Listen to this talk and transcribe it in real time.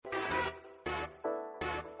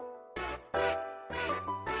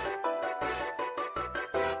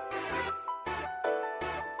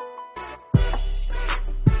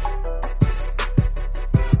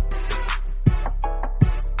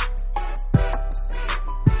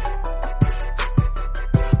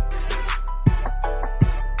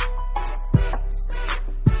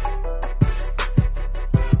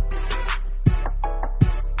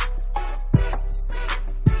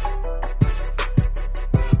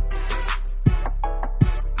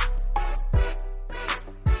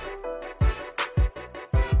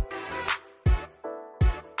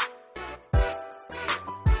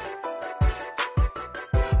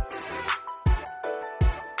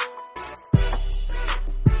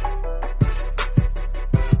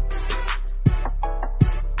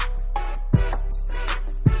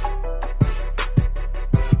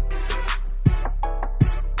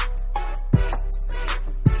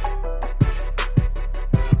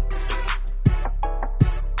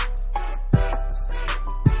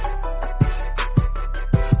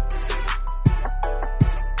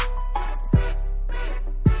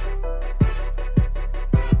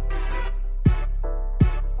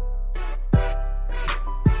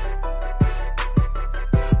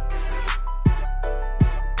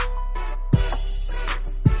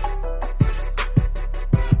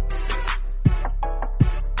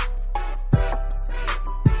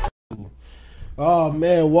Oh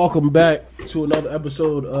man, welcome back to another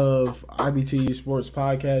episode of IBT Sports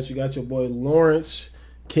Podcast. You got your boy Lawrence,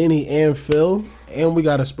 Kenny, and Phil, and we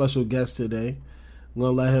got a special guest today. I'm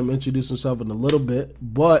gonna let him introduce himself in a little bit,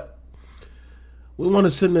 but we want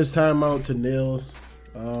to send this time out to Neil.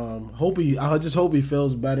 I just hope he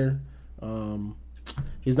feels better.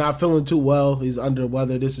 He's not feeling too well. He's under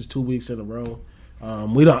weather. This is 2 weeks in a row.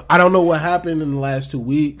 I don't know what happened in the last 2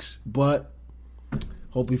 weeks, but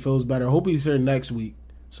hope he feels better. Hope he's here next week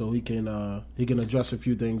so he can address a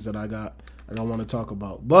few things that I want to talk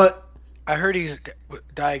about. But I heard he's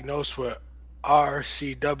diagnosed with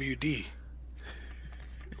RCWD.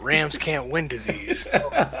 Rams can't win disease.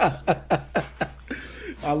 I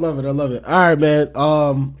love it. All right, man.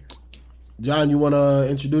 John, you want to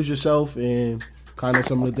introduce yourself and kind of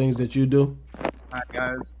some of the things that you do? Hi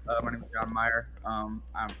guys, my name is John Meyer.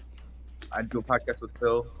 I do a podcast with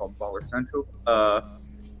Phil called Baller Central.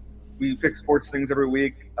 We pick sports things every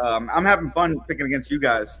week. I'm having fun picking against you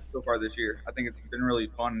guys so far this year. I think it's been really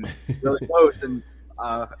fun, really close, and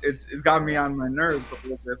it's gotten me on my nerves a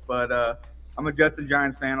little bit. But I'm a Jets and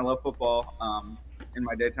Giants fan. I love football. In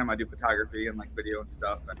my daytime, I do photography and like video and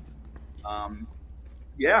stuff. And I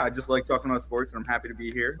just like talking about sports, and I'm happy to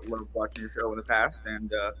be here. I love watching your show in the past,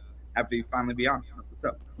 and happy to finally be on. What's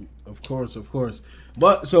up? Of course.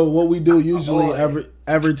 But so what we do usually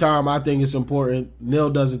every time, I think it's important. Neil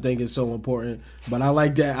doesn't think it's so important, but I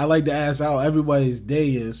like to ask how everybody's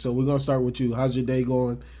day is. So we're gonna start with you. How's your day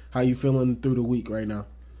going? How you feeling through the week right now?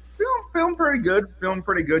 Feeling pretty good.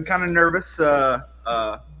 Kind of nervous. In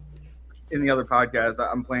the other podcast,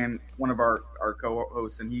 I'm playing one of our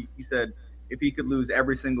co-hosts, and he said if he could lose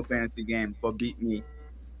every single fantasy game but beat me,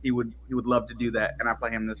 he would love to do that, and I play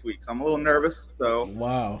him this week. So I'm a little nervous. So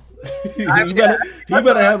wow, he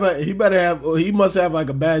must have like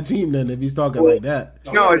a bad team then if he's talking like that.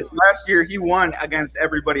 No, it's last year he won against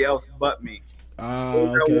everybody else but me.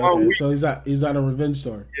 Okay. So he's on a revenge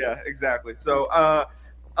story. Yeah, exactly. So other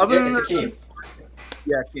than Keem.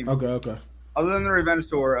 Yeah, Keem. Okay. Other than the revenge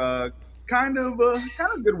tour, kind of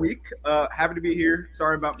good week. Happy to be here.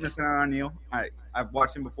 Sorry about missing out on Neil. I've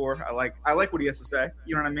watched him before. I like what he has to say.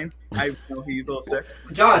 You know what I mean? I know he's a little sick.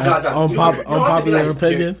 John. Unpopular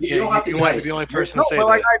opinion. You don't have to be the only person to say but that.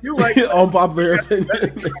 Like I do like unpopular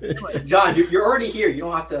opinion. John, you're already here. You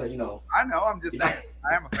don't have to. I know. I'm just saying.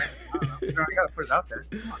 I am a fan. I gotta put it out there.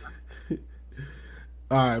 Come on.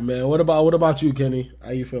 All right, man. What about you, Kenny?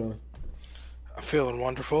 How you feeling? I'm feeling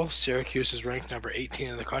wonderful. Syracuse is ranked number 18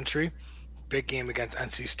 in the country. Big game against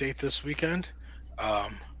NC State this weekend.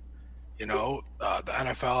 The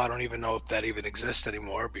NFL, I don't even know if that even exists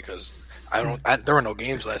anymore because there were no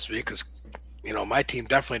games last week because, my team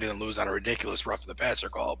definitely didn't lose on a ridiculous roughing the passer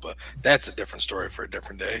call, but that's a different story for a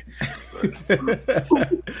different day.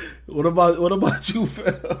 What about you,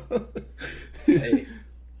 Phil? Hey,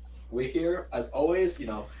 we're here as always.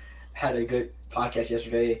 Had a good podcast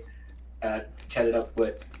yesterday. Chatted up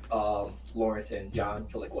with Lawrence and John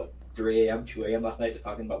till 3 a.m., 2 a.m. last night, just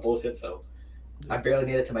talking about bullshit. So I barely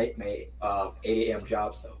made it to my 8 a.m.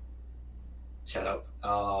 job. So shout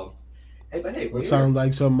out. It sounds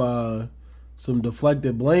like some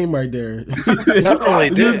deflected blame right there. Definitely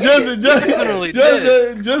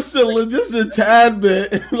did. Just a tad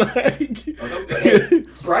bit.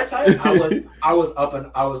 Bright side, I was up and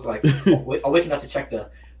I was waking up to check the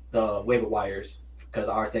waiver wires because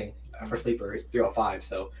our thing for sleeper is 3:05.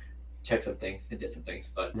 So check some things and did some things.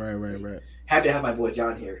 But right. Happy to have my boy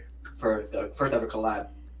John here for the first ever collab.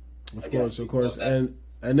 Of course. And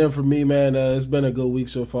then for me, man, it's been a good week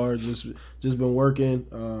so far. Just been working,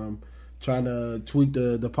 trying to tweak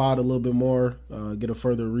the pod a little bit more, get a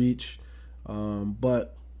further reach.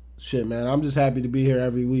 But shit, man, I'm just happy to be here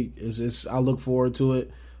every week. I look forward to it.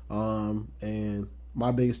 And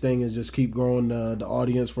my biggest thing is just keep growing the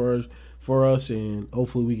audience for us, and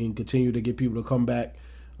hopefully we can continue to get people to come back.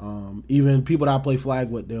 Even people that I play flag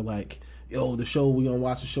with, they're like, yo, we're gonna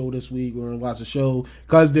watch the show this week. We're gonna watch the show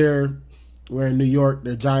because we're in New York.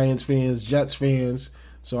 They're Giants fans, Jets fans.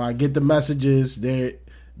 So I get the messages that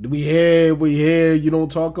we here. You don't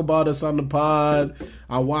talk about us on the pod.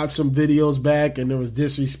 I watched some videos back, and there was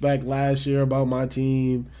disrespect last year about my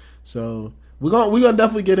team. So we're gonna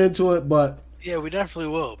definitely get into it, but. Yeah, we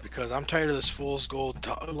definitely will because I'm tired of this fool's gold.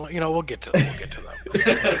 We'll get to them. I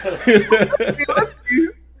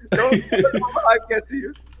get to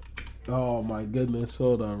you. Oh my goodness!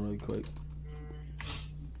 Hold on, really quick.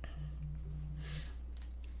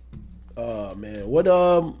 Oh man, what?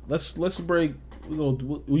 Let's break.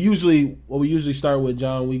 We usually start with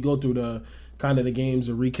John. We go through the kind of the games,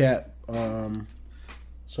 a recap.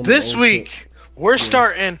 This week We're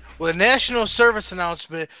starting with a national service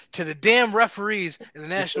announcement to the damn referees in the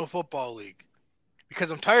National Football League because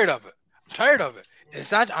I'm tired of it.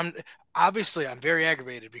 It's not. I'm very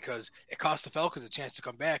aggravated because it cost the Falcons a chance to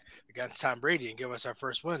come back against Tom Brady and give us our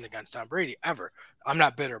first win against Tom Brady ever. I'm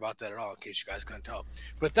not bitter about that at all, in case you guys couldn't tell.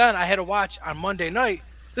 But then I had to watch on Monday night.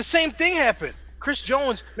 The same thing happened. Chris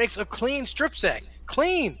Jones makes a clean strip sack.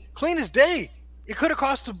 Clean as day. It could have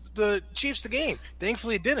cost the Chiefs the game.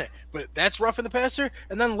 Thankfully, it didn't. But that's roughing the passer.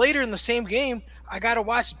 And then later in the same game, I got to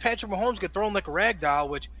watch Patrick Mahomes get thrown like a rag doll,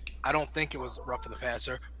 which I don't think it was roughing the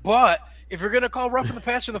passer. But if you're going to call roughing the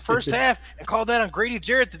passer in the first half and call that on Grady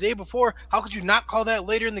Jarrett the day before, how could you not call that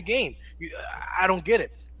later in the game? I don't get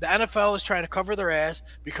it. The NFL is trying to cover their ass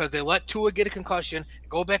because they let Tua get a concussion,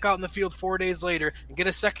 go back out in the field 4 days later and get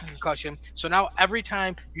a second concussion. So now every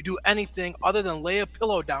time you do anything other than lay a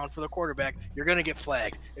pillow down for the quarterback, you're going to get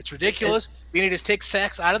flagged. It's ridiculous. You need to just take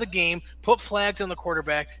sacks out of the game, put flags on the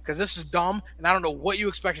quarterback because this is dumb, and I don't know what you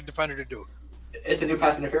expect a defender to do. It's a new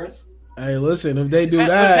pass interference? Hey, listen, if they do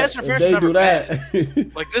that,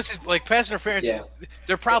 like this is like pass interference. Yeah.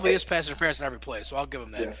 There probably is pass interference in every play, so I'll give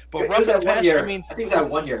them that. Yeah. But roughing the passer, I think that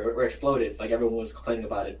 1 year where it exploded, like everyone was complaining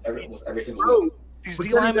about it every single week. These D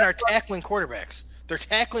linemen are tackling quarterbacks. They're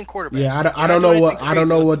tackling quarterbacks. Yeah, I don't know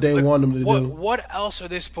what they want them to do. What else are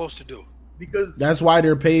they supposed to do? Because that's why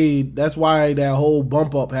they're paid. That's why that whole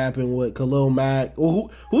bump up happened with Khalil Mack.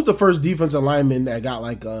 Who's the first defensive lineman that got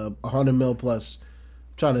like $100 million plus?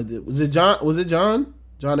 Was it John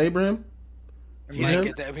Abraham?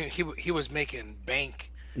 He was making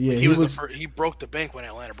bank. Yeah, he broke the bank when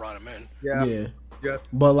Atlanta brought him in. Yeah.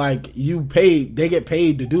 But like they get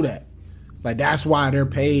paid to do that. Like that's why they're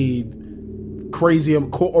paid crazy,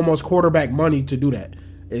 almost quarterback money to do that.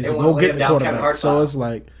 Is to go get the quarterback. So it's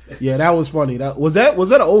like, yeah, that was funny. Was that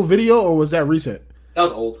an old video or was that recent? That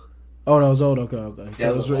was old. Oh, that was old. Okay.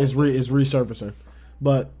 So it's resurfacing.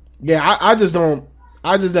 But yeah, I just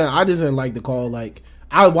didn't like the call. Like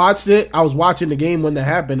I watched it. I was watching the game when that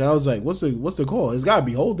happened. And I was like, what's the call? It's gotta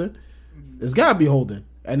be holding. It's gotta be holding.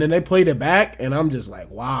 And then they played it back, and I'm just like,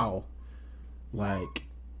 wow. Like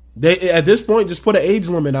they at this point just put an age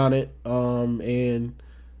limit on it. And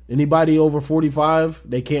anybody over 45,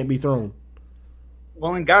 they can't be thrown.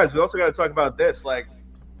 Well, and guys, we also got to talk about this. Like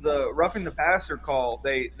the roughing the passer call,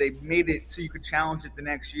 they made it so you could challenge it the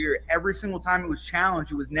next year. Every single time it was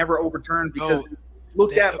challenged, it was never overturned because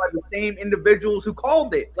looked at by the same individuals who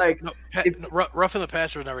called it. Like roughing the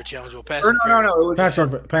passer was never challengeable. No. It was pass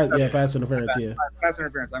interference. Yeah, pass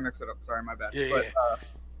interference. I mixed it up. Sorry, my bad. Yeah, but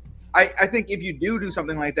I think if you do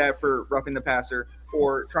something like that for roughing the passer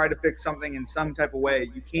or try to fix something in some type of way,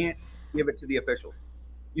 you can't give it to the officials.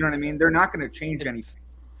 You know what I mean? They're not going to change anything.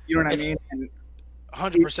 You know what I mean? And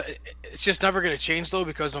 100%. It's just never going to change though,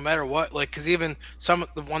 because no matter what, like, because even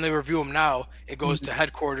when they review them now, it goes to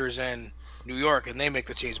headquarters in New York and they make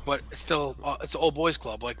the change. But it's still, it's an old boys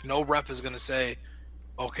club. Like, no ref is going to say,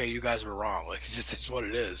 "Okay, you guys were wrong." Like, it's what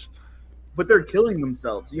it is. But they're killing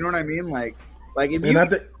themselves. You know what I mean? Like if you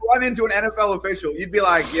run into an NFL official, you'd be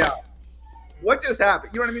like, "Yeah, what just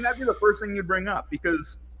happened?" You know what I mean? That'd be the first thing you'd bring up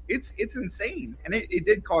because it's insane, and it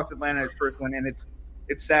did cost Atlanta its first win, and it's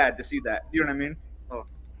sad to see that. You know what I mean? Oh.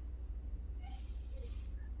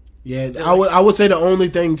 Yeah, I would say the only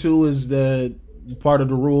thing too is the part of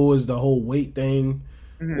the rule is the whole weight thing,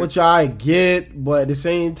 which I get, but at the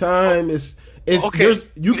same time, it's okay.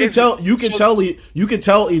 You can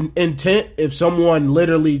tell intent if someone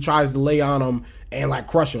literally tries to lay on them and like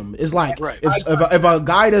crush them. It's like if a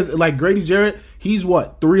guy does like Grady Jarrett, he's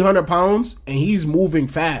 300 pounds and he's moving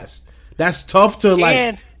fast. That's tough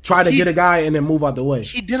to try to get a guy and then move out the way.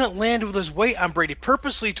 He didn't land with his weight on Brady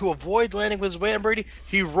purposely to avoid landing with his weight on Brady.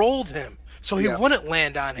 He rolled him so he wouldn't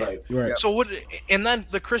land on him. Right. So and then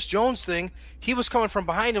the Chris Jones thing, he was coming from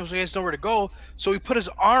behind him, so he has nowhere to go. So he put his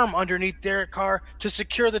arm underneath Derek Carr to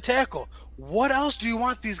secure the tackle. What else do you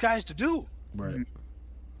want these guys to do? Right.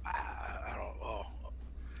 I don't know.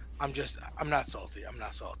 I'm not salty.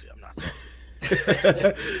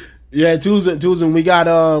 Yeah, Tuesday, we got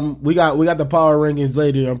the power rankings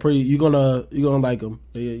later. I'm pretty you're gonna like them.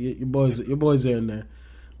 Your boys are in there.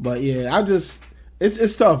 But yeah,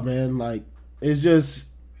 it's tough, man. Like it's just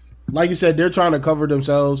like you said, they're trying to cover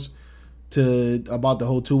themselves about the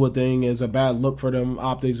whole Tua thing. It's a bad look for them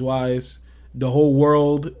optics wise. The whole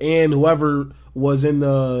world and whoever was in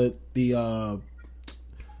the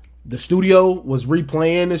studio was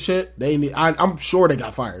replaying this shit. I'm sure they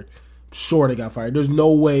got fired. There's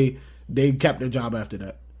no way they kept their job after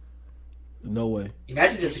that. No way.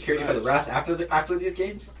 Imagine the security for the refs after these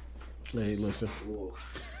games. Hey, listen.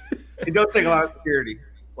 It does take a lot of security.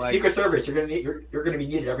 Like, Secret Service, you're gonna be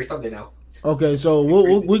needed every Sunday now. Okay, so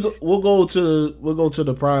we'll go to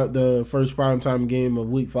the first primetime game of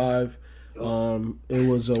Week 5. It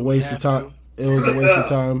was a waste of time. It was a waste of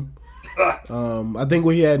time. I think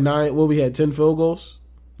we had 10 field goals,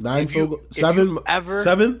 9 field goals,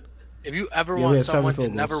 7. If you ever want someone to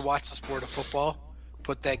never watch the sport of football,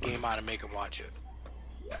 put that game on and make them watch it.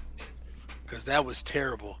 Because that was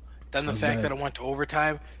terrible. Then the fact that it went to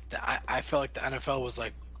overtime, I felt like the NFL was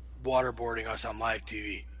like waterboarding us on live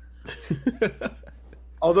TV.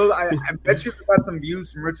 Although I bet you got some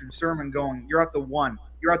views from Richard Sherman going, "You're at the one.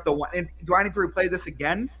 You're at the one." And do I need to replay this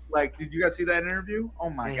again? Like, did you guys see that interview?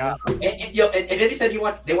 Oh my god! And then he said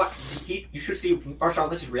you should see Marshawn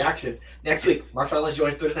Lynch's reaction next week. Marshawn Lynch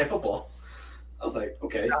joins Thursday Night Football. I was like,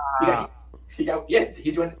 okay. He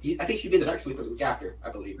joined. I think she'd be the next week or the week after, I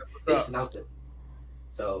believe. They just announced it.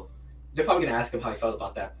 So they're probably gonna ask him how he felt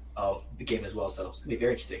about that the game as well. So it's gonna be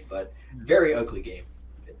very interesting, but very ugly game.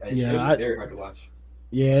 It's very hard to watch.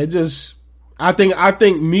 Yeah, I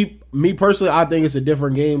think me personally, I think it's a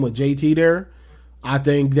different game with JT there. I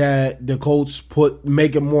think that the Colts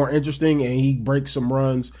make it more interesting, and he breaks some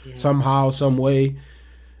runs somehow, some way.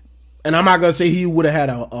 And I'm not gonna say he would have had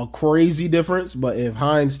a crazy difference, but if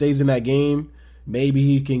Hines stays in that game, maybe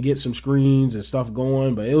he can get some screens and stuff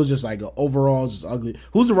going. But it was just like overall just ugly.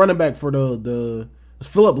 Who's the running back for the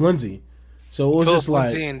Philip Lindsay? So it was just like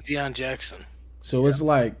Lindsay and Deion Jackson. So it's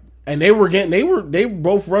like, and they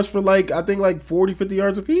both rushed for like 40, 50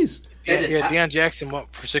 yards apiece. Yeah, Deion Jackson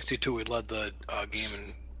went for 62. He led the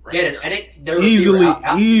game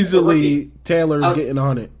easily. Taylor's getting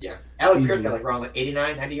on it. Yeah, Alex Pierce got around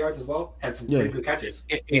 89, 90 yards as well. Had some pretty good catches.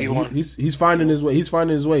 81. He's finding his way. He's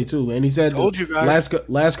finding his way too. And he said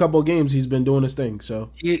last couple of games he's been doing his thing. So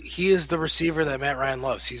he is the receiver that Matt Ryan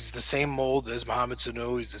loves. He's the same mold as Mohamed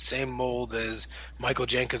Sanu. He's the same mold as Michael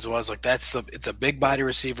Jenkins was. Like it's a big body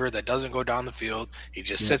receiver that doesn't go down the field. He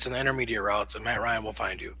just sits in the intermediate routes, and Matt Ryan will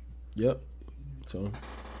find you. Yep. So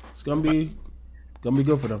it's gonna be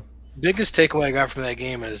good for them. Biggest takeaway I got from that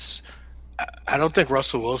game is I don't think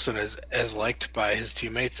Russell Wilson is as liked by his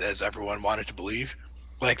teammates as everyone wanted to believe.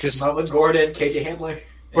 Like just Melvin Gordon, KJ Hamler.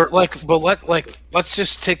 Let's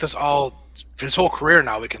just take his whole career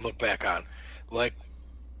now we can look back on. Like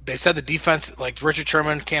they said the defense, like Richard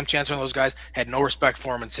Sherman, Cam Chancellor, and those guys had no respect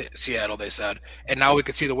for him in Seattle, they said. And now we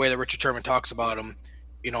can see the way that Richard Sherman talks about him,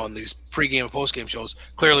 in these pregame and postgame shows.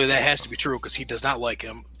 Clearly that has to be true because he does not like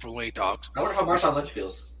him for the way he talks. I wonder how Marshawn Lynch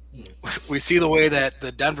feels. We see the way that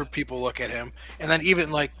the Denver people look at him. And then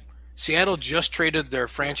even like Seattle just traded their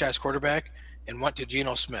franchise quarterback and went to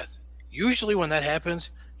Geno Smith. Usually when that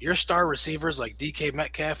happens, your star receivers like DK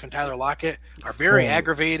Metcalf and Tyler Lockett are very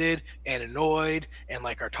aggravated and annoyed and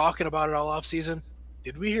like are talking about it all offseason.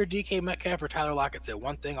 Did we hear DK Metcalf or Tyler Lockett say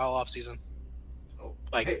one thing all offseason?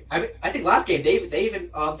 Like, I think last game they even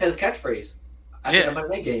said his catchphrase. I think the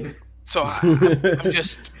Monday night game. So I'm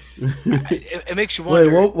just it makes you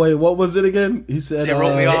wonder. Wait, what was it again? He said they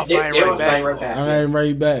wrote me off. I ain't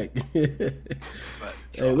right back.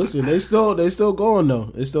 Hey, listen, they still going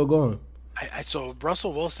though. They still going. So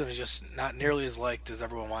Russell Wilson is just not nearly as liked as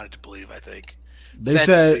everyone wanted to believe. I think they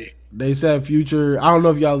said Future. I don't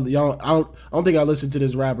know if y'all. I don't think I listened to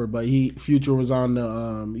this rapper, but Future was on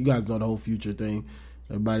the. You guys know the whole Future thing.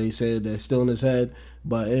 Everybody said that's still in his head,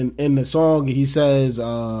 but in the song he says,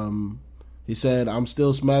 he said, "I'm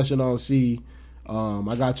still smashing on C.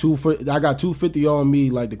 I got 250 on me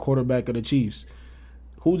like the quarterback of the Chiefs.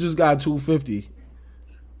 Who just got 250?"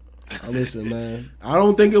 Listen, man. I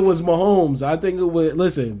don't think it was Mahomes. I think it was.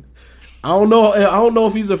 Listen, I don't know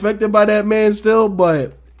if he's affected by that man still,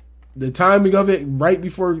 but the timing of it right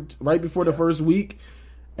before the first week.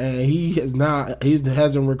 And he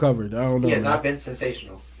hasn't recovered. I don't know. He has not been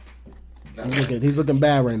sensational. He's looking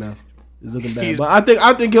bad right now. He's looking bad. But I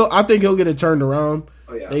think he'll get it turned around.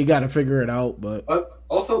 Oh yeah. They got to figure it out. But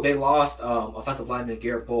also they lost offensive lineman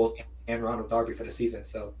Garrett Bowles and Ronald Darby for the season.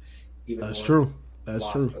 So even that's true.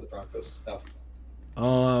 That's true. For the Broncos and stuff.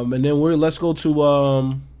 And then let's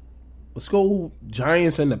go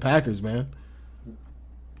Giants and the Packers, man.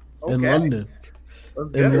 Okay. In London.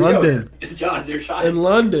 John, you're shy. In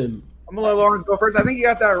London. I'm gonna let Lawrence go first. I think you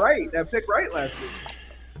got that pick right last week.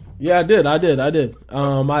 Yeah, I did. I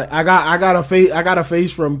got a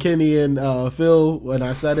face from Kenny and Phil when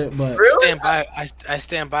I said it, but really? I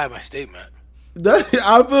stand by my statement.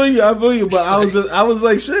 I feel you, but I was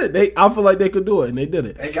like, shit. I feel like they could do it, and they did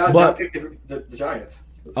it. Thank God John picked the Giants.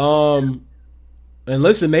 And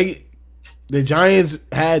listen, the Giants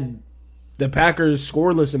had the Packers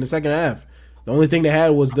scoreless in the second half. The only thing they had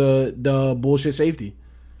was the bullshit safety.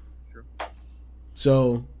 Sure.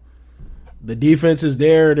 So The defense is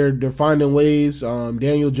there. They're finding ways.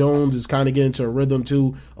 Daniel Jones is kind of getting to a rhythm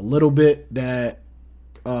too, a little bit. That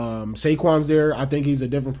Saquon's there. I think he's a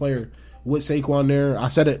different player with Saquon there. I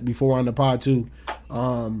said it before on the pod too.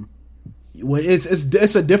 When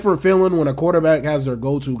it's a different feeling when a quarterback has their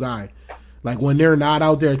go-to guy. Like when they're not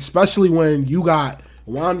out there, especially when you got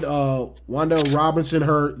Wanda Robinson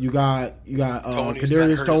hurt, you got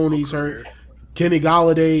Kadarius Toney's hurt. Kenny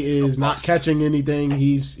Galladay is not catching anything.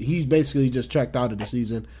 He's basically just checked out of the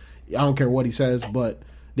season. I don't care what he says, but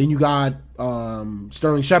then you got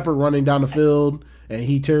Sterling Shepard running down the field and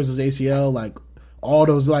he tears his ACL. Like all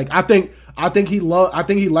those, like I think he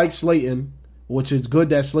likes Slayton, which is good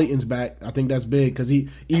that Slayton's back. I think that's big because you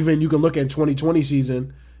can look at 2020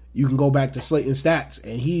 season. You can go back to Slayton's stats,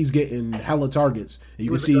 and he's getting hella targets. And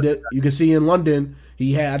you can see in London,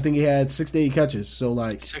 he had 6 to 8 catches. So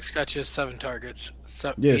like 6 catches, 7 targets,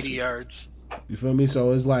 80 yards. You feel me?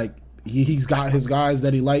 So it's like he's got his guys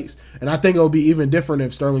that he likes, and I think it'll be even different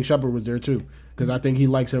if Sterling Shepard was there too, because I think he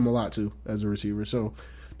likes him a lot too as a receiver. So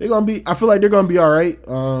they're gonna be. I feel like they're gonna be all right.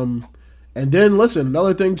 And then listen,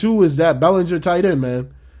 another thing too is that Bellinger tight end,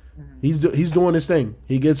 man. He's doing his thing.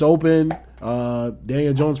 He gets open.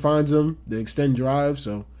 Daniel Jones finds him. They extend drive,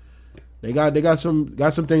 so they got some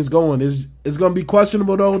things going. It's gonna be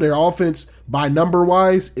questionable though. Their offense by number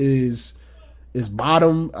wise is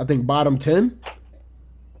bottom 10.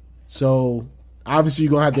 So obviously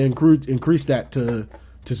you're gonna have to increase that to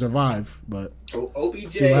survive. But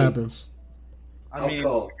OBJ, see what happens. I mean,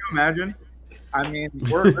 can you imagine? I mean,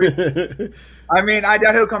 I mean, I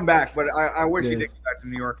doubt he'll come back, but I wish he did come back to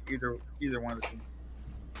New York. Either one of the teams.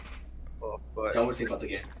 But tell me what you think about the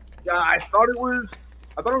game. Yeah, I thought it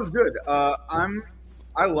was good.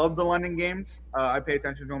 I love the London games. I pay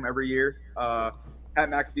attention to them every year. Pat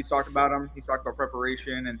McAfee's talked about them. He's talked about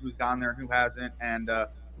preparation and who's gone there and who hasn't. And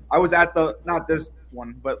I was at not this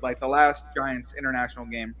one, but like the last Giants international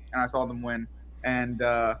game, and I saw them win. And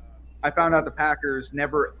I found out the Packers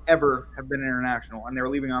never, ever have been international, and they were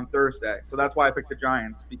leaving on Thursday. So that's why I picked the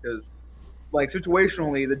Giants, because, like,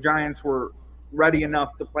 situationally, the Giants were ready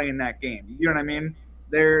enough to play in that game. You know what I mean?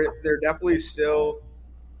 They're definitely still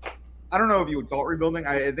 – I don't know if you would call it rebuilding.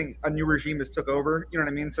 I think a new regime has took over. You know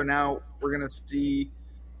what I mean? So now we're going to see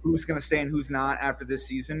who's going to stay and who's not after this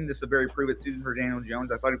season. This is a very prove-it season for Daniel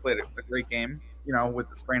Jones. I thought he played a great game, you know, with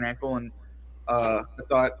the sprained ankle, and I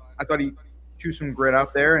thought he – choose some grit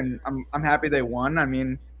out there, and I'm happy they won. I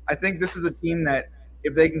mean, I think this is a team that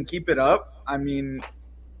if they can keep it up, I mean,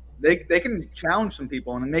 they can challenge some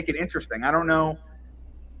people and make it interesting. I don't know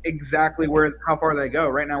exactly how far they go.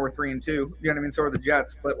 Right now we're 3-2. You know what I mean? So are the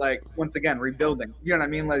Jets. But like once again, rebuilding. You know what I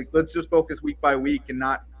mean? Like let's just focus week by week and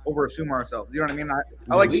not overassume ourselves. You know what I mean?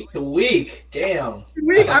 I like week to week. Damn. I'm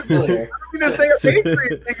going to say a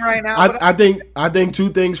Patriots thing right now. I think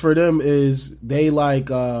two things for them is they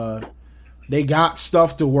they got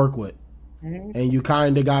stuff to work with, and you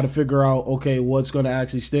kind of got to figure out, okay, what's going to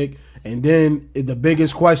actually stick. And then the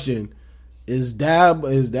biggest question is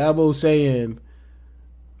Dabo saying,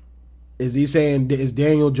 is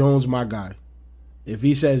Daniel Jones my guy? If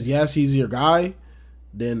he says yes, he's your guy,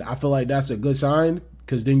 then I feel like that's a good sign,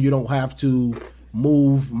 because then you don't have to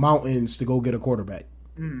move mountains to go get a quarterback.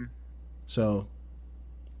 So,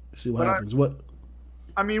 see what happens.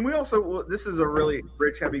 I mean, this is a really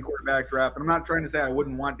rich, heavy quarterback draft. And I'm not trying to say I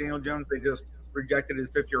wouldn't want Daniel Jones. They just rejected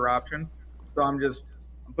his 5th-year option. So I'm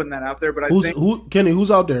putting that out there. But Kenny,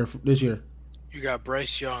 who's out there this year? You got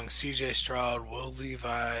Bryce Young, C.J. Stroud, Will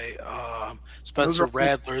Levi, Spencer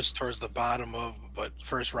Rattler's towards the bottom of, but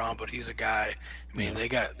first round. But he's a guy. I mean,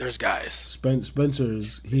 there's guys.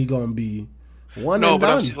 Spencer's he gonna be one. No, and but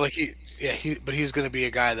done. I'm saying, like he's gonna be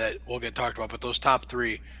a guy that will get talked about. But those top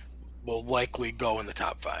 3 will likely go in the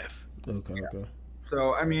top 5. Okay.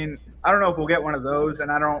 So I mean, I don't know if we'll get one of those, and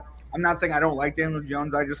I'm not saying I don't like Daniel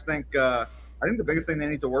Jones. I just think the biggest thing they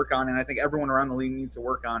need to work on, and I think everyone around the league needs to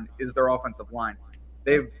work on, is their offensive line.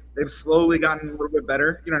 They've slowly gotten a little bit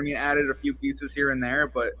better. You know what I mean? Added a few pieces here and there,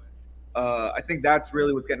 but I think that's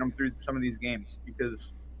really what's getting them through some of these games,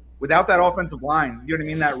 because without that offensive line, you know what I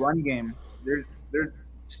mean? That run game,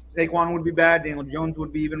 Saquon would be bad. Daniel Jones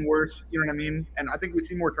would be even worse. You know what I mean? And I think we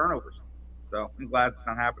see more turnovers. So I'm glad it's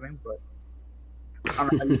not happening. But I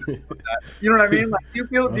don't know how you feel about that. You know what I mean? Like, do you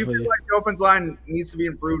feel like the offensive line needs to be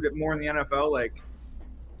improved more in the NFL? Like,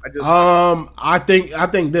 I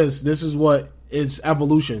think this is what it's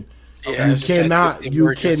evolution. Yeah, you cannot.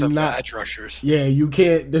 Edge rushers. Yeah, you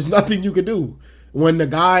can't. There's nothing you can do when the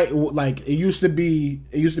guy, like, it used to be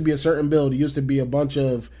a certain build. It used to be a bunch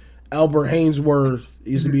of Albert Hainsworth.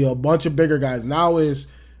 It used to be a bunch of bigger guys. Now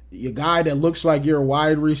your guy that looks like you're a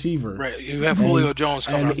wide receiver. Right. You have Julio Jones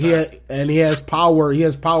coming and up he has power. He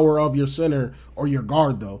has power of your center or your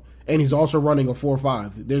guard though, and he's also running a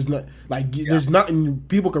 4.5. There's there's nothing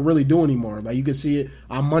people can really do anymore. Like you can see it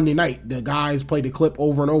on Monday night. The guys play the clip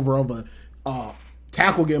over and over of a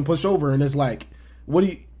tackle getting pushed over, and it's like, what are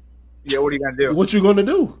you gonna do? What you gonna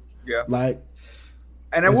do? Yeah, like,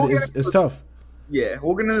 and it's tough. Yeah,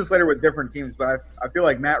 we'll get into this later with different teams, but I feel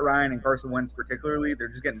like Matt Ryan and Carson Wentz particularly, they're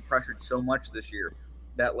just getting pressured so much this year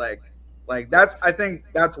that like I think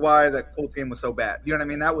that's why the Colts game was so bad. You know what I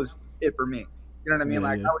mean? That was it for me. You know what I mean?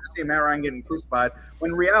 I was just seeing Matt Ryan getting crucified.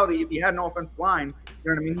 When in reality, if he had an offensive line, you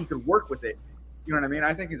know what I mean, he could work with it. You know what I mean?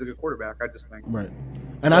 I think he's a good quarterback. I just think right.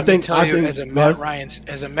 And I think as a Matt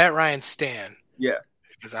Ryan stan, yeah,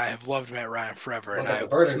 because I have loved Matt Ryan forever, and he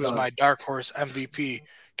was my dark horse MVP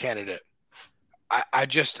candidate. I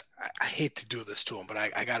hate to do this to him, but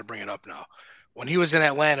I got to bring it up now. When he was in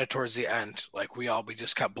Atlanta towards the end, like we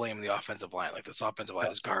just kept blaming the offensive line. Like this offensive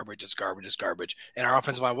line is garbage, it's garbage, it's garbage. And our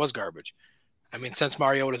offensive line was garbage. I mean, since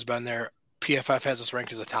Mariota's been there, PFF has us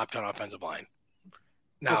ranked as a top 10 offensive line.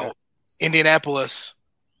 Now, Indianapolis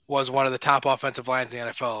was one of the top offensive lines in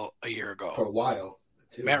the NFL a year ago. For a while.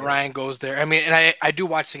 Matt Ryan goes there. I mean, and I do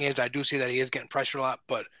watch the games. I do see that he is getting pressured a lot,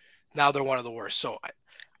 but now they're one of the worst. So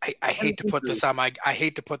I hate to put this on my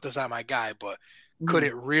guy, but could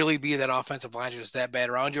it really be that offensive line is that bad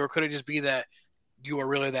around you, or could it just be that you are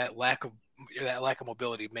really that lack of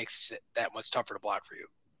mobility makes it that much tougher to block for you?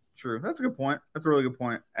 True. That's a good point. That's a really good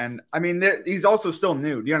point. And I mean, he's also still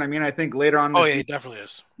new. You know what I mean? I think later on. He definitely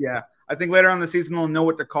is. Yeah, I think later on in the season they'll know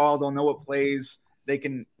what to call. They'll know what plays they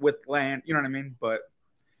can withstand. You know what I mean? But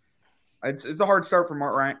it's a hard start for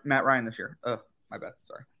Matt Ryan this year. My bad.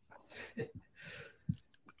 Sorry.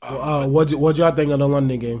 What y'all think of the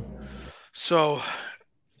London game? So,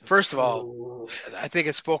 first of all, I think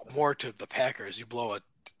it spoke more to the Packers. You blow a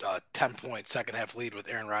 10-point second-half lead with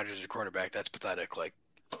Aaron Rodgers as your quarterback. That's pathetic. Like,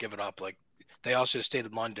 give it up. Like, they all should have stayed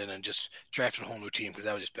in London and just drafted a whole new team because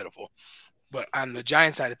that was just pitiful. But on the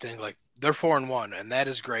Giants side of things, like, they're 4-1, and that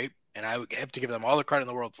is great, and I have to give them all the credit in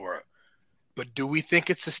the world for it. But do we think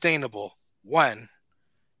it's sustainable when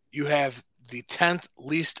you have the 10th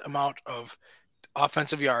least amount of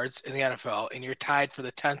offensive yards in the NFL, and you're tied for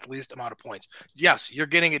the 10th least amount of points? Yes, you're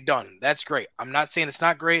getting it done. That's great. I'm not saying it's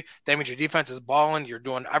not great. That means your defense is balling. You're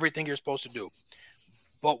doing everything you're supposed to do.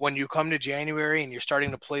 But when you come to January and you're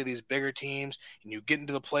starting to play these bigger teams, and you get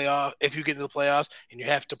into the playoff, if you get into the playoffs, and you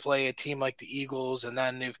have to play a team like the Eagles, and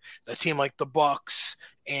then if a team like the Bucks,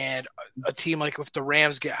 and a team like if the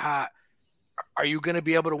Rams get hot, are you going to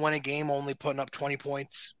be able to win a game only putting up 20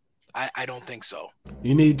 points? I don't think so.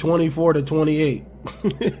 You need 24 to 28. I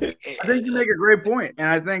think you make a great point, and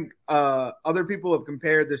I think other people have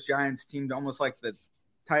compared this Giants team to almost like the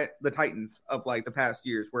Titans of like the past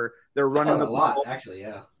years, where they're running the lot. ball. Actually,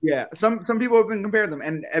 yeah. Yeah, some people have been comparing them,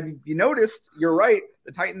 and if you noticed, you're right.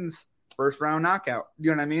 The Titans first round knockout.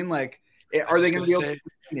 You know what I mean? Like, are they going to be able to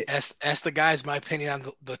sustain it? Ask the guys my opinion on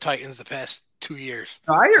the Titans the past 2 years.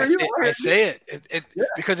 No, I hear you. I say it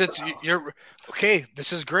because you're okay.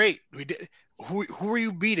 This is great. We did. Who are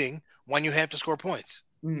you beating when you have to score points?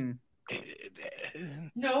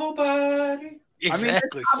 Nobody.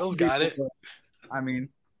 Exactly. Phil's got it. I mean,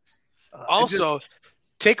 also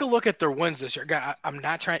take a look at their wins this year. God, I'm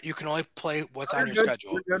not trying. You can only play what's on your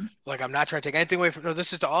schedule. Like, I'm not trying to take anything away from. No,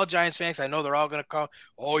 this is to all Giants fans. I know they're all going to call.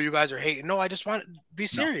 Oh, you guys are hating. No, I just want to be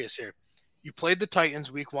serious here. You played the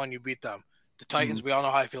Titans week 1. You beat them. The Titans, we all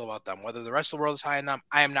know how I feel about them. Whether the rest of the world is high on them,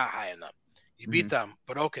 I am not high on them. You beat them,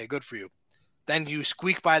 but okay, good for you. Then you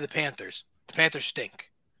squeak by the Panthers. The Panthers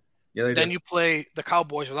stink. Yeah, then you play the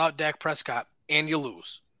Cowboys without Dak Prescott, and you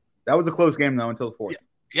lose. That was a close game, though, until the fourth.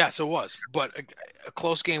 Yes, it was. But a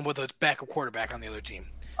close game with a backup quarterback on the other team.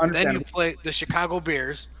 Then you play the Chicago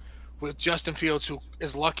Bears with Justin Fields, who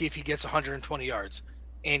is lucky if he gets 120 yards,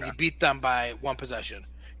 and you beat them by 1 possession.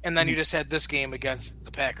 And then you just had this game against the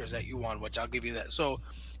Packers that you won, which I'll give you that. So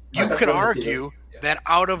you could argue that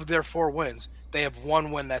out of their 4 wins, they have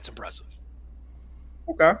 1 win that's impressive.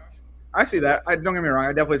 Okay. I see that. Don't get me wrong.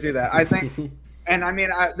 I definitely see that. I think – and, I mean,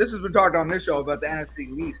 this has been talked on this show about the NFC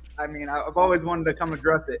least. I mean, I've always wanted to come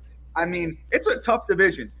address it. I mean, it's a tough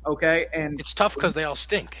division, okay? And it's tough because they all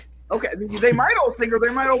stink. Okay. They might all stink, or they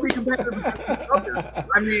might all be competitive.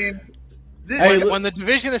 I mean – when the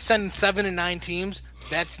division is sending 7 and 9 teams,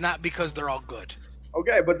 that's not because they're all good.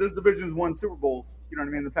 Okay, but this division has won Super Bowls, you know what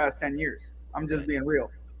I mean, in the past 10 years. I'm just being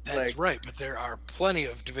real. That's right, but there are plenty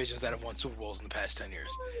of divisions that have won Super Bowls in the past 10 years.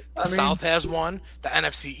 The I mean- South has one, the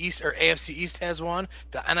NFC East or AFC East has one,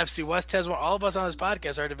 the NFC West has one. All of us on this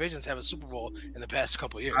podcast, our divisions have a Super Bowl in the past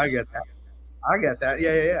couple of years. I get that.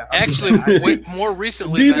 Yeah. Actually, way more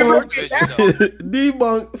recently than our division, though.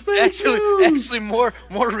 Debunk. Fake news. Actually, more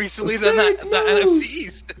recently than the NFC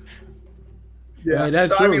East. Yeah, Right,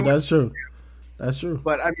 that's So, I true. mean, That's true. That's true.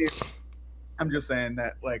 But I mean, I'm just saying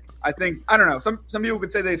that, like, I don't know. Some people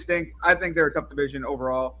could say they stink. I think they're a tough division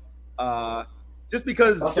overall. Just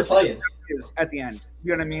because That's the play-in. is at the end.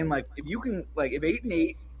 You know what I mean? Like, if you can, like, if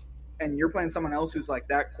 8-8, and you're playing someone else who's like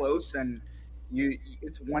that close, and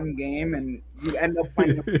it's one game, and you end up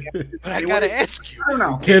playing. But I gotta ask you. I don't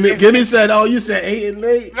know. Kenny said, "Oh, you said 8 and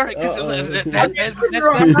 8." Right, 'cause Uh-oh.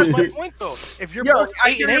 that's my point, though. If you're Yo, both I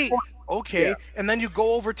 8 get and your 8, point. okay, Yeah. and then you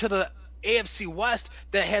go over to the AFC West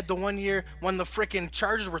that had the one year when the freaking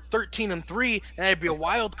Chargers were 13-3, and that'd be a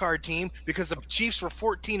wild card team because the Chiefs were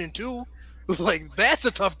 14-2. Like, that's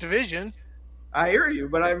a tough division. I hear you,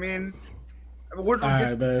 but I mean, what did All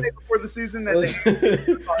right, man. before the season that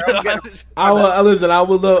they? I will listen. I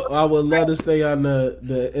would love to stay on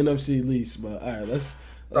the NFC least, but all right, let's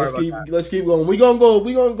keep going. We gonna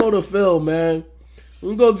go to Phil, man.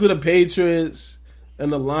 We gonna go to the Patriots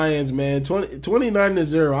and the Lions, man.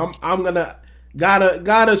 29-0. I'm gonna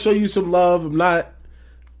gotta show you some love. I'm not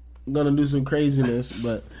gonna do some craziness,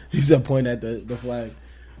 but he said point at the flag.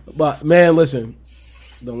 But man, listen,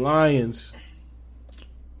 the Lions,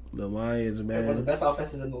 One of the man. best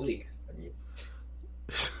offenses in the league. I mean,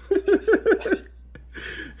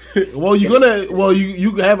 Well,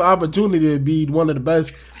 you have opportunity to be one of the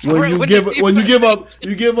best when you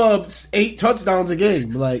give up 8 touchdowns a game.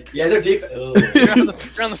 Like, yeah, they're deep. You're on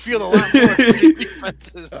the field a lot more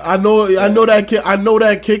defenses. I know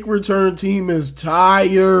that kick return team is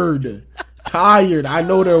tired. I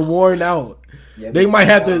know they're worn out. Yeah, They might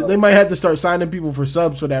have to start signing people for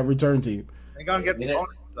subs for that return team. They're gonna get some Yeah.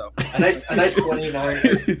 bonus, so. a nice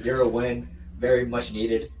 29-0 win, very much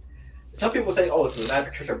needed. Some people think, oh, it's a Matt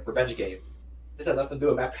Patricia revenge game. This has nothing to do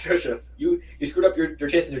with Matt Patricia. You screwed up your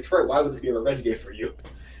chance in Detroit. Why would this be a revenge game for you?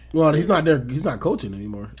 Well, he's not there. He's not coaching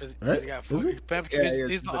anymore, right? He's Is he?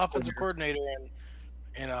 he's the offensive coordinator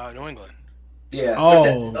in New England. Yeah.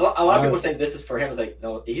 Oh. A lot of people think this is for him. It's like,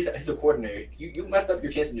 no, he's a coordinator. You messed up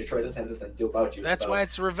your chance in Detroit. This has nothing to do about you. That's why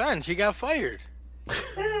it's revenge. He got fired.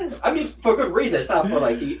 I mean, for good reason. It's not for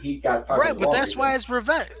like he got fired. Right, but that's why it's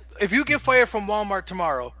revenge. If you get fired from Walmart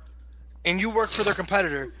tomorrow, and you work for their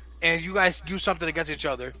competitor, and you guys do something against each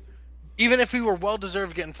other, even if you were well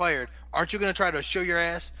deserved getting fired, aren't you going to try to show your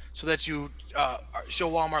ass so that you show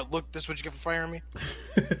Walmart, look, this is what you get for firing me?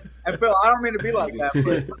 And Phil, I don't mean to be like that,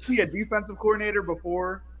 but was he a defensive coordinator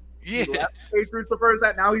before? Yeah. He left the Patriots before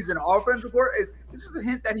that. Now he's an offensive coordinator. This is a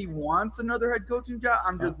hint that he wants another head coaching job.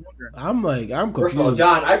 I'm just wondering. I'm confused. First of all,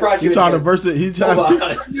 John, I brought you. He's trying to in verse it. He's trying. Hold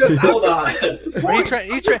on. Hold on.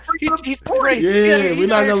 We're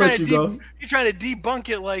not gonna let you go. He's trying to debunk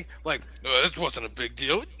it like no, this wasn't a big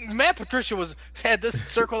deal. Matt Patricia had this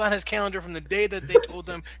circled on his calendar from the day that they told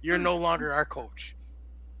him you're no longer our coach.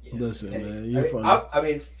 Listen, Hey, man, you're funny. I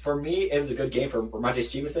mean, for me, it was a good game for Ramondre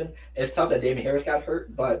Stevenson. It's tough that Damon Harris got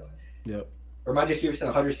hurt, but Yep. Ramondre Stevenson,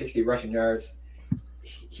 160 rushing yards.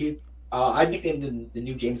 I nicknamed him the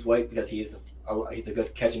new James White because he's a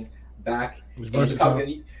good catching back. He's And versatile.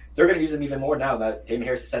 they're going to use him even more now that Damon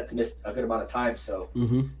Harris is set to miss a good amount of time. So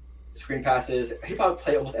Mm-hmm. screen passes, he probably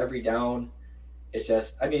play almost every down. It's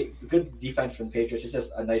just, I mean, good defense from the Patriots. It's just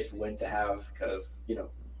a nice win to have because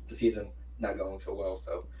the season not going so well.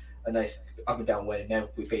 So a nice up and down win. And then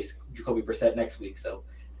we face Jacoby Brissett next week. So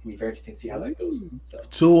it'll be very interesting to see how that goes. So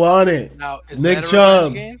 200. Now, is Nick that a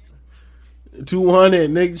Chubb. revenge game? 200.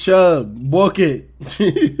 Nick Chubb. Book it. it's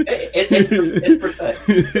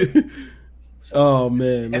Brissett. Oh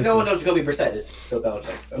man. If no one listen. knows Jacoby Brissett, it's Bill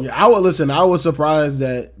Belichick. So Yeah, I was surprised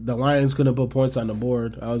that the Lions couldn't put points on the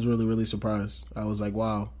board. I was really, really surprised. I was like,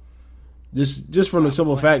 wow. Just from the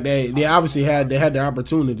simple fact they obviously had their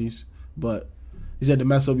opportunities, but he said to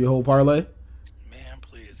mess up your whole parlay. Man,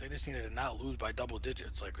 please. They just needed to not lose by double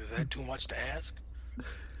digits. Like, is that too much to ask?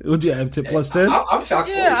 Would you have to plus 10? I'm shocked.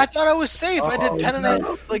 for Yeah, you. I thought I was safe. I did 10 and a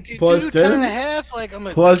half. Like, Plus you do 10 10? and a half? Like, I'm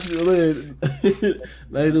a Plus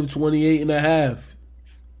negative 28 and a half.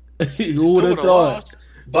 Who would have would've thought? lost.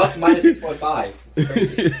 Bucks minus 6.5.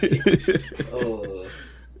 Oh.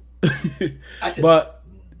 I should, But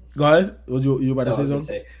go ahead. What you about to no, I say was gonna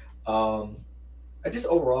something? say, I just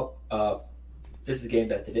overall, this is a game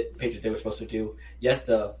that the Patriots they were supposed to do. Yes,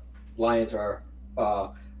 the Lions are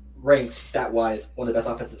ranked stat wise one of the best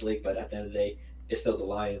offenses in the league, but at the end of the day, it's still the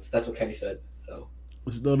Lions. That's what Kenny said. So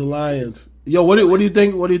Still the Lions. Yo, what do you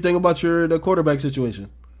think? What do you think about the quarterback situation?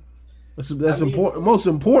 That's important. Most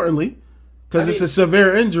importantly, because it's a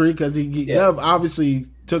severe injury. Because he obviously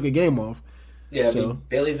took a game off. Yeah, I mean,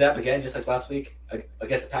 Bailey Zapp again, just like last week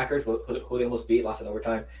against the Packers, who they almost beat, lost in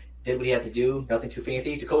overtime. Did what he had to do. Nothing too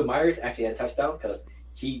fancy. Jacoby Myers actually had a touchdown because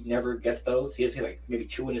he never gets those. He has like maybe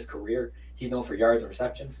 2 in his career. He's known for yards and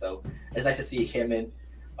receptions. So it's nice to see him and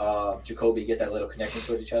Jacoby get that little connection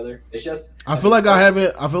towards each other. It's just I feel like I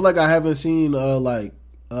haven't seen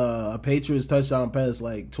a Patriots touchdown pass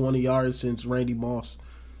like 20 yards since Randy Moss.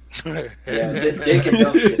 Yeah, just Dick and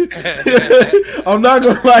Dunk. I'm not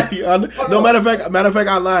gonna lie. No, matter of fact,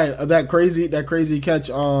 I lied. That crazy catch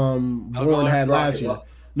Bourne had last year.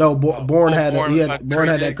 No, Bourne had that.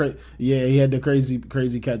 He had the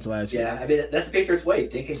crazy catch last year. Yeah, I mean that's the Patriots' way.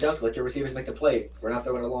 Dink and dunk, let your receivers make the play. We're not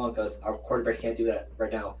throwing it along because our quarterbacks can't do that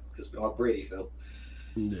right now because we don't have Brady. So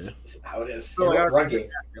yeah, that's how it is. So run game.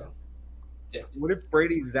 Yeah. What if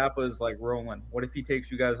Brady Zappa's like rolling? What if he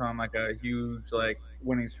takes you guys on like a huge like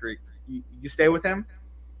winning streak? You stay with him?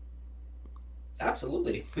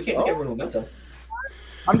 Absolutely. We can't get momentum.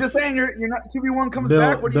 I'm just saying you're not QB1 comes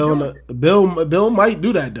back. What are you doing? Bill might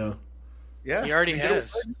do that though. Yeah, he already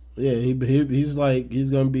has. Yeah, he's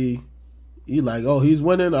gonna be. He's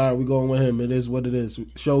winning. All right, we going with him. It is what it is.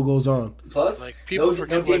 Show goes on. Plus, like people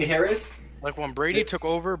forget Damien Harris. Like when Brady took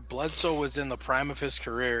over, Bledsoe was in the prime of his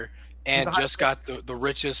career and just got the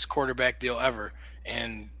richest quarterback deal ever.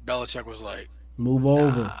 And Belichick was like, "Move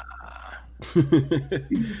over."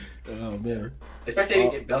 Oh man! Especially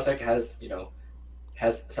if Belichick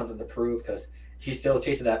has something to prove because he's still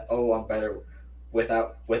chasing that. Oh, I'm better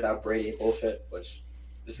without Brady bullshit. Which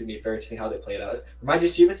this is gonna be very interesting how they play it out. Remind you,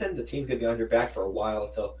 Stevenson, the team's gonna be on your back for a while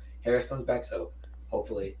until Harris comes back. So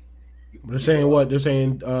hopefully, they're saying what? They're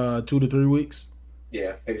saying 2 to 3 weeks.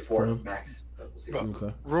 Yeah, maybe 4 max. We'll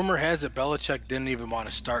okay. Rumor has it Belichick didn't even want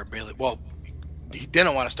to start Bailey. Well, he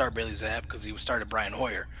didn't want to start Bailey Zapp because he started Brian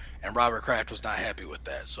Hoyer, and Robert Kraft was not happy with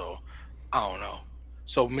that. So I don't know.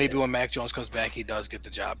 So maybe when Mac Jones comes back, he does get the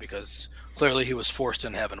job because clearly he was forced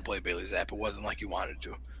into having to play Bailey Zapp. It wasn't like he wanted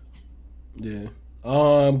to. Yeah.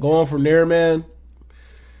 Going from there, man.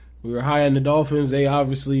 We were high on the Dolphins. They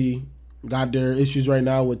obviously got their issues right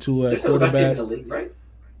now with Tua at quarterback. In the league, right?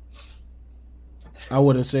 I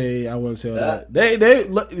wouldn't say all that. They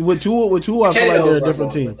with Tua, I feel like they're a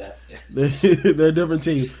different team. They're a different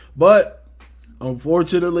team, but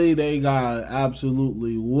unfortunately, they got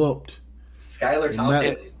absolutely whooped. Skylar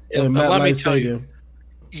Thompson in MetLife Stadium.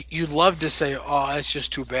 You'd love to say, "Oh, it's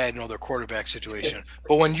just too bad," their quarterback situation.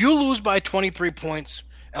 But when you lose by 23 points,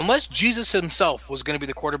 unless Jesus himself was going to be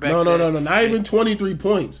the quarterback, no, not even 23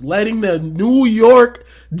 points. Letting the New York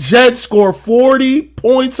Jets score 40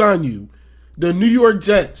 points on you. The New York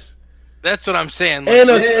Jets. That's what I'm saying. In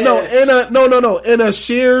a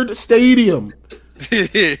shared stadium.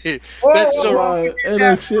 That's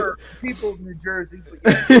so people in New Jersey.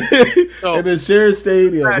 In a shared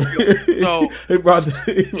stadium. So I'm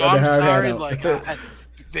sorry. Like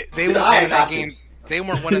they weren't winning that game. They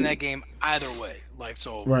weren't winning that game either way. Like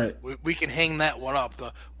so, right? We can hang that one up.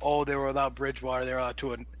 They were without Bridgewater. They were without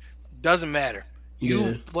Tua. Doesn't matter.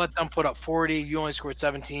 You let them put up 40. You only scored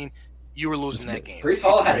 17. You were losing that game. Breece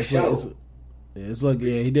Hall had a show.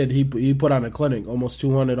 He did. He put on a clinic, almost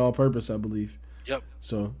 200 all-purpose, I believe. Yep.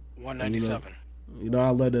 So 197. I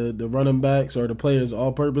let the running backs or the players,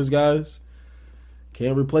 all-purpose guys,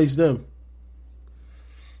 can't replace them.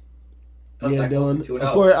 That's Dylan.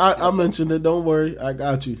 Of course, I mentioned it. Don't worry, I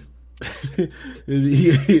got you.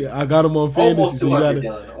 I got him on fantasy, so you got it.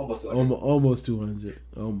 Almost 200.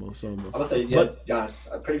 Almost. I'm gonna say, John,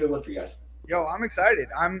 a pretty good one for you guys. Yo, I'm excited.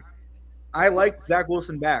 I like Zach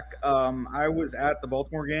Wilson back. I was at the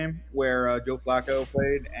Baltimore game where Joe Flacco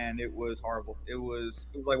played, and it was horrible. It was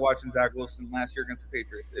like watching Zach Wilson last year against the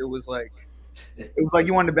Patriots. It was like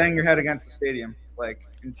you wanted to bang your head against the stadium, like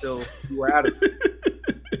until you were out of it.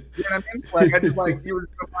 You know what I mean? Like I just you were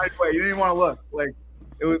just going my way. You didn't even want to look. Like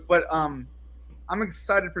it was, but I'm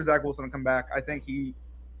excited for Zach Wilson to come back. I think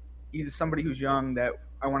he's somebody who's young that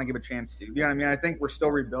I want to give a chance to. You know what I mean? I think we're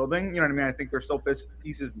still rebuilding. You know what I mean? I think there's still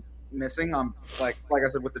pieces missing. Like I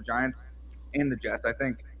said with the Giants and the Jets, I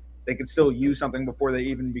think they could still use something before they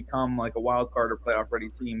even become like a wild card or playoff ready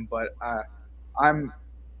team. But I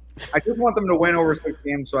just want them to win over 6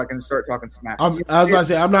 games so I can start talking smack. I was about to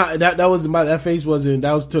say I'm not. That face wasn't.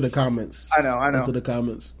 That was to the comments. I know. That's to the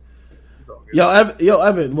comments. Yo,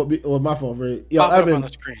 Evan. What my fault, right? Yo, pop Evan. Up on the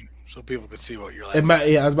screen so people can see what you're like.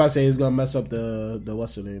 I was about to say it's gonna mess up the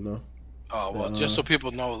what's the name though. Oh well, just so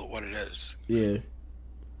people know what it is. Yeah.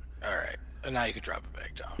 All right. And now you can drop it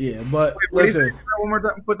back down. Yeah, but What do you say? listen, One more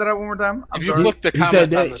time. Put that up one more time. I'm If you sorry. click the He said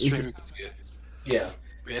comment on that- the stream, you can see it. Yeah.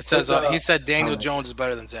 It says he said Daniel comments. Jones is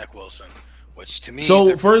better than Zach Wilson, which to me. so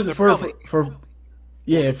they're for probably-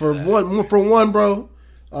 one, bro.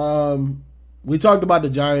 We talked about the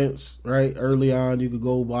Giants right early on. You could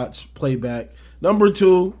go watch playback. Number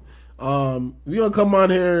 2, if you're gonna come on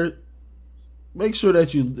here, make sure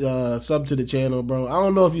that you sub to the channel, bro. I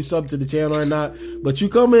don't know if you sub to the channel or not, but you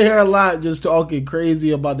come in here a lot just talking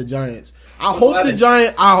crazy about the Giants. I hope the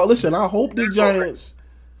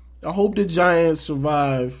Giants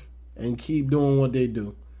survive and keep doing what they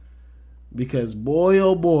do. Because boy,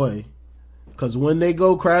 oh boy, because when they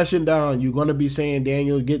go crashing down, you're gonna be saying,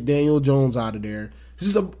 get Daniel Jones out of there. This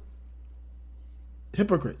is a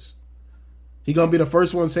hypocrites. He's gonna be the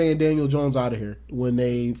first one saying Daniel Jones out of here when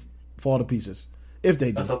they fall to pieces. If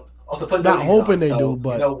they do. Also put Not Billy's hoping on, they so do,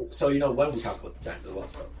 but when we talk about the Giants as well,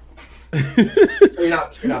 so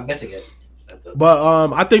you're not missing it.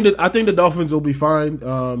 But I think the Dolphins will be fine.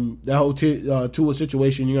 That whole Tua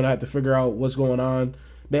situation, you're gonna have to figure out what's going on.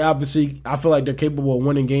 They obviously, I feel like they're capable of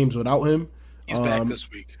winning games without him. He's back this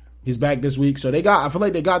week. He's back this week, so I feel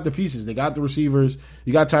like they got the pieces. They got the receivers.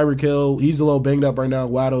 You got Tyreek Hill. He's a little banged up right now.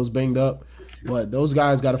 Waddle's banged up, but those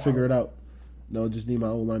guys got to figure it out. No, just need my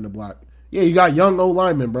O line to block. Yeah, you got young O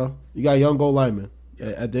linemen, bro. You got young O linemen.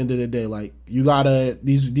 At the end of the day, like you gotta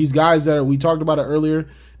these guys that we talked about it earlier.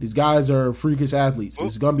 These guys are freakish athletes.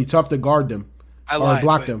 It's gonna be tough to guard them or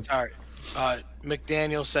block them. Sorry.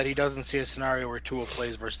 McDaniel said he doesn't see a scenario where Tua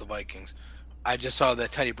plays versus the Vikings. I just saw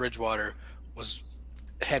that Teddy Bridgewater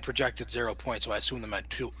had projected 0 points, so I assume that meant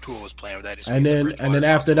Tua was playing with that. And then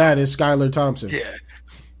after that is Skylar Thompson. Yeah.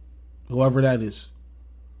 Whoever that is.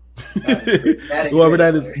 Whoever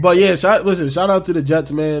that is. But yeah, shout out to the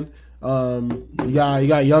Jets, man. You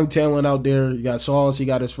got young talent out there. You got Sauce, he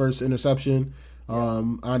got his first interception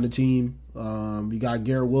on the team. You got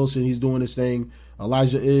Garrett Wilson, he's doing his thing.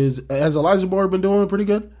 Has Elijah Moore been doing pretty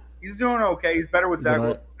good? He's doing okay. He's better with Zach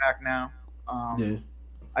Wilson back now. Yeah.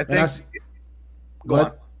 I think. Go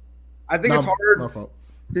on. I think it's hard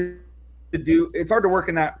to do. It's hard to work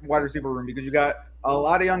in that wide receiver room because you got a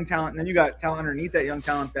lot of young talent, and then you got talent underneath that young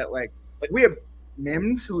talent that like we have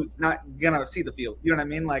Mims who's not gonna see the field. You know what I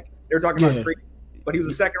mean? Like they're talking about free, but he was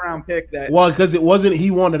a second round pick. Because it wasn't.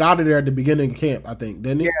 He wanted out of there at the beginning of camp, I think,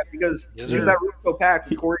 didn't he? Yeah, because that room so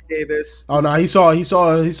packed with Corey Davis. Oh no, he saw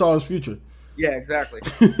his future. Yeah, exactly.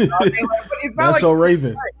 But it's not That's so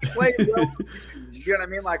Raven. He played well. You know what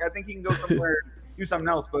I mean? Like I think he can go somewhere and do something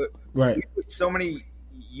else. But right, with so many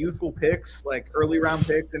youthful picks, like early round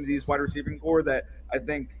picks into these wide receiving core, that I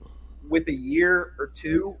think with a year or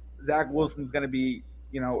two, Zach Wilson's going to be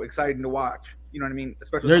exciting to watch. You know what I mean?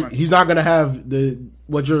 Especially he's not going to have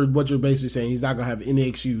what you're basically saying. He's not going to have any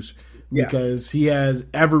excuse because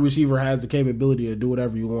every receiver has the capability to do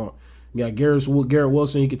whatever you want. You got Garrett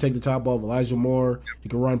Wilson. He can take the top off Elijah Moore. He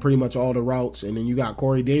can run pretty much all the routes, and then you got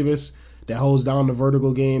Corey Davis that holds down the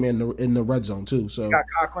vertical game and in the red zone too. So you got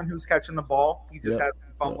Conklin who's catching the ball. He just has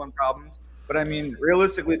some fumbling problems. But I mean,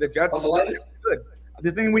 realistically, the Jets are good.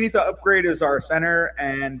 The thing we need to upgrade is our center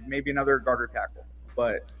and maybe another guard or tackle.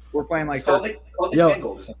 But we're playing like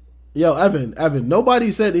Yo, Evan.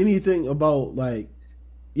 Nobody said anything about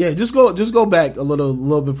just go back a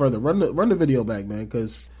little bit further. Run the video back, man,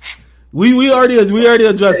 because we already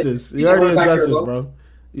addressed this. We already addressed this, bro.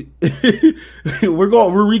 We're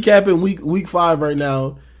recapping week 5 right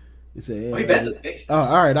now. You say,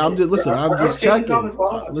 all right. I'm just checking.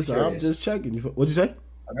 Listen, I'm just checking. What'd you say?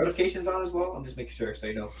 Are notifications on as well? I'm just making sure so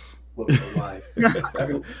you know we'll go live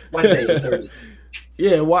every Wednesday 8:30.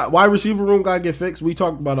 Yeah, why receiver room gotta get fixed? We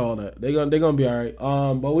talked about all that. They're gonna be all right.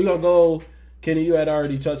 But we gonna go. Kenny, you had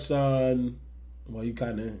already touched on. Well, you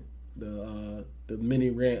kind of the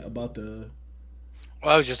mini rant about the.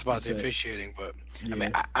 Well, I was just about the officiating, but I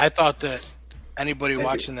mean, I thought that anybody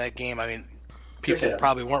watching that game, I mean, people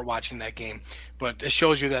probably weren't watching that game, but it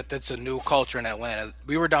shows you that that's a new culture in Atlanta.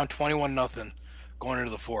 We were down 21-0 going into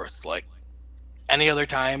the fourth. Like any other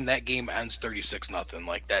time, that game ends 36-0.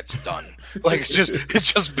 Like that's done. Like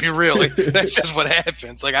it's just be real. Like, that's just what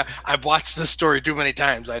happens. Like I've watched this story too many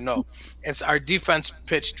times. I know. It's our defense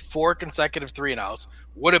pitched 4 consecutive 3-and-outs.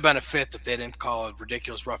 Would have been a 5th if they didn't call a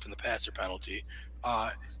ridiculous roughing the passer penalty.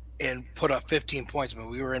 And put up 15 points. I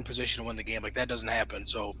mean, we were in position to win the game. Like that doesn't happen.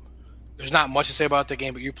 So there's not much to say about the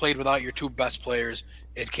game. But you played without your 2 best players.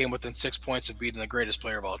 It came within 6 points of beating the greatest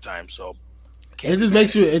player of all time. So it just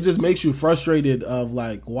makes you frustrated of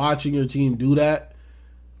watching your team do that.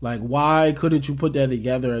 Like, why couldn't you put that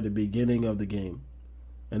together at the beginning of the game?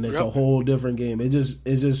 And it's a whole different game. It's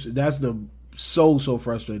just that's so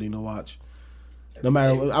frustrating to watch. No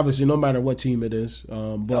matter what team it is.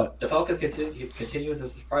 But the Falcons continue to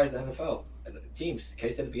surprise the NFL and the teams.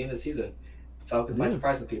 Case at the beginning of the season, the Falcons might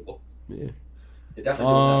surprise some people. Yeah, they're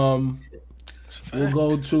definitely doing that. We'll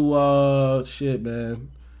go to shit,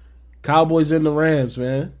 man. Cowboys and the Rams,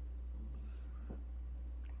 man.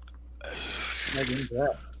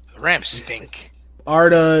 The Rams stink. Are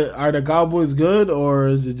the Cowboys good, or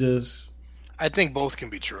is it just? I think both can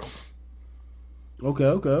be true. Okay.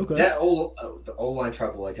 That the O-line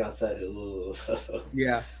trouble, like John said.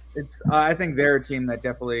 Yeah, it's. I think they're a team that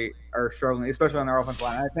definitely are struggling, especially on their offensive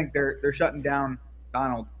line. I think they're shutting down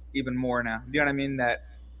Donald even more now. You know what I mean? That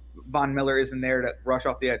Von Miller isn't there to rush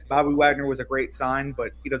off the edge. Bobby Wagner was a great sign,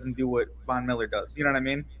 but he doesn't do what Von Miller does. You know what I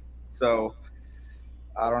mean? So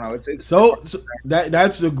I don't know. So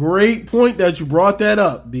that's a great point that you brought that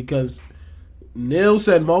up, because Neil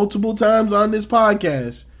said multiple times on this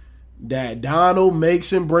podcast that Donald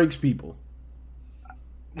makes and breaks people.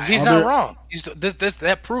 He's not wrong.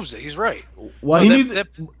 That proves it. He's right. Well,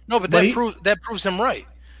 that proves him right.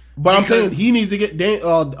 But I'm saying he needs to get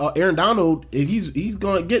Aaron Donald. If he's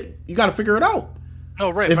going to get, you got to figure it out. No,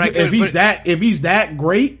 right. If he's that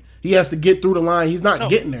great, he has to get through the line. He's not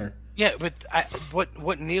getting there. Yeah, but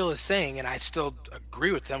what Neil is saying, and I still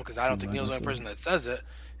agree with him because I don't think Neil's the only person that says it,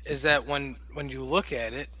 is that when you look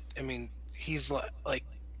at it, I mean, he's like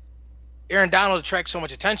Aaron Donald attracts so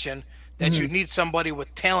much attention that you need somebody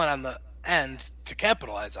with talent on the end to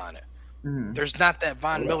capitalize on it. Mm-hmm. There's not that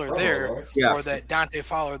Von Miller there or that Dante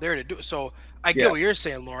Fowler there to do it. So I get what you're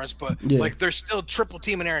saying, Lawrence, but like they're still triple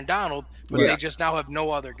teaming Aaron Donald, but they just now have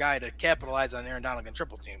no other guy to capitalize on Aaron Donald and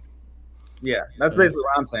triple team. Yeah, that's basically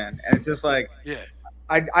what I'm saying. And it's just like,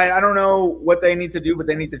 I don't know what they need to do, but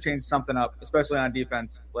they need to change something up, especially on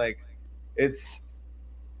defense. Like, it's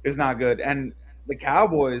not good. And the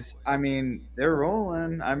Cowboys, I mean, they're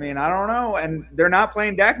rolling. I mean, I don't know. And they're not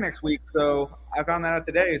playing Dak next week, so I found that out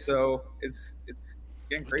today. So it's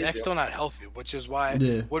getting crazy. Dak's still not healthy, which is why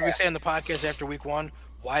what did we say in the podcast after week 1?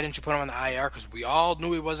 Why didn't you put him on the IR? Because we all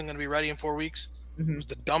knew he wasn't going to be ready in 4 weeks. Mm-hmm. It was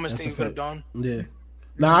the dumbest thing you could have done. Yeah.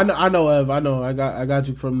 No, I know, Ev. I know. I got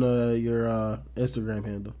you from your Instagram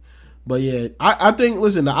handle. But yeah, I think.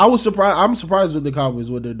 Listen, I was surprised. I'm surprised with the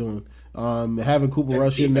Cowboys what they're doing. Having Cooper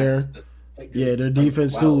Rush in there. Yeah, their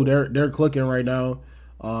defense too. They're clicking right now.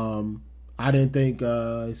 I didn't think.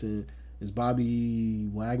 Is Bobby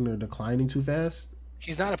Wagner declining too fast?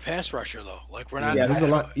 He's not a pass rusher though. Like we're not. Yeah,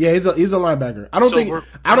 he's a linebacker. I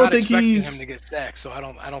don't think he's him to get sacked. So I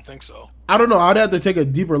don't think so. I don't know. I'd have to take a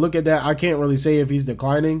deeper look at that. I can't really say if he's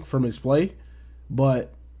declining from his play,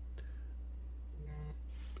 but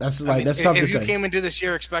that's tough to say. If you came into this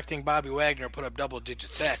year expecting Bobby Wagner to put up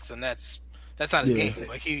double-digit sacks, and that's not his game.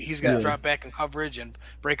 Like he's got to drop back in coverage and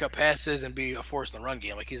break up passes and be a force in the run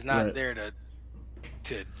game. Like he's not there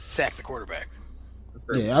to sack the quarterback.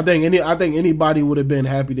 Yeah, I think anybody would have been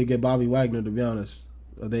happy to get Bobby Wagner. To be honest,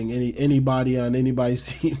 I think anybody on anybody's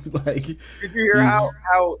team. Like, did you hear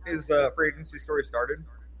how his free agency story started?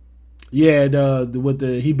 Yeah,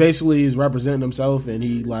 he basically is representing himself, and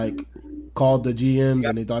he like called the GMs,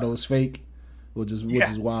 and they thought it was fake, which is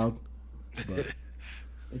wild. But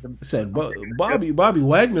I said, Bobby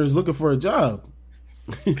Wagner is looking for a job.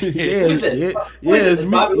 It's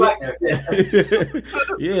me.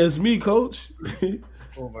 Yeah, it's me, coach.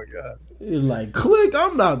 Oh my god! You're like, click.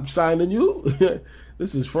 I'm not signing you.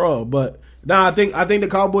 This is fraud. But I think the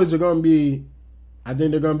Cowboys are going to be. I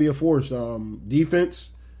think they're going to be a force.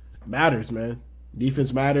 Defense matters, man.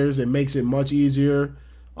 Defense matters. It makes it much easier.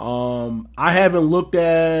 I haven't looked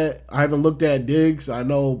at Diggs. I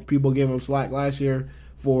know people gave him slack last year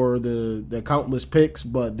for the countless picks,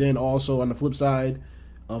 but then also on the flip side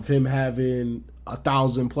of him having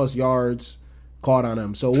 1,000+ yards caught on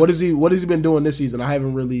him. So what has he been doing this season? I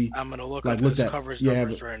haven't really. I'm gonna look at his coverage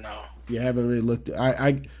numbers right now. Yeah, I haven't really looked.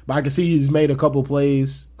 But I can see he's made a couple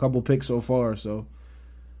plays, couple picks so far. So,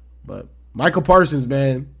 but Michael Parsons,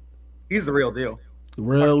 man, he's the real deal.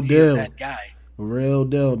 Real deal. That guy. Real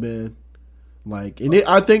deal, man. Like, and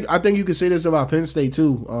I think you can say this about Penn State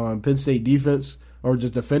too. Penn State defense or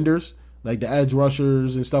just defenders, like the edge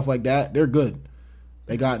rushers and stuff like that. They're good.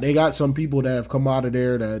 They got some people that have come out of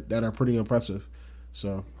there that are pretty impressive.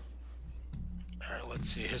 So, all right,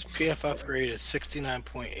 let's see. His PFF grade is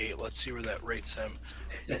 69.8. Let's see where that rates him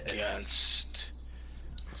against.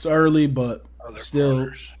 It's early, but still,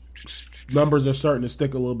 corners. Numbers are starting to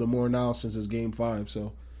stick a little bit more now since it's Game 5.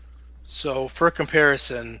 So for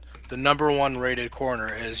comparison, the number 1 rated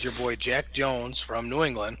corner is your boy Jack Jones from New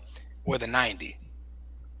England with a 90.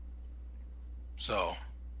 So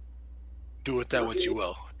do with that what you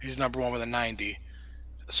will. He's number 1 with a 90.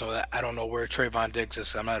 So that, I don't know where Trayvon Diggs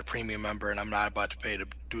is. I'm not a premium member, and I'm not about to pay to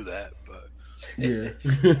do that. But Yeah.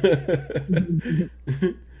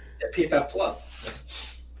 Yeah, PFF Plus.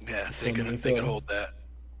 yeah, they can hold that.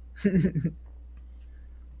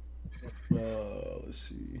 Let's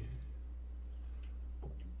see.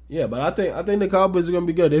 Yeah, but I think the Cowboys are gonna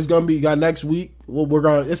be good. It's gonna be got next week. Well,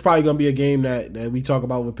 it's probably gonna be a game that we talk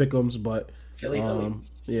about with pick'ems, but Philly.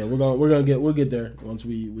 yeah, we'll get there once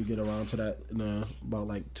we get around to that in about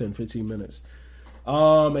like 10, 15 minutes.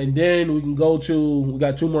 And then we got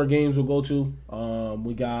 2 more games we'll go to.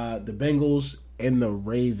 We got the Bengals and the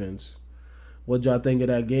Ravens. What y'all think of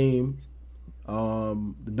that game?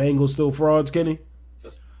 The Bengals still frauds, Kenny?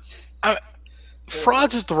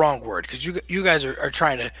 Frauds is the wrong word because you guys are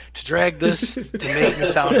trying to drag this to make me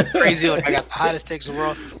sound crazy like I got the hottest takes in the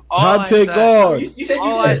world. Hot take guard. You said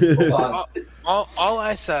you did. All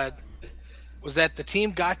I said was that the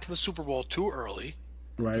team got to the Super Bowl too early.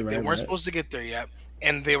 Right. They weren't supposed to get there yet,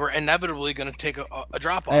 and they were inevitably going to take a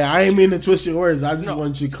drop off. Hey, I ain't mean to twist your words. I just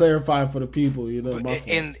want you to clarify for the people. You know,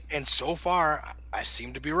 and so far I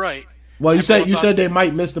seem to be right. Well, you said they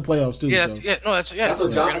might miss the playoffs too. Yeah, so. That's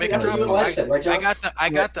what John. Make a drop off. I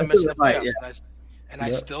got them missing the playoffs, and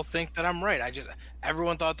I still think that I'm right.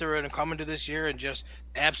 Everyone thought they were going to come into this year and just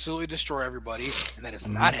absolutely destroy everybody, and that has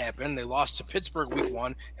not happened. They lost to Pittsburgh week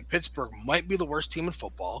 1, and Pittsburgh might be the worst team in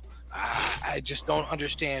football. I just don't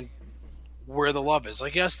understand where the love is.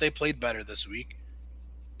 Like, yes, they played better this week,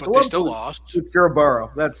 but they still lost. It's Joe Burrow.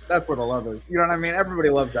 That's where the love is. You know what I mean? Everybody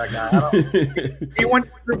loves that guy. He won the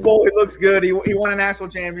Super Bowl. He looks good. He won a national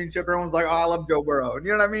championship. Everyone's like, "Oh, I love Joe Burrow."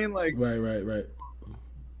 You know what I mean? Like, right.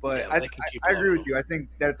 But yeah, I agree with you. I think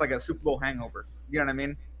that it's like a Super Bowl hangover. You know what I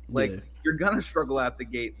mean? Like, you're gonna struggle out the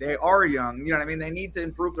gate. They are young. You know what I mean? They need to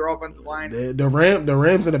improve their offensive line. The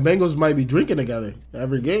Rams and the Bengals might be drinking together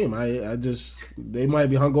every game. They might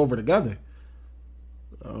be hung over together.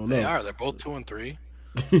 I don't know. They are. They're both 2 and 3.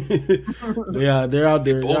 Yeah, they're out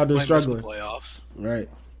there. They're out there struggling. The playoffs. Right.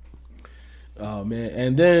 Oh man,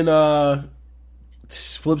 and then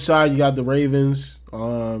flip side, you got the Ravens.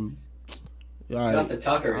 Justin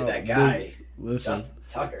Tucker is that guy. Listen, Justin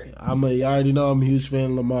Tucker. you already know I'm a huge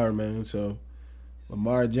fan of Lamar, man. So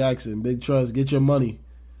Lamar Jackson, big trust. Get your money.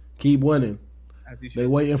 Keep winning. They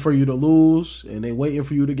waiting for you to lose, and they waiting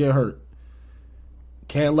for you to get hurt.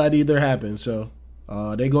 Can't let either happen. So.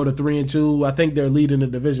 They go to 3-2. I think they're leading the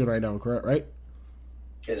division right now, correct? Right?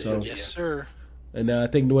 Yes, sir. And I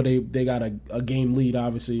think they got a game lead.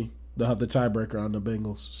 Obviously, they'll have the tiebreaker on the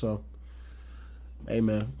Bengals. So, hey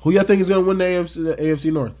man, who y'all think is going to win the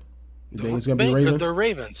AFC North? You think it's going to be Ravens? The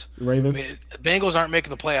Ravens. Ravens. I mean, the Bengals aren't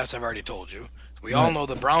making the playoffs. I've already told you. We all know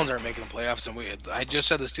the Browns aren't making the playoffs, and I just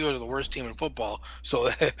said the Steelers are the worst team in football. So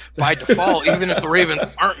by default, even if the Ravens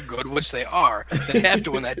aren't good, which they are, they have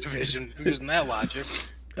to win that division using that logic.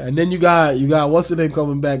 And then you got what's the name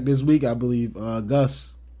coming back this week? I believe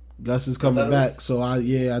Gus. Gus is coming back. So I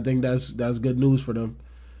think that's good news for them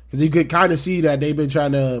because you could kind of see that they've been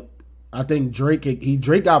trying to. I think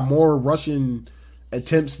Drake got more rushing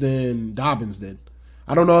attempts than Dobbins did.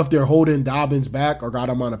 I don't know if they're holding Dobbins back or got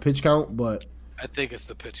him on a pitch count, but. I think it's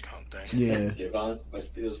the pitch count thing. Yeah. Javon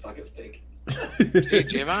must be those pockets stink. See,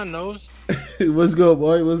 Javon knows. What's good,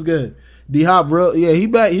 boy? What's good? D-Hop, he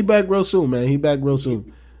back real soon, man. He back real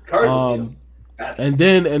soon. And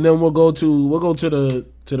then we'll go to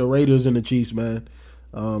the Raiders and the Chiefs, man.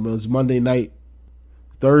 It was Monday night,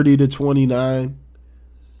 30-29.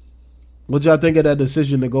 What y'all think of that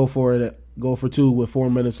decision to go for 2 with 4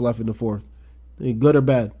 minutes left in the fourth? Good or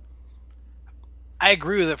bad? I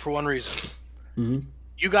agree with it for one reason. Mm-hmm.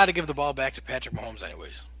 You got to give the ball back to Patrick Mahomes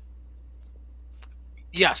anyways.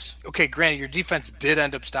 Yes. Okay, granted, your defense did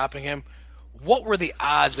end up stopping him. What were the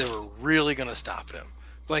odds they were really going to stop him?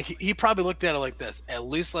 Like, he probably looked at it like this. At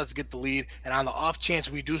least let's get the lead, and on the off chance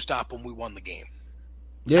we do stop him, we won the game.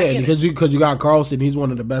 Yeah, because you got Carlson. He's one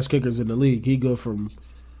of the best kickers in the league. He good from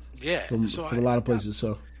a lot of places.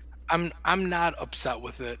 So I'm not upset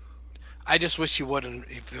with it. I just wish you wouldn't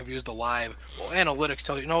have used the live. Well, analytics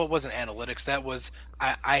tell you, no, it wasn't analytics. That was,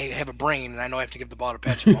 I have a brain, and I know I have to give the ball to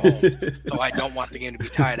Patrick Mahomes, so I don't want the game to be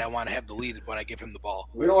tied. I want to have the lead when I give him the ball.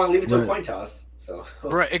 We don't want to leave it to a coin toss. So.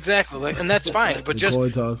 Right, exactly. And that's fine. But just,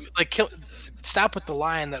 like, stop with the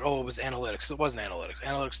line that, it was analytics. It wasn't analytics.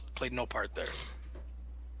 Analytics played no part there.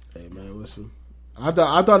 Hey, man, listen. I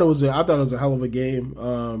thought it was a hell of a game.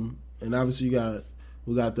 And obviously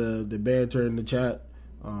we got the banter in the chat.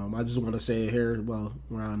 I just want to say it here while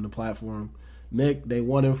we're on the platform. Nick, they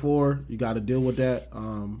 1-4. You got to deal with that.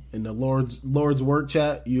 In the Lord's work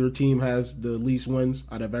chat, your team has the least wins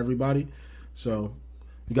out of everybody. So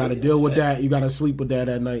You got to deal with that. You got to sleep with that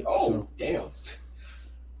at night. Oh, so damn.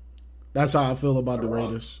 that's how I feel about the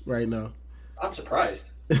Raiders right now. I'm surprised.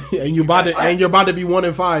 and you're about to be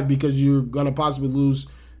 1-5 because you're gonna possibly lose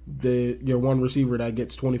your one receiver that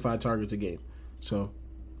gets 25 targets a game. So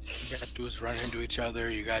you got dudes running into each other.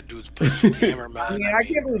 You got dudes pushing cameramen. I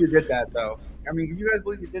can't believe you did that though. I mean, can you guys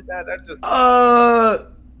believe you did that? That's just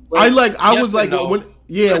when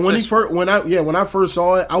I first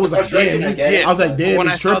saw it, I was like, damn, when I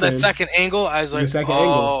he's saw tripping. that second angle, I was like,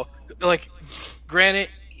 angle. Like, granted,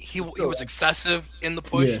 he was excessive in the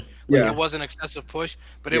push. It wasn't excessive push,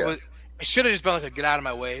 but it should have just been like a get out of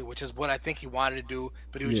my way, which is what I think he wanted to do.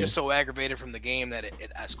 But he was just so aggravated from the game that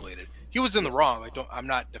it escalated. He was in the wrong. I'm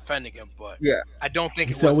not defending him, but I don't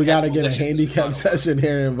think it was. So we got to get a handicap session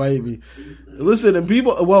here and invite me. Listen, and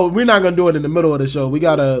people. Well, we're not gonna do it in the middle of the show. We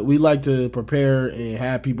like to prepare and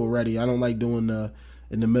have people ready. I don't like doing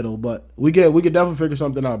in the middle, but we could definitely figure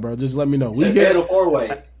something out, bro. Just let me know. Fatal 4-way.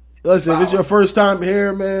 Listen, if it's your first time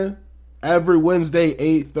here, man, every Wednesday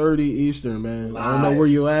 8:30 Eastern, man. Live. I don't know where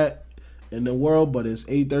you at in the world, but it's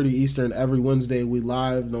 8:30 Eastern every Wednesday. We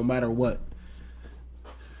live no matter what.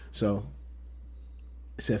 So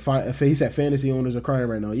he said fantasy owners are crying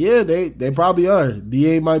right now. Yeah, they probably are.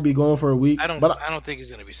 DA might be going for a week. I don't think he's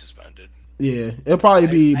going to be suspended. Yeah, it'll probably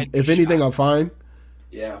be. If anything, I'm fine.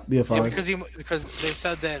 Yeah, be a fine. Yeah, because they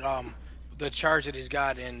said that the charge that he's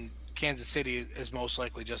got in Kansas City is most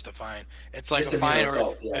likely just a fine. It's like a fine,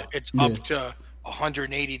 or it's up to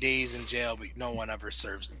 180 days in jail, but no one ever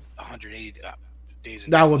serves 180 days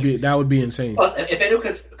in jail. That would be insane. Plus, if anyone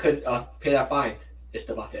could pay that fine, it's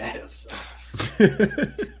Davante Adams. So.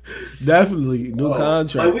 Definitely new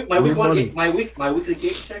contract. My weekly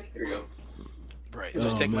game check. Here we go. Right,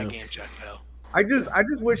 just take my game check, pal. I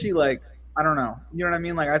just wish he I don't know. You know what I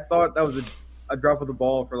mean? Like I thought that was a drop of the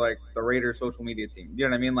ball for like the Raiders social media team. You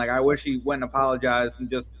know what I mean? Like I wish he went and apologized and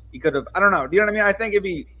he could have. I don't know. Do you know what I mean? I think if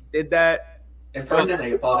he did that. They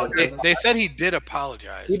said he did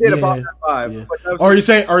apologize. He did apologize. Yeah. Are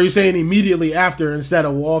you saying immediately after instead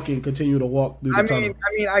of continue to walk through the tunnel?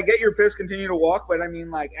 I mean, I get your piss, continue to walk, but I mean,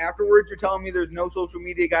 like afterwards, you're telling me there's no social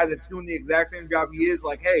media guy that's doing the exact same job he is.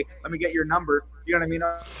 Like, hey, let me get your number. You know what I mean?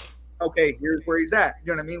 Okay, here's where he's at.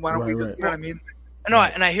 You know what I mean? Why don't we just? You know what I mean? No,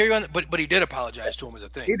 and I hear you on, but he did apologize to him as a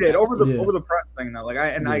thing. He did over the press thing though. Like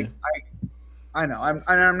I know. I'm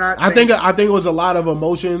not. I think it was a lot of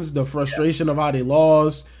emotions, the frustration of how they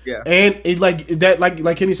lost, and it like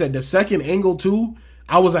Kenny said, the second angle too.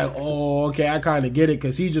 I was like, oh, okay, I kind of get it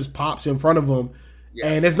because he just pops in front of him,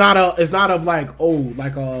 and it's not to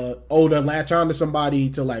latch on to somebody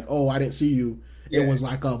to like, oh, I didn't see you. It was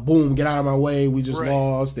like a boom, get out of my way. We just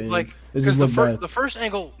lost, and like it just looked bad. The first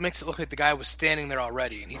angle makes it look like the guy was standing there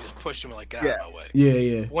already, and he just pushed him like, get out of my way.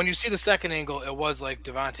 Yeah. When you see the second angle, it was like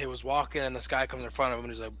Davante was walking, and this guy comes in front of him,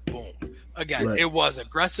 and he's like, boom. Again, it was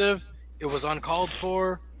aggressive, it was uncalled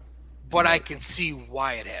for, but I can see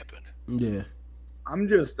why it happened. Yeah, I'm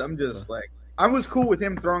just like, I was cool with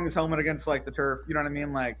him throwing his helmet against like the turf. You know what I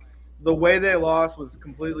mean? Like the way they lost was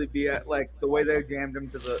completely like the way they jammed him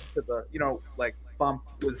to the like bump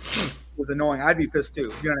was annoying. I'd be pissed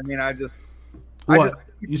too. You know what I mean?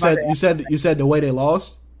 You said the way they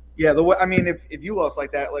lost? Yeah, the way I mean if you lost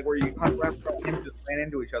like that, like where you him just ran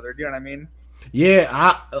into each other, do you know what I mean?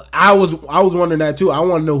 Yeah, I was wondering that too. I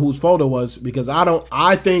want to know whose fault it was because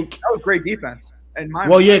I think that was great defense. And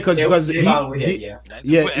because Javon we did.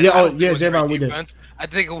 I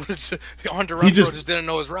think it was Hunter Renfrow just didn't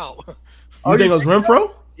know his route. You think it was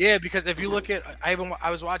Renfrow? Yeah, because if you look at, I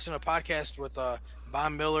was watching a podcast with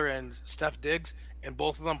Von Miller and Steph Diggs, and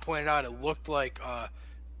both of them pointed out it looked like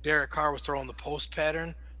Derek Carr was throwing the post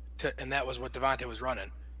pattern, and that was what Davante was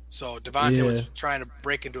running. So Davante was trying to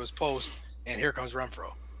break into his post, and here comes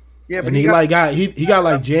Renfrow. Yeah, but he got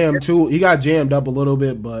jammed too. He got jammed up a little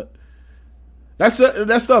bit, but that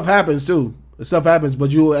stuff happens too. That stuff happens,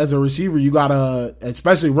 but you as a receiver, you gotta,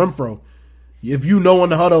 especially Renfrow, if you know in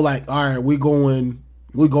the huddle, like, all right, we're going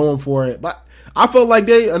for it. But I felt like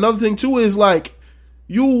another thing too is like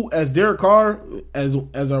you as Derek Carr, as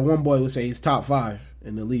our one boy would say, he's top 5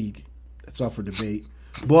 in the league. That's up for debate,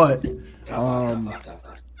 but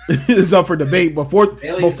it's up for debate. But fourth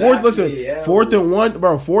and one,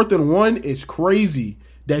 bro. 4th and 1 is crazy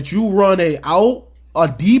that you run a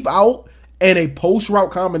deep out and a post route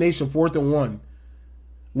combination 4th and 1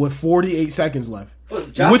 with 48 seconds left.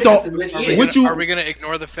 Are we going to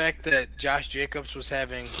ignore the fact that Josh Jacobs was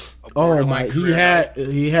having a borderline career?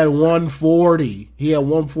 He had 140. He had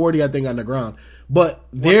 140, I think, on the ground. But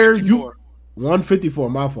there 154. 154,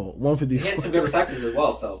 my fault. 154. He had some good receptions as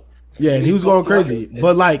well, so. Yeah, and he was going crazy.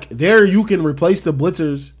 But like there, you can replace the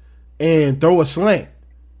blitzers and throw a slant.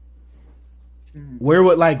 Where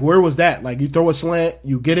was that? Like you throw a slant,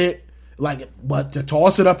 you get it. Like, but to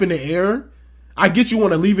toss it up in the air, I get you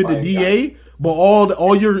want to leave it to DA, but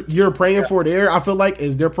all you're praying for there, I feel like,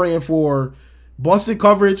 is they're praying for busted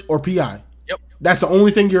coverage or PI. Yep. That's the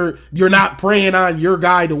only thing you're not praying on your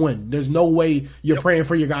guy to win. There's no way you're praying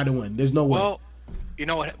for your guy to win. There's no way. Well, you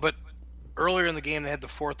know what? But earlier in the game, they had the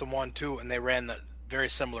 4th and 1 too, and they ran the very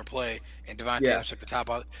similar play, and Devontae Adams took the top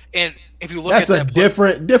out. And if you look that's at that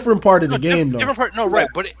play, different part of the game, though. Different part. No, right.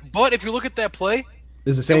 But if you look at that play,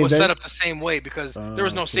 it's the same it was thing? set up the same way because there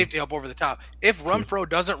was no safety help over the top. If Renfro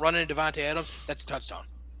doesn't run into Devontae Adams, that's a touchdown.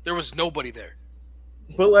 There was nobody there.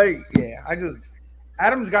 But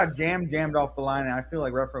Adams got jammed off the line, and I feel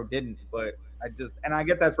like Renfro didn't. But I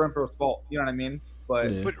get that's Renfro's fault. You know what I mean?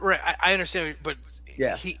 But right, I understand. But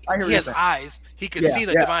yeah, he has eyes. He could see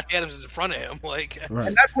that Devontae Adams is in front of him. Like,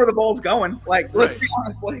 and that's where the ball's going. Like, let's be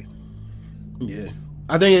honest. Like, yeah.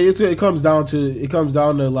 I think it comes down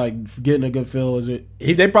to like getting a good feel.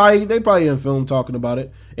 They probably in film talking about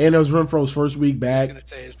it, and it was Renfro's first week back. I was gonna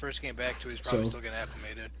say his first game back too. He's probably still getting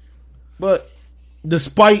acclimated. But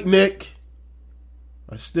despite Nick,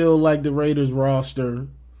 I still like the Raiders roster.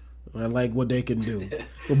 I like what they can do.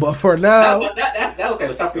 But for now, that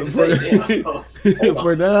was tough for you to say.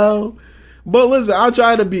 For now, but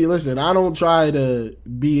listen, I don't try to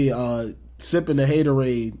be sipping the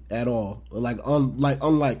haterade at all.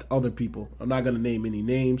 Unlike other people, I'm not gonna name any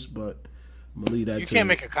names, but I'm gonna leave that. You to can't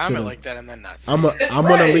make a comment them. like that and then not. Say I'm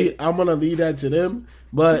gonna leave that to them.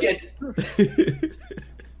 But the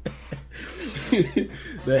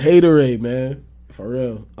haterade, man, for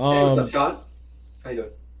real. Hey, what's up, Sean? How you doing?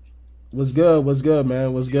 What's good,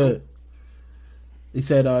 man? What's good? He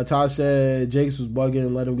said, Todd said Jakes was bugging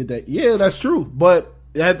and let him get that. Yeah, that's true. But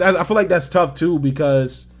I feel like that's tough too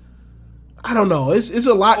because I don't know. It's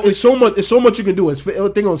a lot. It's so much you can do. I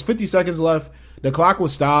think it was 50 seconds left. The clock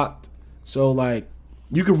was stopped. So like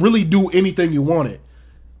you can really do anything you wanted.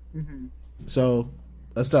 Mm-hmm. So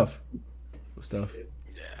that's tough. It's tough.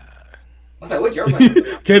 Yeah. I was like, what your mind?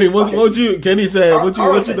 Kenny said, what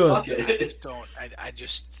you doing? I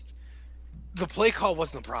just the play call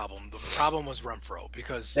wasn't the problem. The problem was Renfro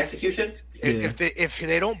because execution. If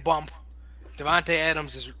they don't bump, Devontae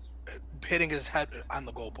Adams is hitting his head on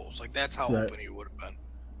the goalpost. Like that's how open he would have been.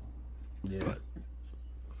 Yeah. But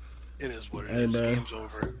it is what it is. Game's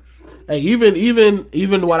over. Hey,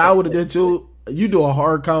 even what I would have did too. You do a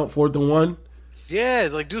hard count 4th and 1. Yeah,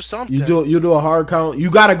 like do something. You do a hard count.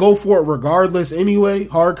 You got to go for it regardless anyway.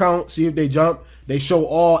 Hard count. See if they jump. They show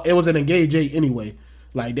all. It was an engage 8 anyway.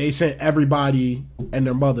 Like they sent everybody and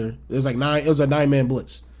their mother. It was like 9. It was a 9-man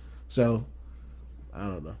blitz. So I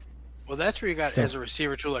don't know. Well, that's where you got as a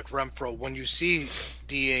receiver too, like Renfro. When you see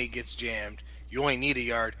DA gets jammed, you only need a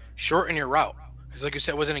yard. Shorten your route because, like you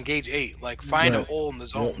said, it was an engage 8. Like find a hole in the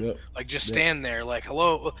zone. Yep. Like just stand there. Like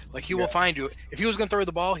hello. Like he will find you. If he was going to throw you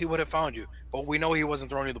the ball, he would have found you. But we know he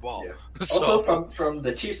wasn't throwing you the ball. Yeah. So, also from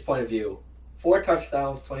the Chiefs' point of view, 4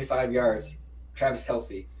 touchdowns, 25 yards. Travis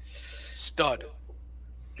Kelce, stud.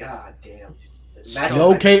 God damn.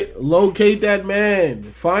 Locate that man.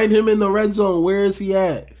 Find him in the red zone. Where is he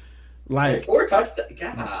at? Like 4 touchdowns.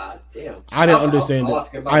 God damn. I didn't understand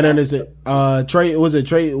that. I didn't understand. Trey? What's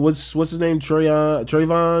his name?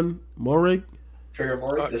 Trayvon Moehrig.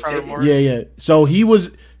 Trayvon Moehrig. Yeah. So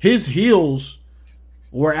his heels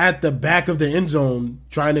were at the back of the end zone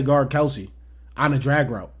trying to guard Kelce on a drag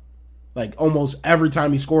route. Like almost every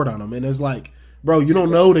time he scored on him, and it's like, bro, you don't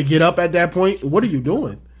know to get up at that point. What are you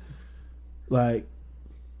doing? Like,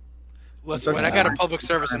 listen, when I got a public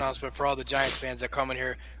service announcement for all the Giants fans that come in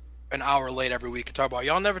here an hour late every week and talk about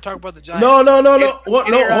y'all never talk about the Giants. No. Hold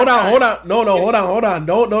on. No.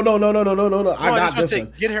 I got this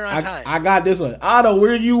one. Get here on time. I got this one. Otto,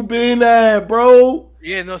 where you been at, bro?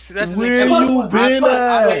 Yeah, no. See, that's where you been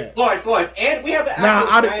at. Lawrence, and we have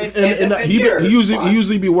an he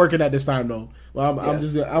usually be working at this time though. Well,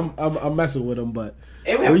 I'm messing with him, but.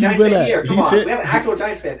 And we have a Giants fan here. Come on. We have an actual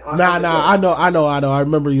Giants fan. Nah. I know. I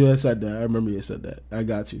remember you had said that. I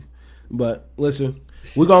got you. But listen,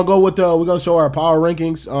 we're gonna go with we're gonna show our power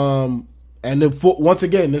rankings. And once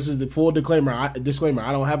again, this is the full disclaimer. I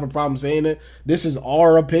don't have a problem saying it. This is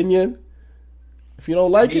our opinion. If you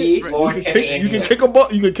don't like it, you can kick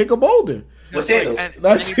a boulder. What's it?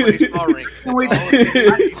 That's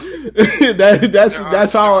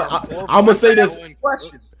how I'm gonna say this.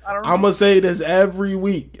 I'm gonna say this every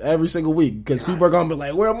week, every single week, because people are gonna be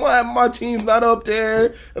like, "Well, my team's not up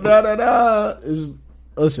there."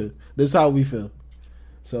 Listen, this is how we feel.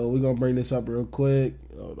 So we're gonna bring this up real quick.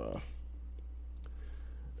 Hold on.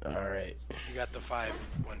 All right. You got the 5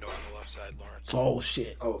 window on the left side, Lawrence. Oh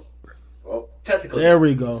shit. Oh, well, technically. There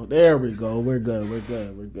we go. There we go. We're good. We're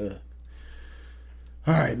good. We're good.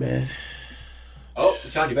 All right, man. Oh,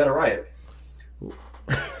 John, you better write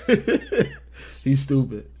it. He's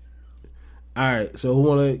stupid. All right. So who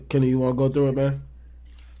wanna? Kenny, you wanna go through it, man?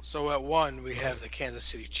 So at 1, we have the Kansas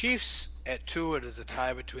City Chiefs. At 2, it is a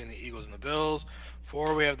tie between the Eagles and the Bills.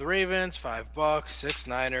 4, we have the Ravens. 5, Bucks. 6,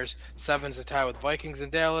 Niners. 7 is a tie with Vikings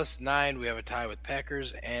and Dallas. 9, we have a tie with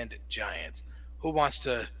Packers and Giants. Who wants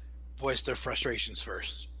to voice their frustrations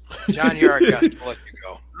first? John, you're our guest. We'll let you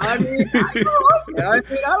go. I mean, I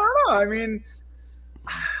don't know. I mean,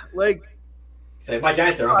 like, Say my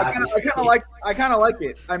Giants are I kind of like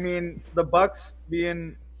it. I mean, the Bucks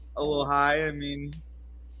being a little high. I mean,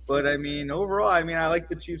 but I mean, overall, I mean, I like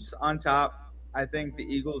the Chiefs on top. I think the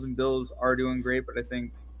Eagles and Bills are doing great, but I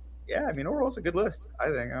think, yeah, I mean, overall, it's a good list. I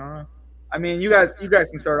think. I don't know. I mean, you guys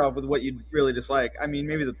can start off with what you really dislike. I mean,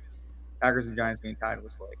 maybe the Packers and Giants being tied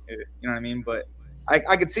was like, you know what I mean? But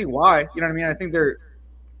I could see why. You know what I mean? I think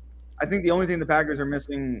the only thing the Packers are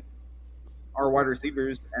missing are wide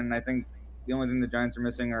receivers, and I think the only thing the Giants are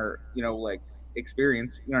missing are, you know, like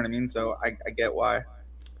experience. You know what I mean? So I get why.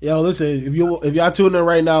 Yo, listen. If y'all tuning in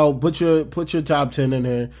right now, put your top 10 in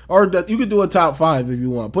there, or you could do a top 5 if you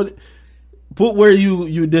want. Put where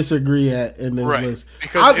you disagree at in this list.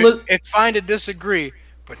 Because it's fine to disagree,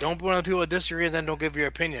 but don't put other people to disagree and then don't give your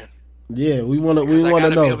opinion. Yeah, we want to know. I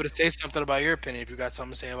gotta be able to say something about your opinion if you got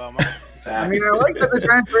something to say about mine. I mean, I like that the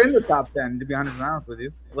Giants are in the top 10. To be honest with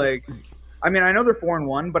you, like, I mean, I know they're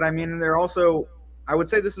 4-1, but I mean, they're also. I would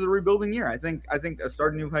say this is a rebuilding year. I think a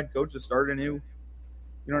start a new head coach, to start a new, you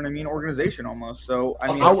know what I mean, organization almost. So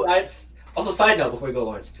I mean, also, side note before we go,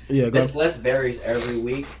 Lawrence. Yeah, this list varies every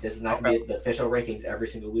week. This is not going to be the official rankings every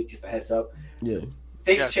single week. Just a heads up. Yeah.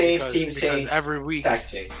 Things change, teams change. Every week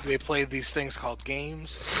change. They play these things called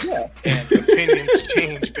games. Yeah. And opinions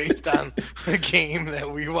change based on the game that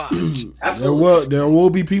we watch. Absolutely. There will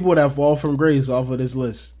be people that fall from grace off of this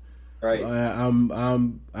list. Right.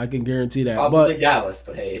 I can guarantee that. Probably but Dallas,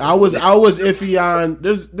 but hey. I was iffy on.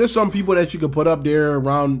 There's some people that you could put up there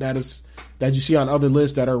around that you see on other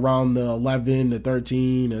lists that are around the 11 to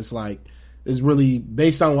 13. It's like it's really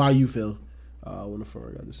based on how you feel. 1 to 4,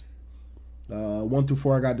 I got this. 1 through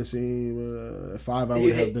 4, I got the same. 5, I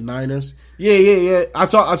would have the Niners. Yeah. I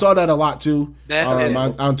saw that a lot too.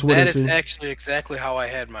 On Twitter. That is too. actually exactly how I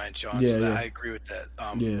had mine, Sean. Yeah, so I agree with that.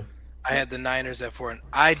 Yeah. I had the Niners at 4, and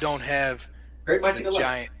I don't have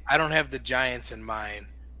I don't have the Giants in mind.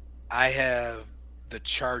 I have the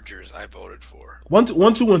Chargers. I voted for 1,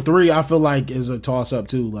 2, and 3. I feel like is a toss up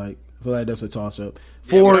too. Like I feel like that's a toss up.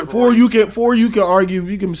 Yeah, 4 you can argue.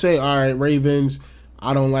 You can say, all right, Ravens.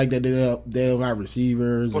 I don't like that they don't have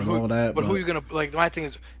receivers and all that. But who are you gonna like? My thing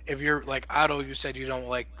is, if you're like Otto, you said you don't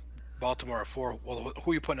like Baltimore at 4. Well, who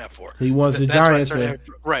are you putting at 4? He wants the Giants there.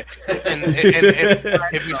 Right. And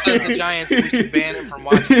if you said the Giants, we should ban him from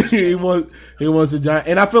watching. he wants the Giants.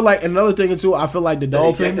 And I feel like another thing too. I feel like the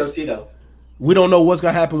Dolphins. We don't know what's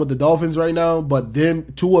gonna happen with the Dolphins right now, but them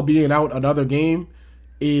Tua being out another game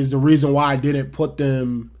is the reason why I didn't put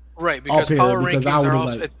them. Right, because power rankings are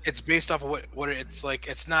also, like, it's based off of what it's like.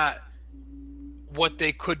 It's not what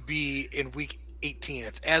they could be in week 18.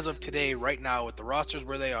 It's as of today, right now, with the rosters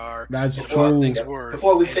where they are. That's true.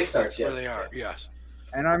 Before week 6 starts, where they are, yes.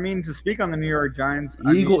 And I mean, to speak on the New York Giants,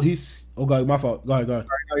 he's okay. My fault. Go ahead.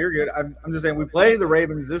 No, you're good. I'm just saying we play the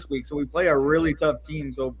Ravens this week, so we play a really tough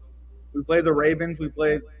team. So we play the Ravens, we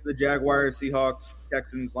play the Jaguars, Seahawks,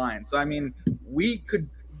 Texans, Lions. So I mean, we could,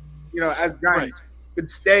 you know, as Giants. Right. Could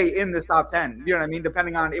stay in this top 10, you know what I mean?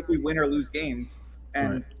 Depending on if we win or lose games,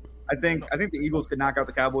 and I think the Eagles could knock out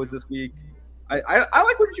the Cowboys this week. I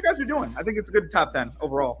like what you guys are doing. I think it's a good top 10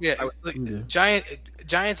 overall. Yeah,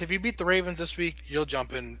 Giants. If you beat the Ravens this week, you'll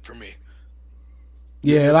jump in for me.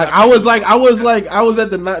 Yeah, I was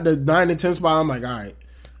at the 9 and 10 spot. I'm like, all right,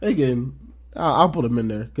 again, I'll put them in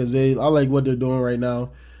there because I like what they're doing right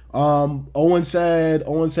now. Owen said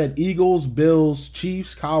Eagles, Bills,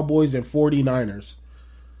 Chiefs, Cowboys, and 49ers.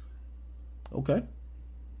 Okay.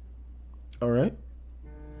 All right.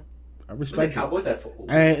 I respect it. Cowboys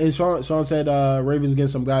and Sean said Ravens getting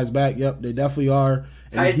some guys back. Yep, they definitely are.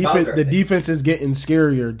 And the defense is getting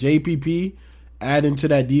scarier. JPP adding to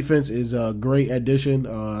that defense is a great addition.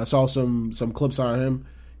 I saw some clips on him.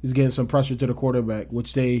 He's getting some pressure to the quarterback,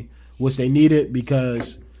 which they needed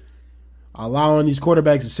because allowing these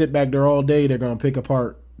quarterbacks to sit back there all day, they're going to pick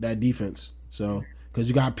apart that defense. So because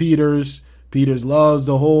you got Peters Peters loves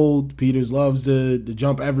the hold. Peters loves to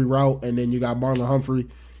jump every route, and then you got Marlon Humphrey.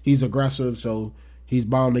 He's aggressive, so he's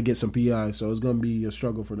bound to get some PI. So it's going to be a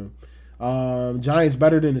struggle for them. Giants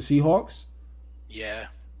better than the Seahawks. Yeah.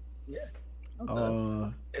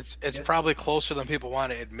 Okay. It's probably closer than people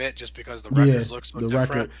want to admit, just because the records look so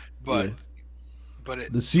different. But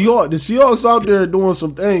the Seahawks out there doing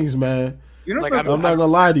some things, man. You know, like, I'm not gonna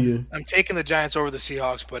lie to you. I'm taking the Giants over the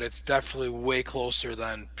Seahawks, but it's definitely way closer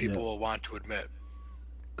than people will want to admit.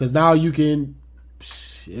 Because now you can.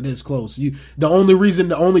 It is close. The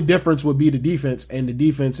only difference would be the defense, and the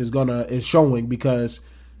defense is showing because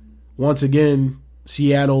once again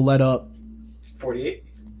Seattle let up 48.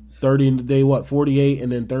 48,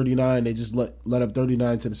 and then 39. They just let up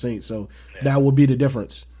 39 to the Saints. So that would be the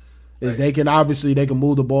difference. Is they can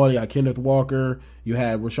move the ball. You got Kenneth Walker. You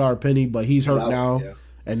had Rashard Penny, but he's hurt now. Yeah.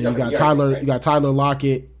 And then you got Tyler. Right? You got Tyler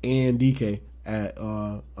Lockett and DK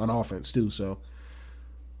on offense too. So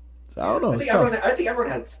I don't know. I think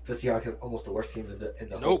everyone had the Seahawks as almost the worst team in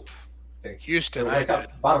the Nope. Whole Houston. I had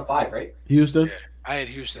bottom 5, right? Houston. Yeah, I had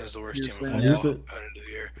Houston as the worst team of Houston. End of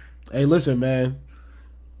the year. Hey, listen, man.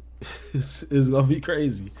 It's gonna be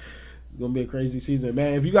crazy. It's gonna be a crazy season,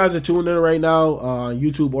 man. If you guys are tuned in right now on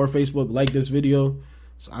YouTube or Facebook, like this video.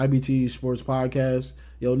 It's IBT Sports Podcast.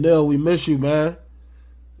 Yo, Neil, we miss you, man.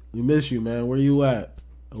 We miss you, man. Where you at?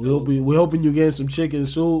 We hoping you getting some chicken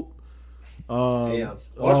soup. All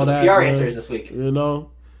that PR answers this week. You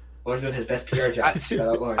know, Lawrence doing his best PR job.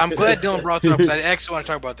 I'm glad Dylan brought it up because I actually want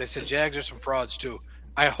to talk about this. They said Jags are some frauds too.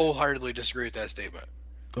 I wholeheartedly disagree with that statement.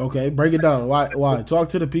 Okay, break it down. Why? Talk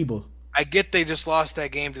to the people. I get they just lost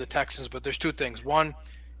that game to the Texans, but there's two things. One,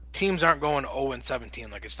 teams aren't going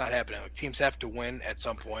 0-17. Like, it's not happening. Like, teams have to win at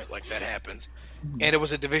some point. Like, that happens. And it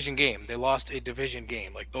was a division game. They lost a division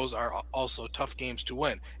game. Like, those are also tough games to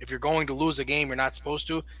win. If you're going to lose a game you're not supposed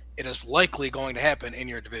to, it is likely going to happen in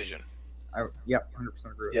your division. 100%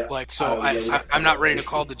 agree. Yeah. Like, so I'm not ready to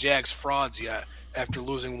call the Jags frauds yet after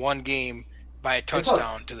losing one game by a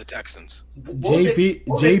touchdown to the Texans.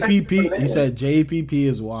 JPP, he said JPP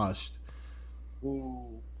is washed.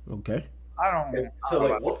 Ooh. Okay. I don't know.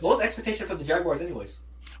 So, what was the expectation from the Jaguars anyways?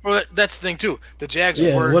 Well, that's the thing, too. The Jags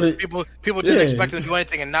people didn't expect them to do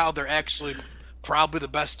anything, and now they're actually probably the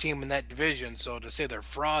best team in that division. So to say they're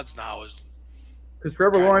frauds now is... Because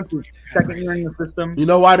Trevor Lawrence is second year in the system. You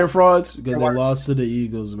know why they're frauds? Because they lost to the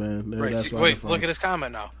Eagles, man. Right. That's why wait, look at his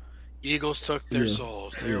comment now. Eagles took their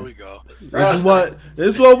souls. There we go. This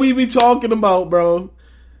is what we be talking about, bro.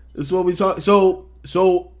 This is what we talk.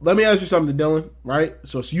 So let me ask you something, Dylan. Right?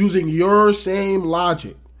 So it's using your same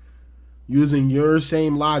logic,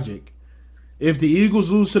 if the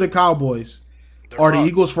Eagles lose to the Cowboys, are the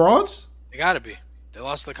Eagles frauds? They got to be. They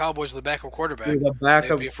lost to the Cowboys with a backup quarterback. The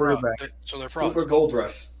backup quarterback. So they're frauds. Super Gold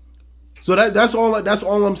Rush. So that's all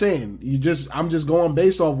I'm saying. I'm just going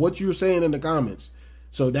based off what you're saying in the comments.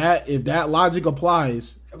 So that if that logic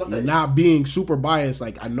applies, you're not being super biased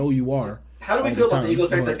like I know you are. How do we feel about the Eagles'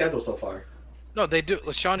 schedule so far? No, they do.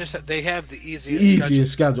 Sean just said they have the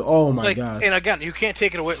easiest schedule. Oh my gosh! And again, you can't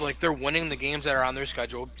take it away. Like, they're winning the games that are on their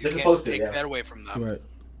schedule. You can't take that away from them. Right.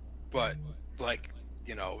 But if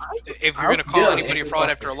you're going to call anybody a fraud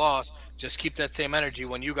after a loss, just keep that same energy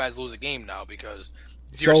when you guys lose a game now, because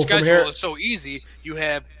your schedule is so easy. You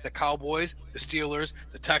have the Cowboys, the Steelers,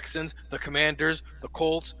 the Texans, the Commanders, the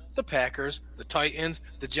Colts, the Packers, the Titans,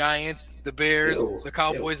 the Giants, the Bears, the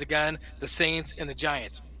Cowboys again, the Saints, and the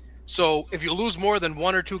Giants. So if you lose more than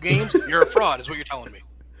one or two games, you're a fraud, is what you're telling me.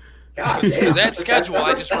 God damn. That schedule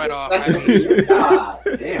I just read off. God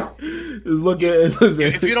damn.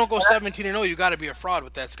 If you don't go 17-0, you got to be a fraud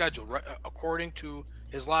with that schedule, right? According to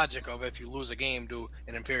his logic of if you lose a game to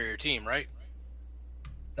an inferior team, right?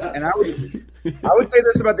 And I would say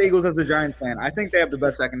this about the Eagles as a Giants fan. I think they have the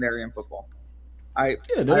best secondary in football.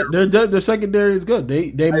 Their secondary is good.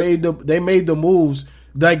 They made the moves.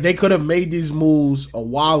 Like, they could have made these moves a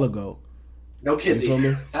while ago. No kidding. You feel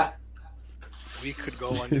me? We could go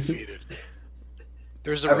undefeated.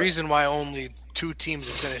 There's a reason why only two teams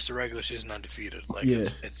have finished the regular season undefeated. Like, you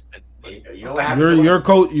know what happened?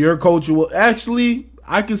 Your coach will actually.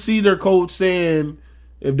 I can see their coach saying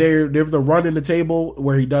if they're running the table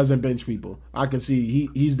where he doesn't bench people. I can see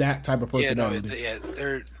he's that type of personality.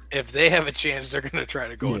 If they have a chance, they're going to try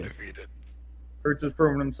to go undefeated. Hurts has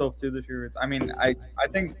proven himself too this year. I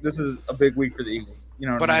think this is a big week for the Eagles. You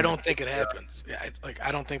know, but I don't think it happens. Yeah,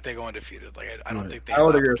 I don't think they go undefeated. Like, I don't think they. I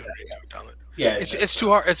would agree with that. Yeah, it's too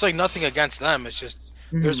hard. It's like nothing against them. It's just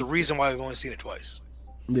there's a reason why we've only seen it twice.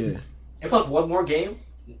 Yeah. And plus, one more game.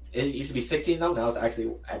 It used to be 16 though. Now it's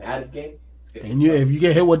actually an added game. And if you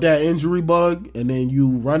get hit with that injury bug and then you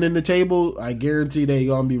run in the table, I guarantee they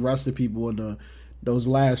gonna be resting people in those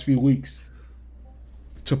last few weeks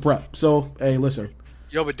to prep. So hey, listen.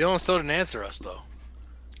 Yo, but Dylan still didn't answer us though.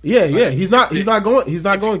 Yeah, he's not going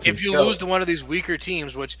to. If you lose to one of these weaker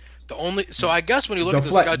teams, which I guess when you look at the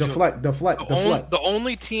schedule, the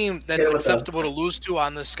only team that's acceptable to lose to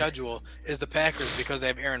on this schedule is the Packers because they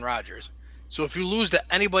have Aaron Rodgers. So if you lose to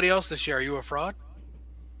anybody else this year, are you a fraud?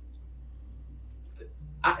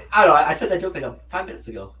 I don't know. I said that joke like 5 minutes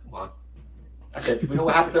ago. Come on. I said, we know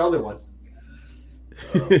what happened to the other one.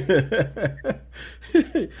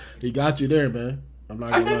 He got you there, man. I'm not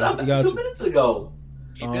gonna lie. He got 2 minutes ago.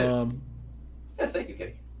 He did. Yes, thank you,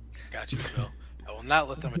 Kenny. Got you, Phil. I will not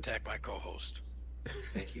let them attack my co-host.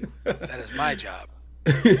 Thank you. That is my job.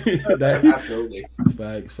 Absolutely.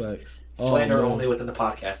 Facts. Slander only within the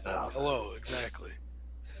podcast, not outside. Hello, exactly.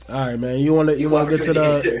 All right, man. You want to get to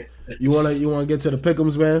the you want to get to the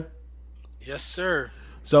pick'ems, man? Yes, sir.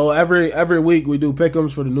 So every week we do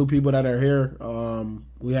pick'ems for the new people that are here.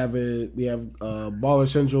 We have Baller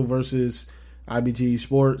Central versus IBT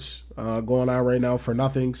Sports going on right now for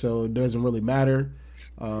nothing, so it doesn't really matter.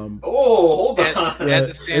 Hold on. As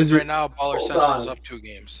it stands right now, Baller Central is up 2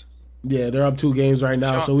 games. Yeah, they're up 2 games right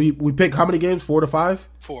now. So we pick how many games? 4 to 5?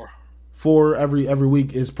 4 every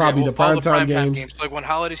week is probably the primetime games. Like when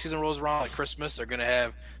holiday season rolls around, like Christmas, they're gonna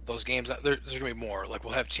have those games. There's gonna be more. Like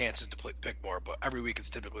we'll have chances to pick more, but every week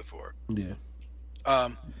it's typically 4. Yeah.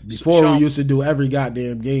 Before we used to do every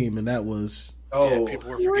goddamn game, and that was.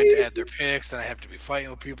 People were forgetting to add their picks, and I have to be fighting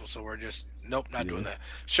with people, so we're just not doing that.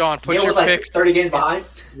 Sean, put your picks. 30 games behind.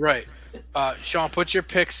 Right. Sean, put your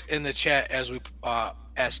picks in the chat as we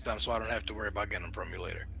ask them, so I don't have to worry about getting them from you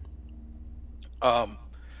later.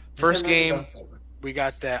 First game, we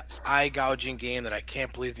got that eye-gouging game that I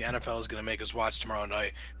can't believe the NFL is going to make us watch tomorrow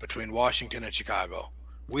night between Washington and Chicago.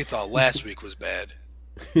 We thought last week was bad.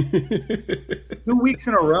 2 weeks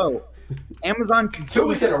in a row. Amazon 2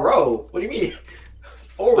 weeks in a row. What do you mean?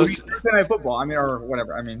 4 weeks. Thursday Night Football. I mean, or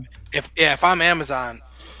whatever. I mean, if I'm Amazon,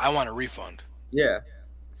 I want a refund. Yeah,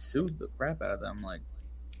 sued the crap out of them. Like,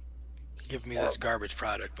 give me this garbage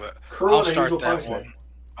product. But I'll start that one.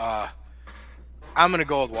 I'm gonna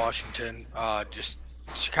go with Washington. Just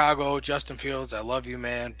Chicago, Justin Fields. I love you,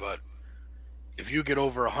 man, but if you get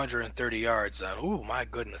over 130 yards, then my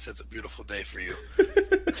goodness, it's a beautiful day for you.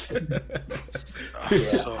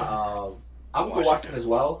 I'm going to Washington as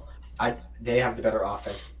well. They have the better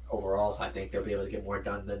offense overall. I think they'll be able to get more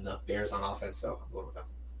done than the Bears on offense, so I'm going with them.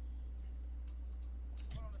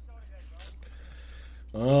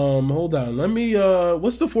 Hold on. Let me.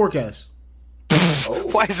 What's the forecast?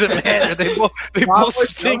 Why does it matter? They both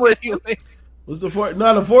stink anyway. What's the forecast?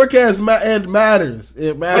 No, the forecast matters.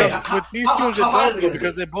 It matters. But these teams are dope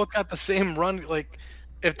because they both got the same run. Like,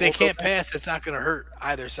 if they can't pass, it's not going to hurt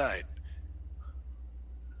either side.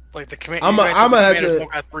 Like the Commanders,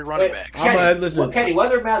 got 3 running backs. Kenny,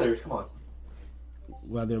 weather matters. Come on.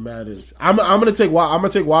 Weather matters. I'm gonna take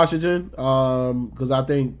Washington because I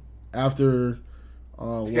think after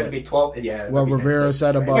it's gonna be 12. Yeah. What Rivera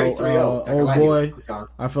said about old boy,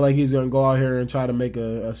 I feel like he's gonna go out here and try to make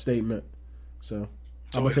a statement. So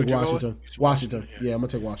I'm gonna take Washington. Washington. Yeah, I'm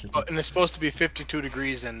gonna take Washington. And it's supposed to be 52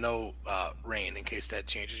 degrees and no rain, in case that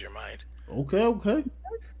changes your mind. Okay.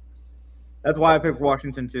 That's why I picked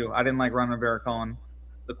Washington too. I didn't like Ron Rivera calling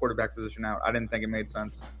the quarterback position out. I didn't think it made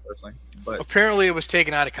sense personally. But apparently, it was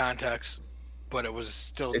taken out of context. But it was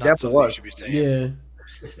still not something you should be saying. Yeah.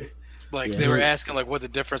 They were asking what the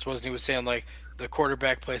difference was, and he was saying the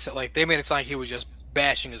quarterback plays. They made it sound like he was just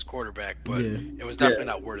bashing his quarterback, but it was definitely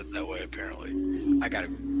not worded that way. Apparently, I gotta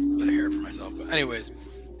hear it for myself. But anyways,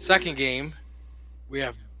 second game, we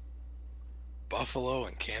have Buffalo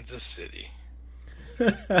and Kansas City.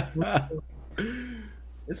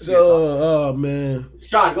 Oh man,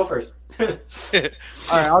 Sean, go first. All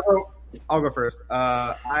right, I'll go first.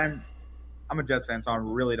 I'm a Jets fan, so I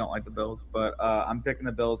really don't like the Bills, but I'm picking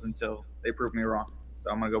the Bills until they prove me wrong. So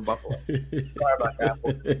I'm gonna go Buffalo. Sorry about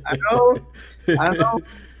that. I know.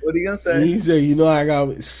 What are you gonna say? You say, I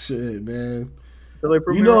got shit, man. Until they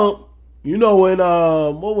prove me wrong. When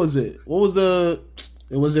what was it?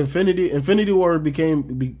 It was Infinity War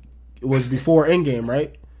it was before Endgame,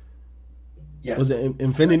 right? Yes. Was it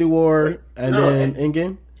Infinity War and then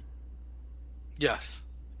Endgame? Yes.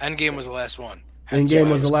 Endgame was the last one.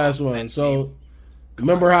 Endgame was the last one. So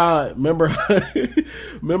remember how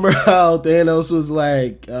Thanos was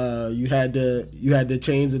like, you had to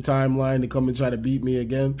change the timeline to come and try to beat me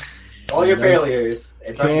again? All your failures.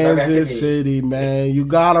 Kansas City, man. You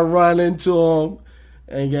gotta run into them,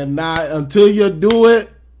 and you're not until you do it.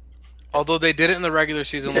 Although they did it in the regular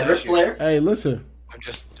season You said Ric last year. Flair? Hey, listen.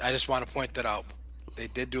 I just want to point that out. They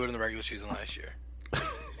did do it in the regular season last year.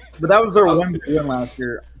 But that was their one good win last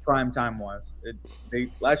year, prime time wise.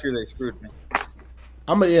 Last year they screwed me.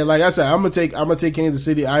 Like I said, I'm gonna take Kansas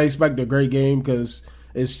City. I expect a great game because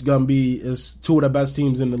it's two of the best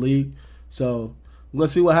teams in the league. So we're gonna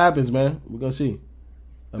see what happens, man. We're gonna see.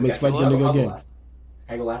 I'm expecting a good game. Can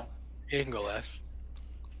I go last? Yeah, you can go last.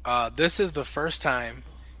 This is the first time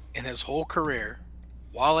in his whole career,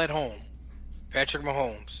 while at home, Patrick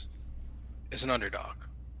Mahomes is an underdog.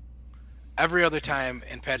 Every other time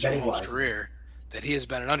in Patrick Mahomes' career that he has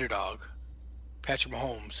been an underdog, Patrick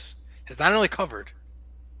Mahomes has not only covered,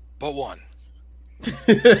 but won.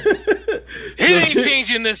 It ain't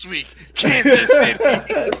changing this week. Kansas City.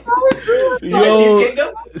 Yo,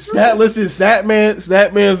 Stat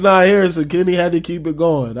Man's not here, so Kenny had to keep it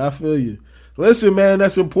going. I feel you. Listen, man,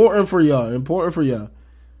 that's important for y'all.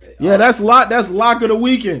 Yeah, that's lock of the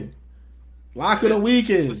weekend. Lock of the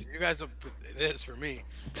weekend. Listen, you guys, it is for me.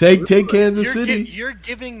 Take Kansas City. You're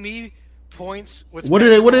giving me points with what are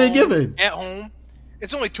they giving at home?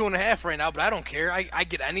 It's only 2.5 right now, but I don't care. I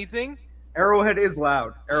get anything. Arrowhead is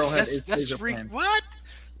loud. That's free. What?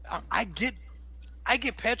 I get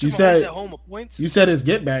Patrick Mahomes at home with points. You said his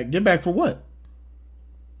get back. Get back for what?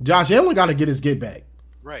 Josh Allen got to get his get back.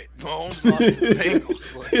 Right. Mahomes lost to the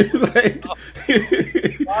Bengals.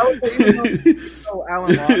 I would say even though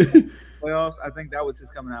Allen lost the playoffs, I think that was his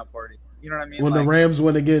coming out party. You know what I mean? When the Rams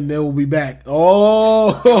win again, they will be back.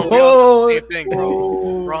 Oh, we're on the same thing,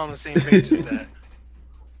 bro. We're on the same page with that.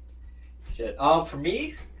 Shit. For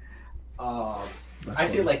me, I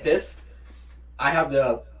feel like this. I have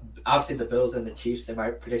obviously the Bills and the Chiefs in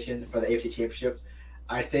my prediction for the AFC Championship.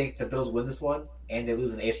 I think the Bills win this one and they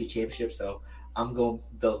lose an AFC Championship. So I'm going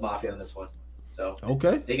Bills Mafia on this one. So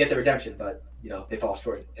okay, they get the redemption, but they fall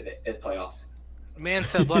short in the playoffs. Man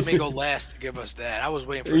said, "Let me go last to give us that." I was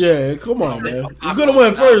waiting for. Yeah, come on, man. You could have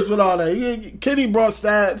went first with all that. Kenny brought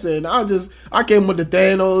stats, and I came with the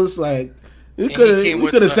Thanos. Like you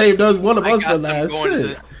could have saved us one of us for last. Going to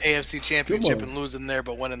the AFC Championship and losing there,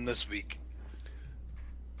 but winning this week.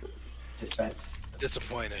 Suspense.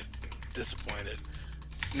 Disappointed.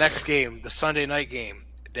 Next game, the Sunday night game,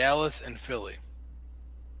 Dallas and Philly.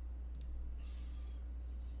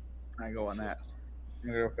 I go on that.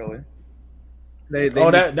 I'm gonna go Philly.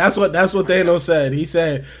 That's what Thanos said. He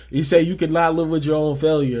said you cannot live with your own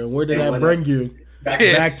failure. And where did that bring you?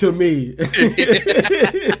 Back to me.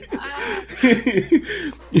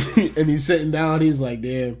 And he's sitting down. He's like,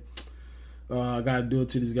 "Damn, I gotta do it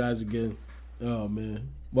to these guys again." Oh man.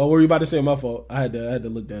 What were you about to say? My fault. I had to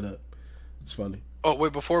look that up. It's funny. Oh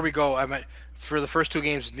wait, before we go, for the first two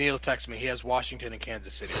games, Neil texted me. He has Washington and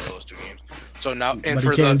Kansas City for those two games. So now, and but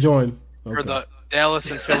for he can't join. Okay. For the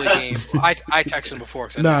Dallas and Philly game, I texted him before.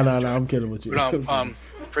 No, I'm kidding with you. But,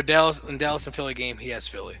 for Dallas and Philly game, he has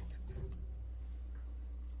Philly.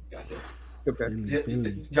 Gotcha. Okay.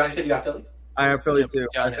 John, you said you got Philly? I have Philly too.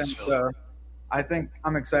 John has Philly. I think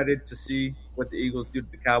I'm excited to see what the Eagles do to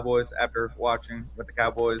the Cowboys after watching what the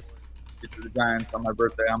Cowboys did to the Giants on my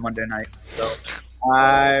birthday on Monday night. So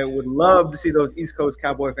I would love to see those East Coast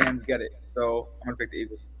Cowboy fans get it. So I'm going to pick the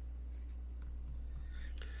Eagles.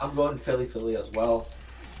 I'm going Philly as well.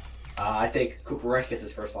 I think Cooper Rush gets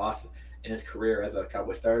his first loss in his career as a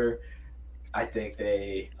Cowboy starter. I think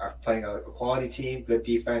they are playing a quality team, good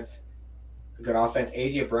defense, good offense.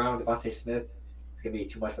 A.J. Brown, Devontae Smith. It's going to be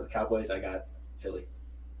too much for the Cowboys. I got Philly.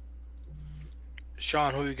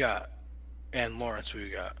 Sean, who you got? And Lawrence, who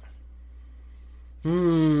you got?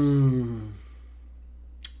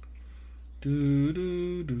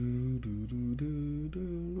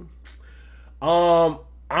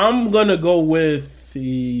 I'm gonna go with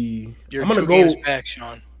the. You're 2 games back,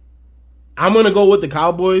 Sean. I'm gonna go with the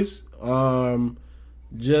Cowboys.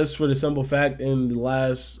 Just for the simple fact, in the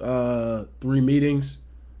last 3 meetings,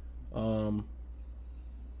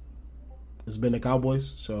 it's been the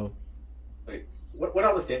Cowboys. So, wait, what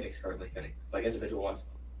are the standings currently, Kenny? Like individual ones?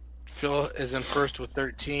 Phil is in first with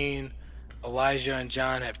 13. Elijah and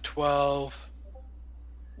John have 12.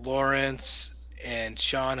 Lawrence and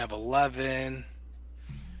Sean have 11.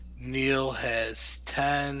 Neil has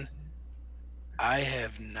 10. I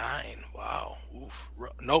have 9. Wow. Oof.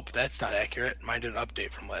 Nope, that's not accurate. Mine did an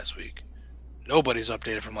update from last week. Nobody's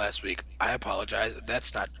updated from last week. I apologize.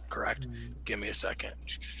 That's not correct. Give me a second.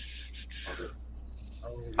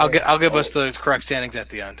 I'll give us the correct standings at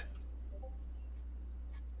the end.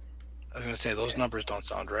 I was going to say, those numbers don't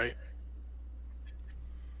sound right.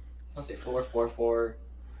 I'll say 4, 4, 4.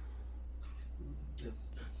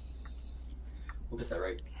 We'll get that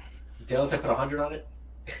right. Dallas, I put 100 on it.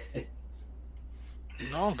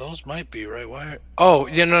 No, those might be right. Why? Oh,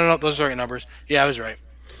 yeah, no, those are right numbers. Yeah, I was right.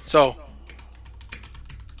 So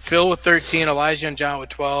Phil with 13, Elijah and John with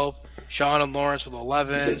 12, Sean and Lawrence with You said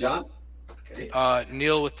 11, John? Okay.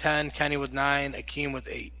 Neil with 10, Kenny with 9, Akeem with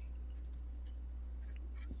 8.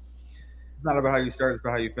 It's not about how you start; it's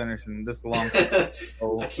about how you finish. And this is a long.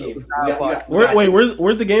 Akeem,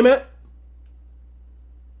 Where's the game at?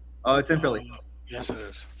 It's in Philly. Yes, it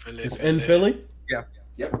is. It's in Philly.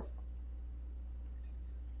 Yep.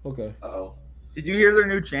 Okay. Uh-oh. Did you hear their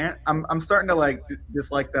new chant? I'm starting to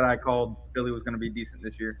dislike that I called Philly was going to be decent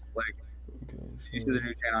this year. Did you see the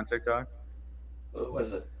new chant on TikTok? What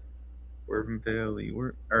is it? We're from Philly. It's we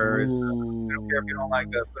don't care if you don't like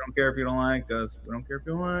us. We don't care if you don't like us. We don't care if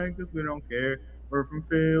you don't like us. We don't care. We're from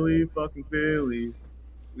Philly, fucking Philly.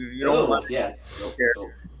 You don't like yeah. We don't care. So,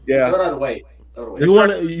 Yeah. throw it out of the way.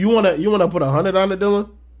 You wanna put 100 on it,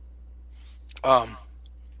 Dylan?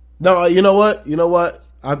 No, you know what?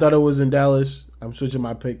 I thought it was in Dallas. I'm switching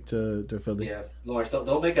my pick to Philly. Yeah, Lawrence,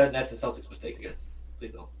 don't make a Nets and Celtics mistake again.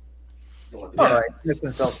 Please don't. Don't want to do All that. right. It's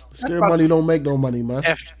in Celtics. Scare money don't make no money, man.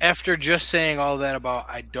 After just saying all that about,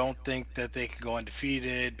 I don't think that they can go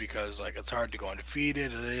undefeated because it's hard to go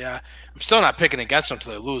undefeated. Yeah, I'm still not picking against them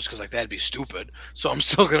until they lose because that'd be stupid. So I'm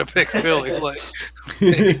still gonna pick Philly.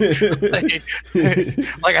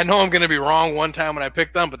 I know I'm gonna be wrong one time when I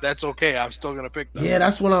pick them, but that's okay. I'm still gonna pick them. Yeah,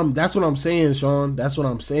 that's what I'm saying, Sean. That's what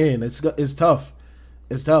I'm saying. It's tough.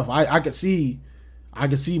 It's tough. I could see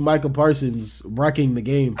Michael Parsons wrecking the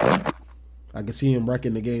game. I can see him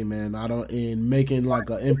wrecking the game, man. And making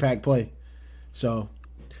an impact play. So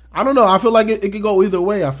I don't know. I feel like it could go either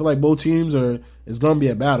way. I feel like both teams it's gonna be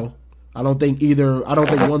a battle. I don't think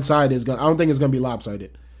one side is gonna. I don't think it's gonna be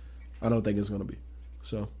lopsided. I don't think it's gonna be.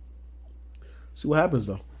 So see what happens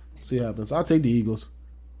though. See what happens. I'll take the Eagles.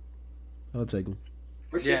 I'll take them.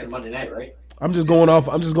 We're speaking Monday night, right? I'm just going off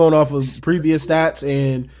of previous stats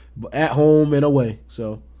and at home and away.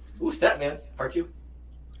 So Who's that, man? Part 2.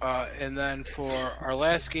 And then for our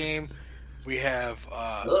last game, we have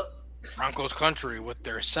Broncos Country with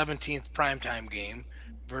their 17th primetime game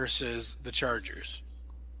versus the Chargers.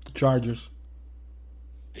 Chargers.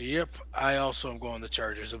 Yep, I also am going the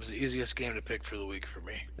Chargers. It was the easiest game to pick for the week for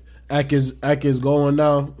me. Eck is going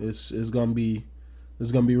now. It's gonna be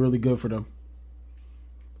really good for them.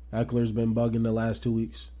 Eckler's been bugging the last 2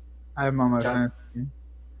 weeks. I have him on my fantasy team.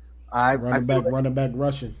 Running back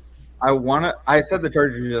rushing. I said the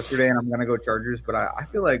Chargers yesterday, and I'm gonna go Chargers, but I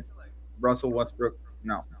feel like Russell Westbrook.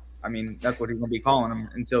 No, I mean that's what he's gonna be calling him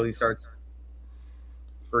until he starts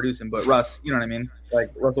producing. But Russ, you know what I mean?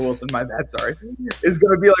 Like Russell Wilson, my bad, sorry, is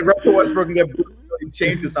gonna be like Russell Westbrook and get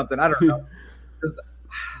changed to something. I don't know.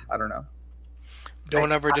 I don't know.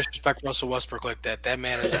 Don't ever disrespect Russell Westbrook like that. That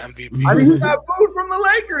man is an MVP. I mean, he got booed from the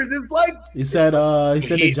Lakers. It's like he said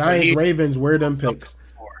the Giants, Ravens were them picks.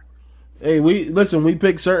 Hey, we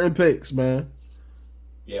pick certain picks, man.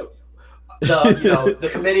 Yep. The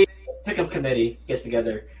committee, pick-up committee gets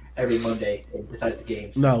together every Monday and decides the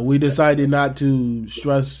games. No, we decided not to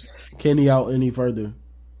stress Kenny out any further.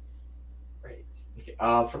 Right. Okay.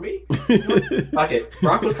 For me, okay,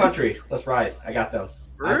 Broncos Country. Let's ride. I got them.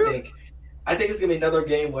 Really? I think it's gonna be another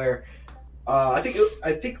game where I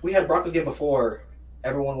think we had a Broncos game before.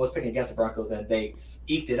 Everyone was picking against the Broncos and they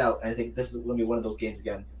eked it out. And I think this is gonna be one of those games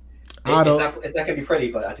again. It's not gonna be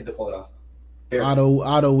pretty, but I think they'll pull it off.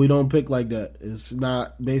 Otto, we don't pick like that. It's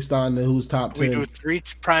not based on who's top 10. We do 3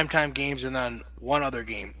 primetime games and then one other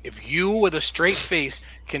game. If you, with a straight face,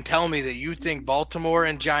 can tell me that you think Baltimore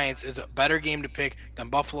and Giants is a better game to pick than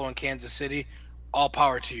Buffalo and Kansas City, all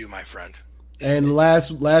power to you, my friend. And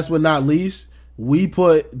last but not least,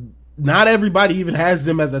 not everybody even has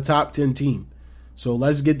them as a top 10 team. So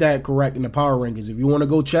let's get that correct in the power rankings. If you want to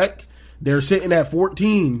go check, they're sitting at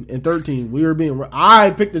 14 and 13.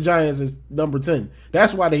 I picked the Giants as number 10.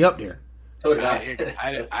 That's why they up there. So did I.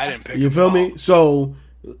 I didn't pick. You feel me? So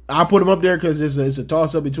I put them up there because it's a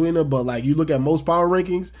toss up between them. But like you look at most power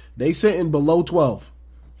rankings, they sitting below 12.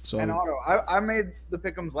 So and Otto, I made the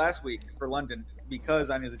pick'ems last week for London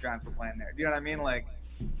because I knew the Giants were playing there. Do you know what I mean? Like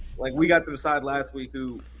we got to decide last week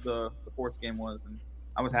who the fourth game was, and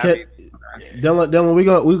I was happy. Dylan,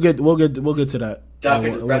 we'll get to that.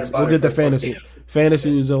 We'll get the fantasy.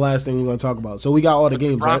 Fantasy is the last thing we're going to talk about. So we got all the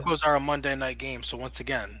games. The Broncos right? are a Monday night game. So once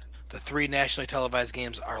again, the 3 nationally televised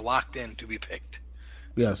games are locked in to be picked.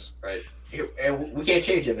 Yes. Right. And we can't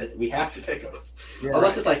change them. We have to pick them. Yeah,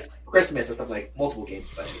 unless it's like Christmas or something, like multiple games.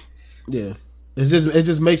 But yeah, it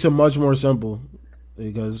just makes it much more simple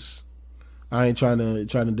because I ain't trying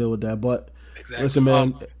to deal with that. But exactly. Listen,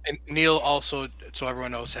 man. And Neil also, so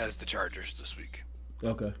everyone else, has the Chargers this week.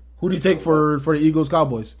 Okay. Who do you take for the Eagles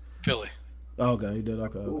Cowboys? Philly. Oh, okay, he did.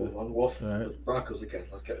 Okay. Ooh, Lone Wolf. All right. Broncos again.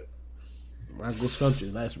 Let's get it. Broncos country.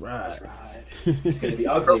 Let's ride. That's right. It's gonna be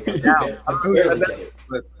ugly. Down. I barely get it.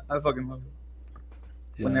 But I fucking love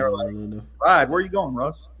it. When they were like, no. "Ride, where are you going,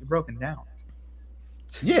 Russ? You're broken down."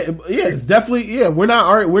 Yeah, it's definitely we're not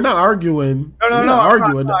arguing. No, We're not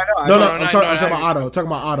arguing. I know. No, No, I'm talking about Otto. I'm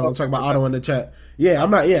talking about Otto in the chat. Yeah,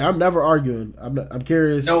 I'm never arguing. I'm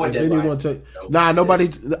curious No one if did, anyone Ryan. took. No Nah, one nobody.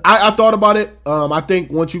 I thought about it. I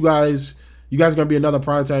think once you guys gonna be another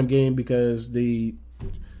primetime game because the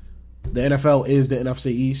NFL is the NFC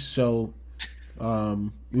East, so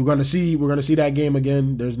we're gonna see that game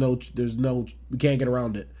again. There's no we can't get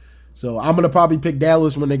around it. So I'm gonna probably pick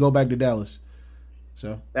Dallas when they go back to Dallas.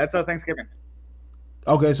 So That's Thanksgiving.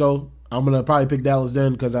 okay, so I'm gonna probably pick Dallas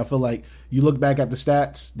then because I feel like you look back at the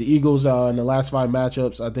stats. The Eagles in the last 5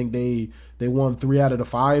 matchups, I think they won 3 out of the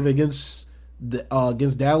 5 against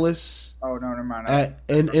Dallas Oh no, never mind.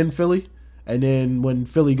 in Philly, and then when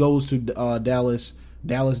Philly goes to Dallas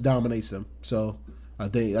dominates them. So I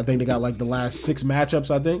think they got like the last 6 matchups.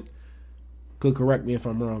 I think could correct me if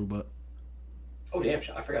I'm wrong, but Oh damn!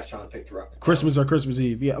 I forgot Sean picked her up. Christmas or Christmas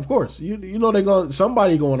Eve, yeah, of course. You know they go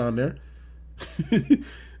somebody going on there.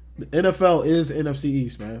 The NFL is NFC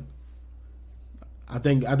East, man. I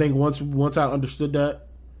think once I understood that,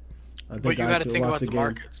 But you I got to could think watch about the game.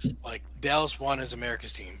 markets. Like Dallas won is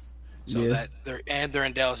America's team, so Yeah. they're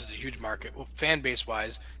in Dallas. It's a huge market. Well, fan base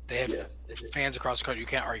wise, they have Yeah. fans across the country. You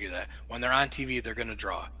can't argue that. When they're on TV, they're going to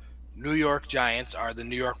draw. New York Giants are the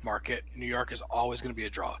New York market. New York is always going to be a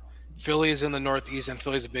draw. Philly is in the Northeast, and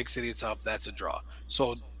Philly's a big city itself. That's a draw.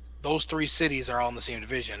 So those 3 cities are all in the same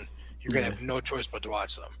division. You're going to have no choice but to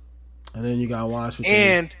watch them. And then you got Washington.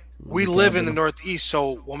 And we the live in the capital. Northeast,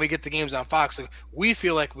 so when we get the games on Fox, like, we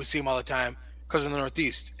feel like we see them all the time because we're in the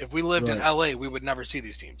Northeast. If we lived in Right. LA, we would never see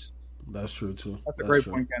these teams. That's true too. That's a That's great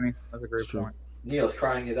true. point, Kenny. That's a great That's true. point. Neil's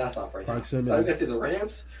crying his ass off right now. Proximity. So I'm gonna see the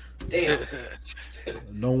Rams. Damn.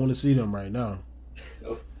 Don't want to see them right now.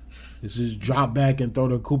 No. It's just drop back and throw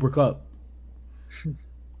the Cooper Cup.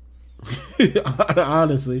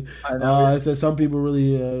 Honestly, I know. it said some people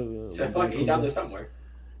really So fuck, he down there somewhere.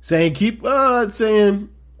 saying saying.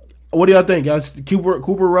 What do y'all think, guys?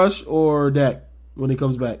 Cooper Rush or Dak when he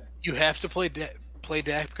comes back? You have to play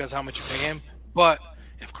Dak because how much you pay him. But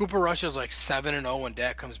if Cooper Rush is like 7-0 when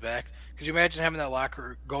Dak comes back, could you imagine having that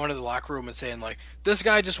going to the locker room and saying like, "This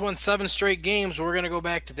guy just won 7 straight games. We're gonna go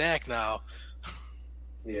back to Dak now."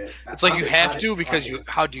 Yeah. It's like you have to because you.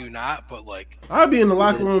 How do you not? But like, I'd be in the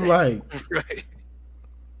locker room like, right?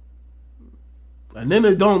 and then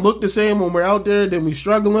it don't look the same when we're out there. Then we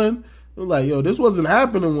struggling. We're like, yo, this wasn't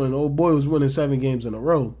happening when old boy was winning 7 games in a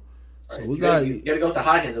row. So Right. we You got. gotta go with the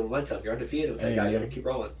hot hand of momentum. You're undefeated with that Hey, guy. You man. gotta keep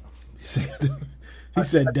rolling. He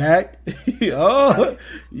said Dak. Oh,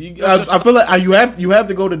 I feel like you have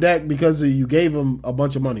to go to Dak because you gave him a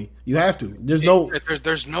bunch of money. You have to. There's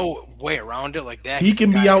no way around it. Like Dak. He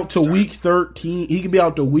can be out to week 13. He can be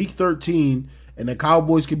out to week 13, and the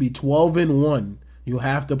Cowboys could be 12-1. You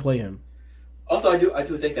have to play him. Also, I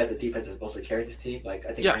do think that the defense is mostly carrying this team. Like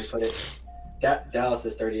I think Yes. Ryan put it. Dallas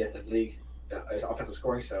is 30th in the league as offensive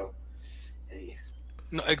scoring. So, hey,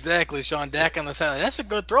 No, exactly. Sean Dak on the sideline. That's a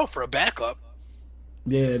good throw for a backup.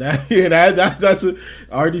 Yeah, that's a,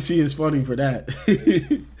 RDC is funny for that.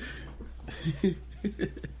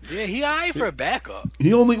 Yeah, he high for a backup.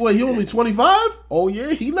 He only 25? Oh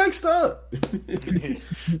yeah, he next up.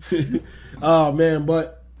 Oh man,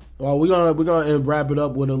 but we're gonna wrap it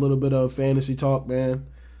up with a little bit of fantasy talk, man.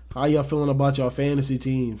 How y'all feeling about y'all fantasy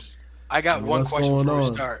teams? I got one What's question going before we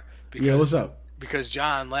on? start. Yeah, what's up? Because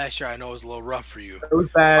John, last year I know was a little rough for you. It was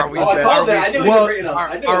bad. Are we- It was I bad. called that. I knew Well, you were bringing it up.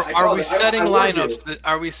 I knew it. I Are called we it. setting I warned you. lineups?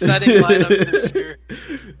 Are we setting lineups this year?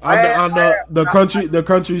 On the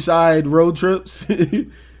countryside road trips.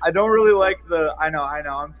 I don't really like the. I know.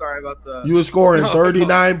 I'm sorry about the. You were scoring No.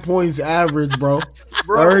 39 points average, bro.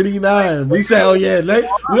 Bro, 39. We said, oh yeah.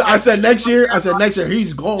 I said next year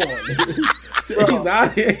he's gone. He's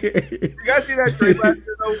out here. You guys see that trade last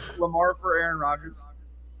year though? Lamar for Aaron Rodgers.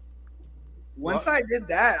 Once I did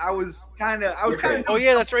that, I was kind of. Oh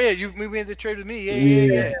yeah, that's right. Yeah, we made the trade with me.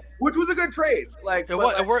 Yeah. Which was a good trade. Like, It,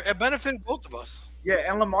 but, was, it benefited both of us. yeah,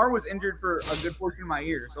 and Lamar was injured for a good portion of my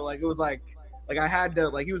year, so like it was like I had to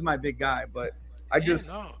he was my big guy, but I just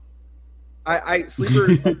Yeah, no. I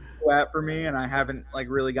sleeper is flat for me, and I haven't like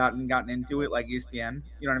really gotten into it like ESPN.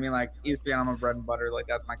 You know what I mean? Like ESPN, I'm a bread and butter. Like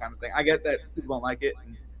that's my kind of thing. I get that people don't like it,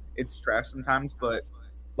 and it's trash sometimes, but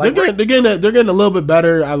like they're getting a little bit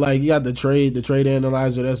better. I like you got the trade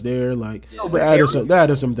analyzer that's there. Like Yeah. they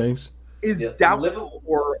added some things. is Yeah, doubtful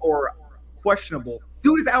or questionable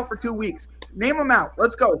Dude is out for 2 weeks. Name him out.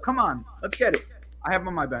 Let's go. Come on. Let's get it. I have him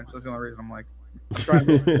on my bench. That's the only reason I'm like trying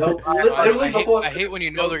to. No, literally before. I hate when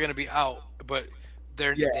you know they're going to be out, but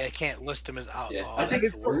they can't list them as out. Yeah. Oh, I think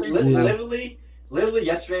that's it's the worst. literally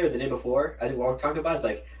yesterday or the day before. I think what we're talking about is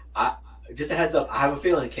like, just a heads up. I have a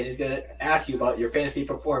feeling Kenny's gonna ask you about your fantasy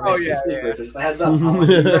performance. Oh, yeah. So just a heads up. I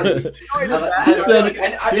know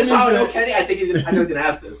Kenny. I think I know he's gonna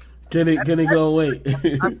ask this. Kenny go wait.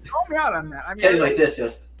 Call me out on that. I mean, Kenny's like this,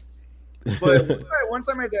 just. But once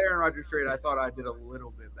I made the Aaron Rodgers trade, I thought I did a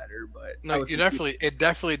little bit better. But No, it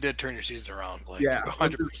definitely did turn your season around. Like, yeah,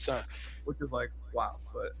 100%. Which is like wow,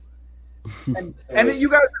 but. And you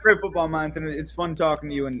guys are great football minds, and it's fun talking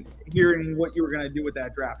to you and hearing what you were going to do with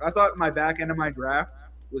that draft. I thought my back end of my draft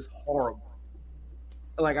was horrible.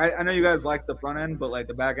 Like, I know you guys like the front end, but, like,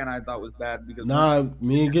 the back end I thought was bad. Because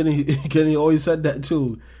me and Kenny always said that,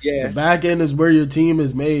 too. Yeah. The back end is where your team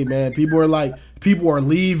is made, man. People are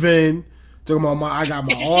leaving. Talking about I got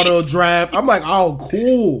my auto draft. I'm like, oh,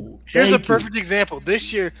 cool. Here's a perfect example.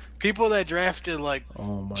 This year, people that drafted like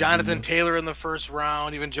Jonathan goodness. Taylor in the first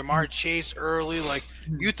round, even Jamar Chase early, like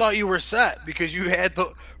you thought you were set because you had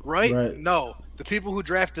the right. No, the people who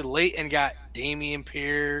drafted late and got Dameon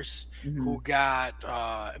Pierce, who got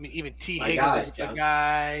even T. Higgins is a good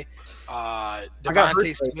guy.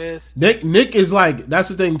 Devontae Smith. Nick is like, that's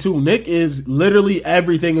the thing too. Nick is literally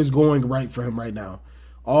everything is going right for him right now.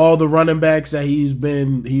 All the running backs that he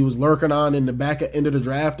was lurking on in the back end of the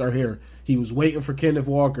draft are here. He was waiting for Kenneth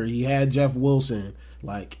Walker. He had Jeff Wilson.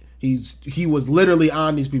 Like he was literally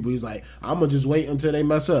on these people. He's like, I'm gonna just wait until they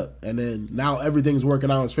mess up, and then now everything's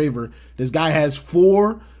working out in his favor. This guy has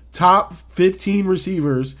 4 top 15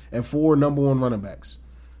 receivers and 4 number 1 running backs.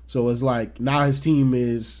 So it's like now his team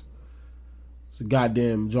it's a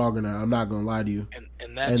goddamn juggernaut. I'm not gonna lie to you, and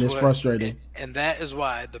it's frustrating. And that is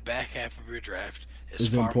why the back half of your draft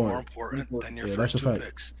is far more important than your first 2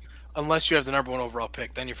 picks. Unless you have the number 1 overall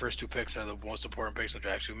pick, then your first 2 picks are the most important picks in the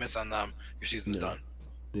draft. If you miss on them, your season's done.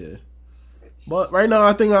 Yeah. But right now,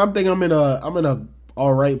 I'm thinking I'm in a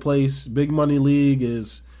all right place. Big money league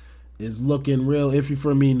is looking real iffy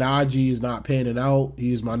for me. Najee is not panning out.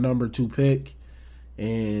 He's my number 2 pick,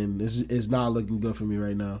 and it's not looking good for me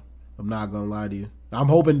right now. I'm not gonna lie to you. I'm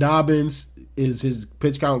hoping Dobbins his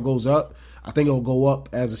pitch count goes up. I think it'll go up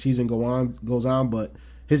as the season goes on, but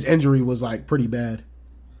his injury was like pretty bad.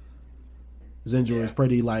 His injury is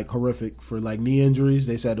pretty like horrific for like knee injuries.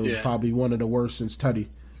 They said it was probably one of the worst since Teddy.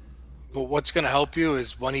 But what's going to help you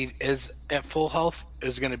is when he is at full health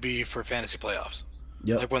is going to be for fantasy playoffs.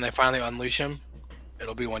 Yep. Like when they finally unleash him,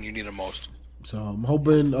 it'll be when you need him most. So I'm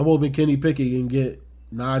hoping Kenny Pickett can get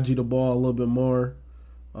Najee the ball a little bit more.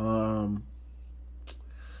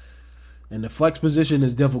 And the flex position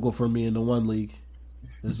is difficult for me in the one league.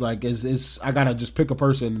 It's like it's I gotta just pick a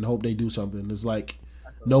person and hope they do something. It's like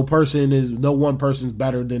no one person's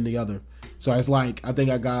better than the other. So it's like I think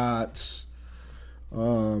I got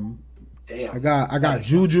I got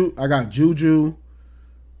Juju. I got Juju.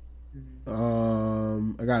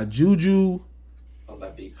 Hunter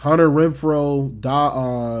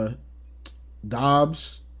Renfrow,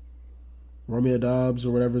 Dobbs, Romeo Dobbs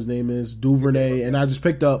or whatever his name is, Duvernay, and I just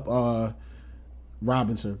picked up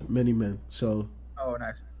Robinson, many men. So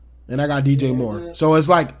nice. And I got DJ Moore. So it's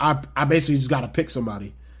like I basically just got to pick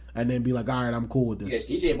somebody and then be like, all right, I'm cool with this.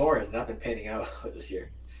 Yeah, DJ Moore has not been panning out this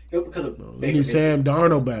year. Because of we need Sam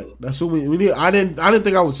Darnold back. That's who we need. I didn't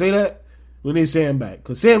think I would say that. We need Sam back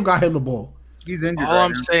because Sam got him the ball. He's injured. All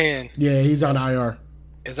I'm saying, he's on IR.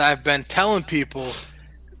 Is I've been telling people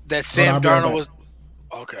that Sam Darnold was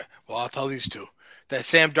okay. Well, I'll tell these two that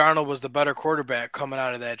Sam Darnold was the better quarterback coming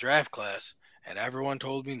out of that draft class. And everyone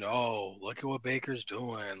told me, no, look at what Baker's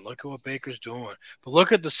doing. Look at what Baker's doing. But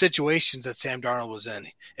look at the situations that Sam Darnold was in.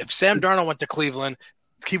 If Sam Darnold went to Cleveland,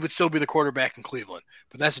 he would still be the quarterback in Cleveland.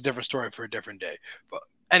 But that's a different story for a different day. But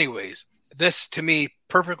anyways, this to me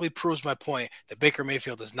perfectly proves my point that Baker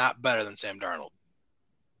Mayfield is not better than Sam Darnold.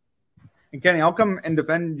 And Kenny, I'll come and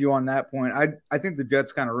defend you on that point. I think the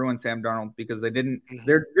Jets kind of ruined Sam Darnold because they didn't.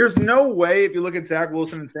 There's no way if you look at Zach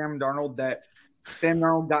Wilson and Sam Darnold that Sam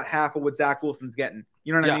Darnold got half of what Zach Wilson's getting.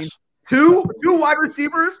 You know what I mean? Two wide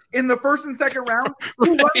receivers in the first and second round,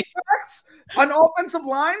 2 running backs, an offensive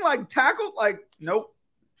line, like tackle, like nope.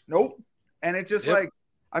 And it's just like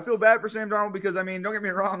I feel bad for Sam Darnold because I mean, don't get me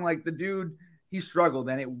wrong, like the dude, he struggled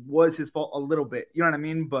and it was his fault a little bit. You know what I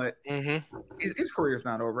mean? But his career's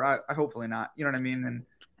not over. I hopefully not. You know what I mean? And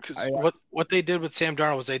what they did with Sam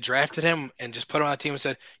Darnold was they drafted him and just put him on the team and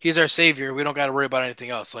said, he's our savior. We don't got to worry about anything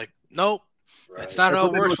else. Like, nope. Right. That's not how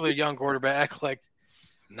it works for a young quarterback. Like,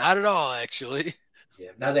 not at all, actually. Yeah.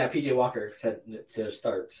 Now they have PJ Walker to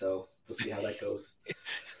start, so we'll see how that goes.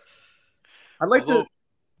 I'd like Although to.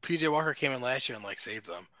 PJ Walker came in last year and saved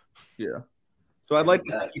them. Yeah. So I'd like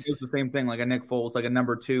to think he does the same thing, like a Nick Foles, like a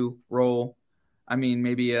number 2 role. I mean,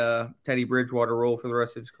 maybe a Teddy Bridgewater role for the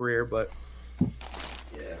rest of his career, but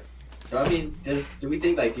yeah. So I mean, do we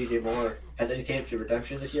think DJ Moore has any chance of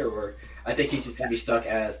redemption this year, or I think he's just going to be stuck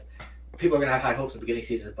as people are going to have high hopes in the beginning of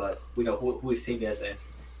the season, but we know who his team is, and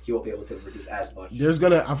he won't be able to reduce as much.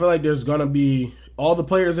 I feel like there's gonna be all the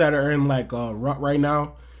players that are in rut right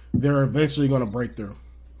now. They're eventually gonna break through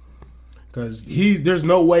because there's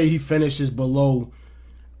no way he finishes below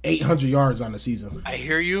 800 yards on the season. I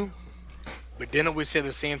hear you, but didn't we say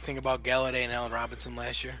the same thing about Galladay and Allen Robinson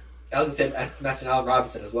last year? I was going to say mention Allen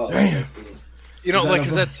Robinson as well. Damn.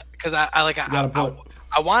 Because I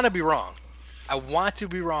want to be wrong. I want to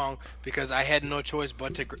be wrong because I had no choice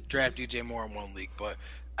but to draft DJ Moore in one league. But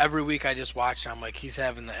every week I just watch, I'm like, he's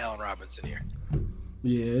having the Allen Robinson here.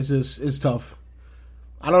 Yeah, it's tough.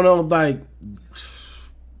 I don't know,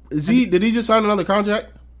 did he just sign another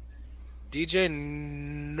contract? DJ,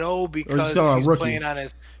 no, because he's playing on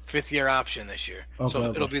his 5th-year option this year. Okay,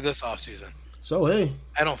 so it'll be this offseason. So, hey.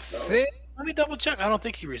 I don't think, let me double check. I don't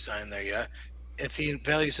think he resigned there yet. If he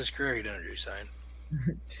values his career, he didn't resign.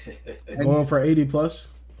 Going for 80 plus.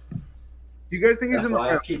 Do you guys think he's in the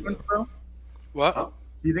right offense, bro? What?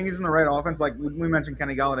 Do you think he's in the right offense? Like we mentioned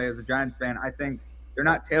Kenny Galladay as a Giants fan. I think they're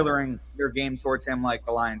not tailoring their game towards him like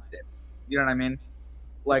the Lions did. You know what I mean?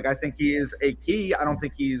 Like, I think he is a key. I don't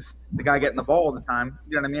think he's the guy getting the ball all the time.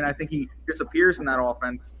 You know what I mean? I think he disappears in that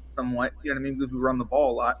offense somewhat. You know what I mean? Because we run the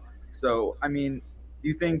ball a lot. So, I mean, do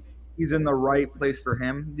you think he's in the right place for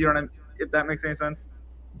him? You know what I mean? If that makes any sense?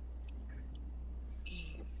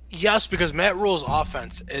 Yes, because Matt Rule's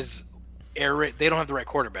offense is air raid. They don't have the right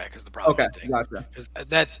quarterback is the problem. Okay, gotcha.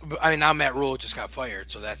 Now Matt Rule just got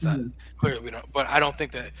fired, so that's not clearly we don't. But I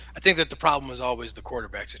think that the problem is always the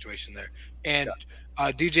quarterback situation there. And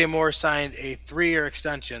DJ Moore signed a 3-year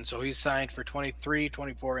extension, so he's signed for 23,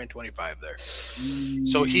 24, and 25 there.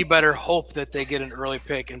 So he better hope that they get an early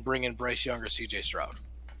pick and bring in Bryce Young or CJ Stroud.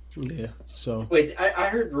 Yeah. So wait, I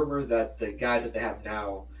heard rumors that the guy that they have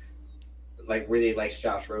now, really likes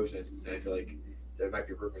Josh Rosen, and I feel like there might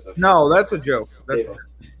be rumors of. No, that's a joke.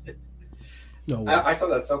 No, I saw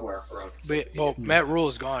that somewhere around. But Matt Rule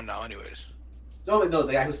is gone now, anyways. No,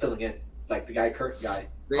 the guy who's filling in, the guy Kurt guy.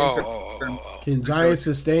 Can Giants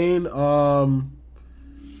sustain? Well,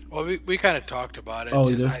 we kind of talked about it. Oh,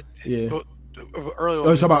 yeah. Earlier.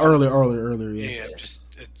 Oh, talking about earlier. Yeah.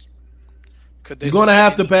 You're going to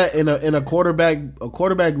have to pass in a quarterback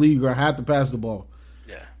league. You're going to have to pass the ball.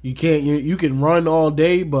 Yeah. You can't. You can run all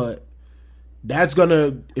day, but that's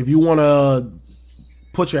gonna. If you want to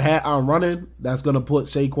put your hat on running, that's gonna put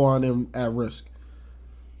Saquon at risk.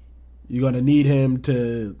 You're gonna need him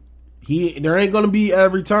to. There ain't gonna be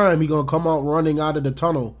every time he gonna come out running out of the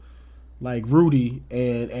tunnel like Rudy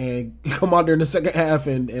and come out there in the second half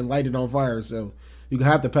and light it on fire. So you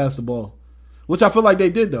gonna have to pass the ball, which I feel like they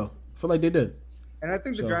did though. And I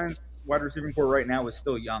think the Giants wide receiving core right now is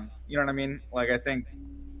still young. You know what I mean? I think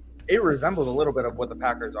it resembles a little bit of what the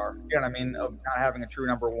Packers are. You know what I mean? Of not having a true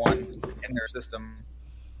number one in their system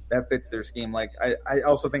that fits their scheme. I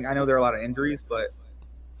also think, I know there are a lot of injuries, but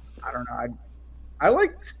I don't know. I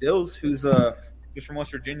like Stills, who's from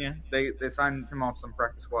West Virginia. They signed him off some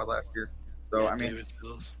practice squad last year. So I mean,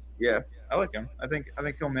 yeah, I like him. I think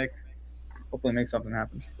he'll hopefully make something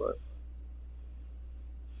happen. But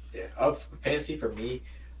yeah, fantasy for me.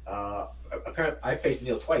 Apparently, I faced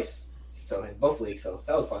Neil twice, so in both leagues, so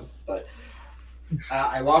that was fun. But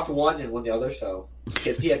I lost one and won the other, so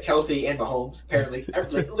because he had Kelsey and Mahomes. Apparently,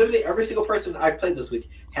 literally every single person I played this week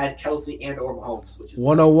had Kelsey and or Mahomes, which is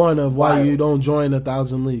 101 of why you don't join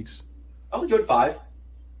 1,000 leagues. I only joined 5.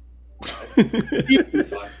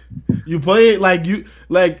 You play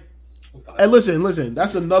it Hey, listen.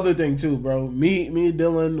 That's another thing too, bro. Me and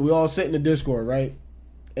Dylan, we all sit in the Discord, right?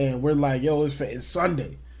 And we're like, yo, it's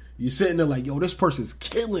Sunday. You're sitting there like, yo, this person's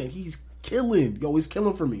killing. He's killing. Yo, he's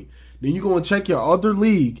killing for me. Then you go and check your other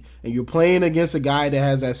league, and you're playing against a guy that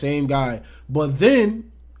has that same guy. But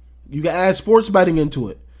then you can add sports betting into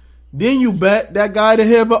it. Then you bet that guy to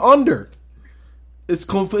have an under. It's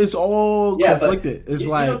all conflicted. It's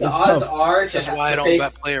the it's odds tough. are That's why I don't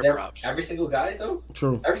bet player props. Every single guy, though.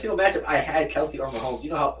 True. Every single matchup, I had Kelsey or Mahomes.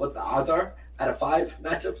 You know what the odds are out of 5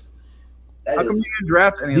 matchups? How come you didn't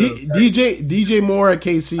draft any of those? DJ Moore at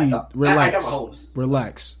KC. Relax. I got Mahomes.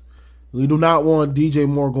 Relax. We do not want DJ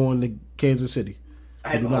Moore going to Kansas City.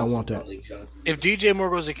 I do not want that. If DJ Moore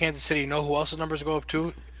goes to Kansas City, you know who else's numbers go up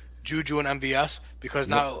to? Juju and MVS, because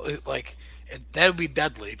now That would be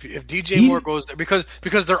deadly if DJ Moore goes there because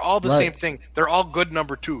they're all the same thing. They're all good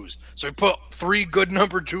number twos. So you put 3 good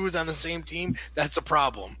number twos on the same team, that's a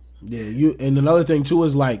problem. Yeah, and another thing too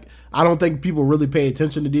is like I don't think people really pay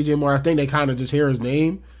attention to DJ Moore. I think they kind of just hear his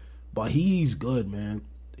name, but he's good, man.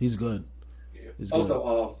 He's good. He's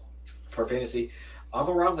also, for fantasy, I'm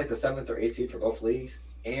around like the 7th or 8th seed for both leagues,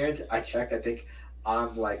 and I checked. I think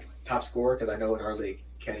I'm like top scorer because I know in our league,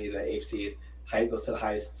 Kenny, the 8th seed, goes to the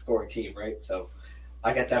highest scoring team, right? So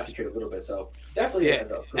I got that secured a little bit. So definitely,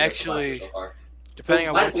 actually, so far. Depending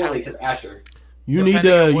on what time, because Asher. You need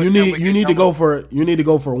to go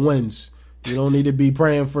for wins. You don't need to be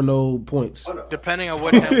praying for no points. Oh, no. Depending on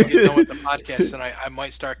what time we get done with the podcast, then I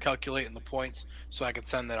might start calculating the points so I can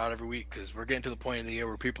send that out every week because we're getting to the point in the year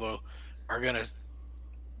where people are gonna.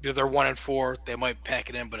 They're 1-4. They might pack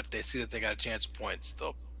it in, but if they see that they got a chance of points,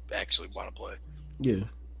 they'll actually want to play. Yeah,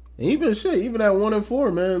 even at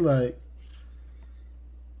 1-4, man, like.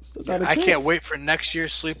 Still got a chance. I can't wait for next year.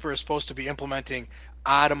 Sleeper is supposed to be implementing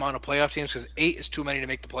odd amount of playoff teams because 8 is too many to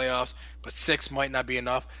make the playoffs, but 6 might not be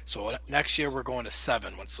enough. So next year we're going to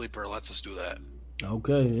 7 when Sleeper lets us do that.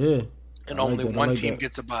 Okay, yeah. And only one team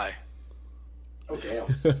gets a bye. Oh damn!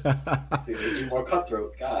 Even more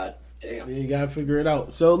cutthroat. God damn. You gotta figure it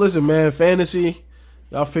out. So listen, man, fantasy.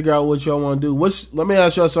 Y'all figure out what y'all want to do. Let me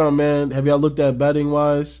ask y'all something, man. Have y'all looked at betting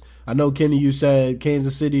wise? I know Kenny, you said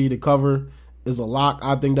Kansas City to cover is a lock.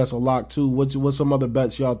 I think that's a lock too. What's some other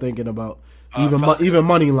bets y'all thinking about? Even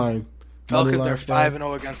money line. Falcons are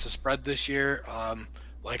 5-0 against the spread this year.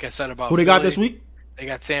 Like I said about who they got this week? They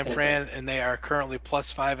got San Fran, and they are currently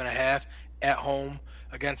plus 5.5 at home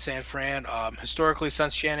against San Fran. Historically,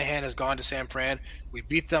 since Shanahan has gone to San Fran, we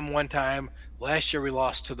beat them one time. Last year we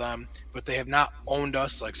lost to them, but they have not owned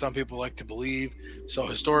us like some people like to believe. So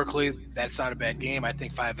historically, that's not a bad game. I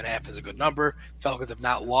think 5.5 is a good number. Falcons have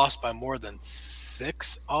not lost by more than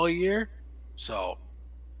 6 all year. So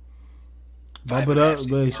bump it up.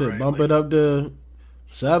 Bump it up to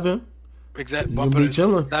 7. Exactly. Bump it to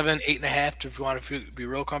 7, 8.5 if you want to be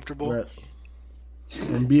real comfortable. Right.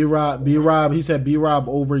 And B Rob, he said B Rob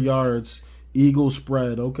over yards, Eagles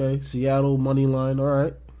spread. Okay, Seattle money line. All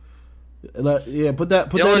right. Yeah, put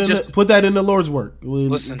that in the Lord's work.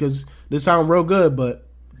 Listen, because this sounds real good, but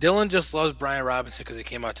Dylan just loves Brian Robinson because he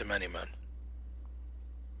came out to many men.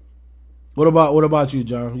 What about you,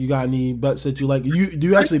 John? You got any bets that you like? Do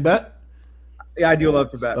you actually bet? Yeah, I do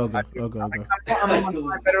love to bet. Okay. I'm on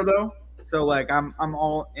my better though. So like I'm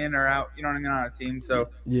all in or out. You know what I mean on a team. So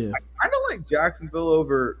yeah, I kind of like Jacksonville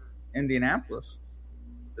over Indianapolis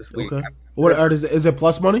this week. Okay. What is it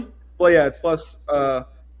plus money? Well, yeah, it's plus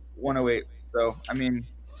 108. So I mean,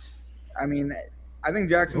 I think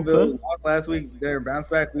Jacksonville lost last week. Their bounce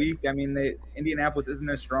back week. I mean, Indianapolis isn't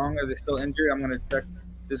as strong. Are they still injured? I'm going to check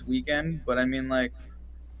this weekend. But I mean, like,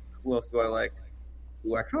 who else do I like?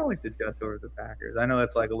 Ooh, I kind of like the Jets over the Packers. I know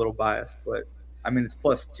that's like a little biased, but I mean, it's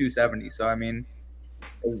plus 270. So I mean,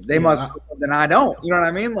 they must. Then I don't. You know what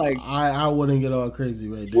I mean? Like, I wouldn't get all crazy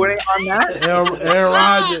right there. Wouldn't on that?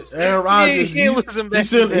 Aaron Rodgers.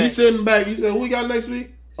 He's sitting back. He said, "Who we got next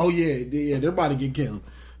week?" Oh yeah, they're about to get killed.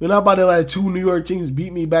 They're not about to let 2 New York teams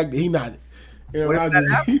beat me back. He not. Aaron Rodgers.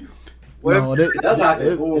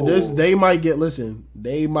 They might get. Listen,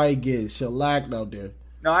 they might get shellacked out there.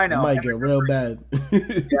 No, I know. It might get real bad.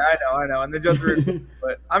 Yeah, I know. And they're just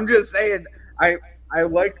but I'm just saying, I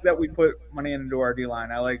like that we put money into our D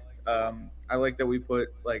line. I like that we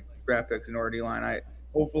put like draft picks into our D line.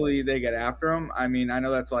 Hopefully they get after them. I mean, I know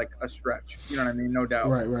that's like a stretch. You know what I mean? No doubt.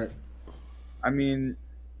 Right. I mean,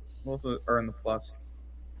 also are in the plus.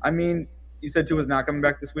 I mean, you said Tua's not coming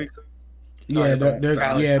back this week. So yeah.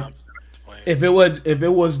 If it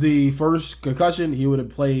was the first concussion, he would have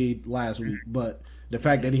played last week. But the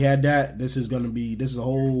fact that he had that, this is a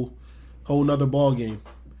whole nother ball game.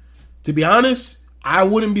 To be honest, I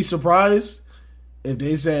wouldn't be surprised if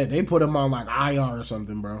they said they put him on like IR or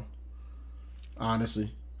something, bro.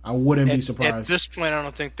 Honestly, I wouldn't be surprised. At this point, I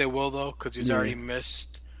don't think they will though, because he's already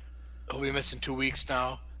missed. He'll be missing 2 weeks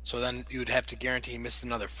now. So then you'd have to guarantee he missed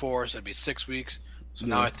another 4, so it'd be 6 weeks. So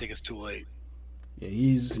now I think it's too late. Yeah,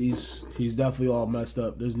 he's definitely all messed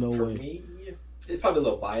up. There's no way. Me, it's probably a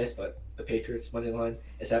little biased, but the Patriots money line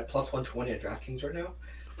is at plus 120 at DraftKings right now.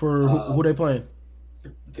 For who they playing?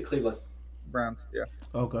 The Cleveland Browns. Yeah.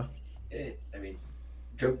 Okay. I mean,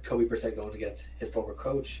 Jacoby Brissett going against his former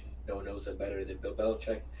coach. No one knows him better than Bill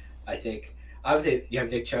Belichick. I think obviously you have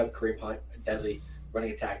Nick Chubb, Kareem Hunt, deadly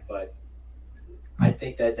running attack, but I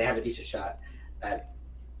think that they have a decent shot at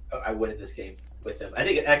I win in this game with them. I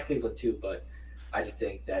think at Cleveland too, but I just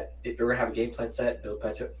think that if we're gonna have a game plan set, Bill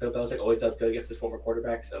Belichick always does good against his former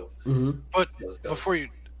quarterback. So, but before you,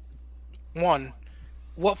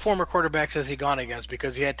 what former quarterbacks has he gone against?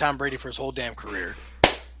 Because he had Tom Brady for his whole damn career.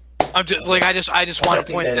 I'm just like I just want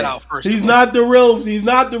to point that out first. He's not the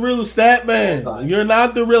real stat man. You're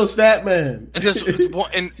not the real stat man.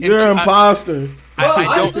 You're an imposter.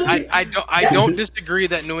 I don't disagree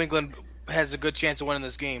that New England has a good chance of winning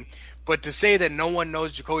this game, but to say that no one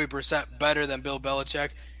knows Jacoby Brissett better than Bill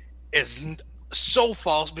Belichick is so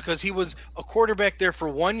false, because he was a quarterback there for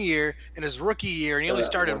 1 year in his rookie year, and he only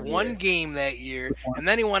started one game that year, and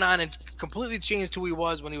then he went on and completely changed who he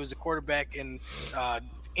was when he was a quarterback in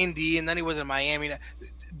Indy, and then he was in Miami.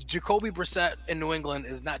 Jacoby Brissett in New England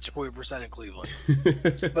is not Jacoby Brissett in Cleveland.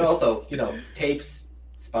 But also, tapes,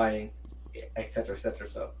 spying, et cetera, so,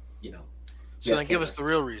 So then give us the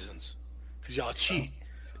real reasons. Because y'all cheat.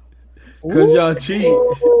 Because y'all cheat.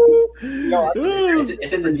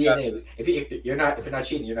 It's in the DNA. If you're not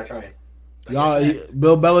cheating, you're not trying.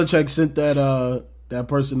 Bill Belichick sent that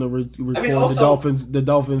person to record the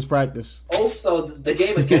Dolphins practice. Also, the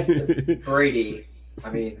game against Brady.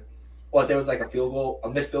 There was like a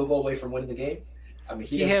missed field goal away from winning the game.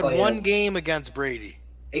 He had one game against Brady.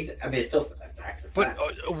 It's still facts. But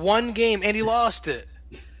one game, and he lost it.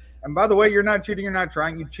 And by the way, you're not cheating. You're not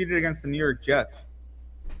trying. You cheated against the New York Jets.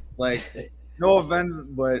 Like, no offense,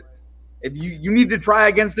 but if you need to try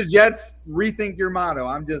against the Jets, rethink your motto.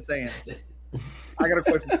 I'm just saying. I got a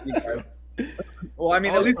question for you guys. Well, at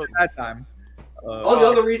least at that time. All the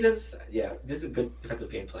other reasons, this is a good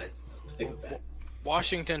defensive game plan. Stick with that.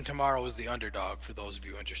 Washington tomorrow is the underdog for those of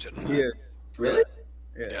you interested in that. Yes. Really?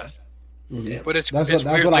 Yeah. Yes. Mm-hmm. But it's weird.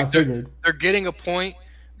 What I figured. They're getting a point,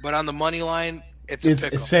 but on the money line, it's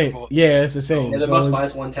the same. Yeah, it's the same. And the most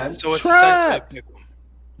minus 110. So it's trap.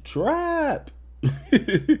 Trap.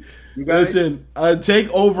 You guys, listen,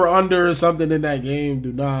 take over under or something in that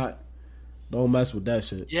game. Don't mess with that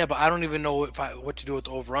shit. Yeah, but I don't even know what to do with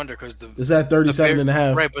the over under, because it's at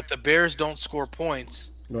 37.5. Right, but the Bears don't score points.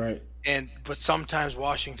 Right. But sometimes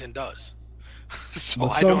Washington does.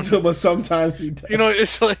 But sometimes he does.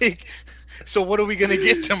 It's like, so what are we gonna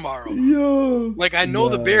get tomorrow? I know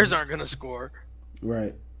the Bears aren't gonna score.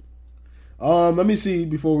 Right. Let me see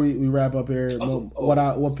before we wrap up here.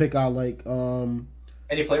 What pick I like.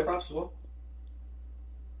 Any player props as well?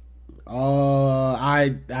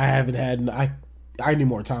 I haven't had. I need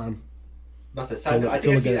more time. I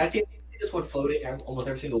think this one floating almost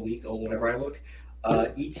every single week or whenever I look.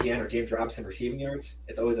 ETN or James Robinson receiving yards.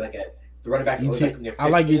 It's always like the running backs. I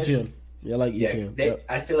like ETN. Yeah, I like ETN.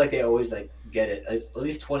 I feel like they always get it at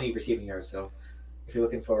least 20 receiving yards. So if you're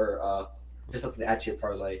looking for just something to add to your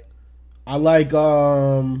parlay, I like.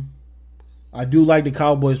 I do like the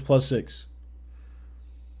Cowboys +6.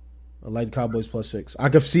 I like the Cowboys +6. I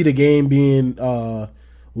could see the game being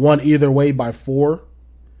won either way by 4.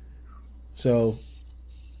 So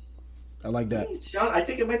I like that. Sean, I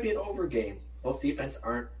think it might be an over game. Both defense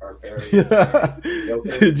are very.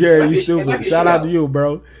 Jerry, you stupid. Shout out to you,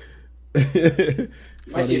 bro. Might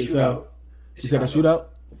see a shootout. You said a shootout?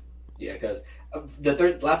 Yeah, because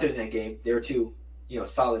the last Thursday night game, there were two,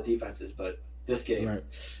 solid defenses, but this game,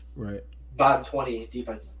 right, bottom 20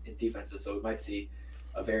 defenses, so we might see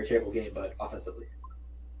a very terrible game, but offensively.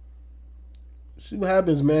 See what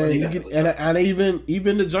happens, man. You get and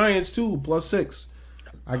even the Giants too +6.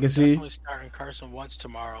 I can see. Definitely starting Carson Wentz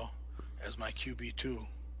tomorrow as my QB2.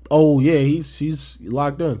 Oh yeah, he's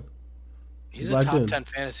locked in. He's a top 10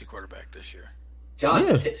 fantasy quarterback this year. John,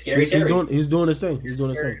 Scary Terry. He's doing his thing. He's doing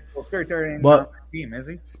his thing. Well, Scary Terry ain't on the team, is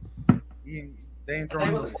he? They ain't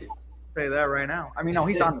throwing him. Say that right now. No,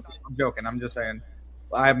 he's on the team. I'm joking. I'm just saying.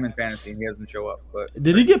 I have him in fantasy, and he doesn't show up. But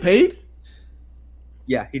did he get paid?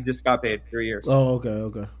 Yeah, he just got paid 3 years. Oh, okay,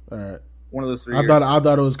 all right. One of those 3 years. I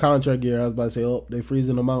thought it was contract year. I was about to say, oh, they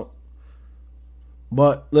freezing him out.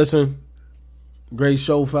 But listen, great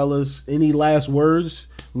show, fellas. Any last words?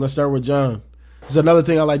 I'm gonna start with John. It's another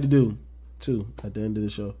thing I like to do too at the end of the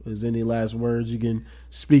show. Is any last words? You can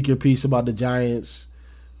speak your piece about the Giants,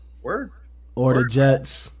 or the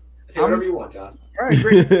Jets. Say whatever you want, John. All right,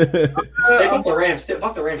 great. Fuck the Rams.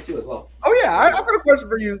 Fuck the Rams too as well. Oh yeah, I've got a question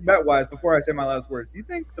for you, bet-wise. Before I say my last words, do you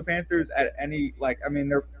think the Panthers at any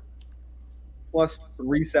they're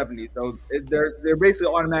 +370, so they're basically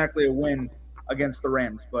automatically a win against the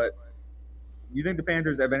Rams. But you think the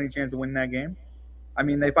Panthers have any chance of winning that game?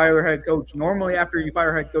 They fire their head coach. Normally, after you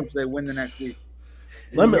fire head coach, they win the next week.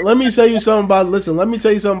 Let me tell you something about. Listen, let me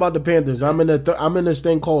tell you something about the Panthers. I'm in this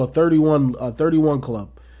thing called a 31 club.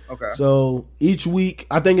 Okay. So each week,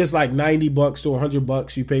 I think it's like $90 to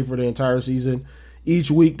 $100 you pay for the entire season.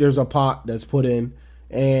 Each week there's a pot that's put in,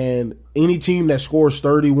 and any team that scores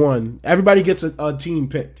 31, everybody gets a team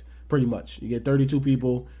picked. Pretty much, you get 32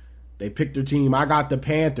 people. They pick their team. I got the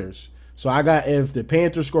Panthers, so if the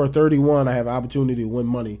Panthers score 31, I have an opportunity to win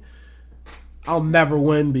money. I'll never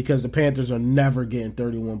win because the Panthers are never getting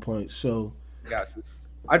 31 points. So, Gotcha.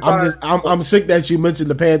 I'm sick that you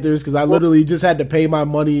mentioned the Panthers because I literally just had to pay my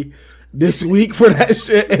money this week for that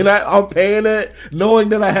shit, and I'm paying it knowing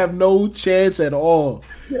that I have no chance at all,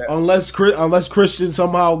 unless Christian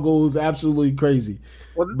somehow goes absolutely crazy.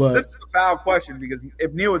 Well, this is a foul question because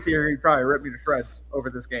if Neil was here, he'd probably rip me to shreds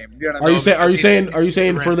over this game. You know what I mean? Are you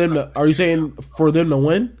saying for them to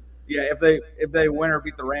win? Yeah, if they win or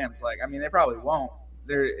beat the Rams, like I mean, they probably won't.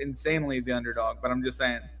 They're insanely the underdog, but I'm just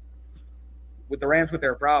saying, with the Rams with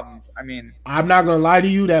their problems, I mean, I'm not gonna lie to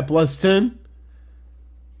you. That +10,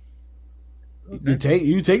 you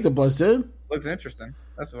take the +10. Looks interesting.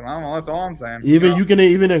 That's all I'm saying. You can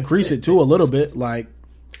even increase it too a little bit. Like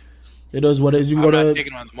it is what it is. You can I'm go not to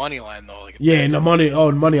taking on the money line though. Like and the money.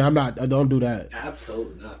 Oh, the money. I'm not. I don't do that.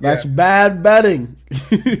 Absolutely not. That's bad betting.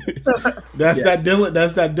 That's that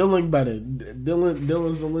Dylan betting. Dylan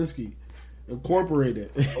Zielinski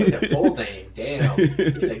Incorporated. The full name, damn.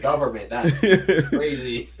 He's a government. That's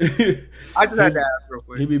crazy. I just had to ask real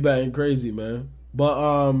quick. He be betting crazy, man.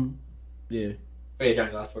 But yeah. Hey,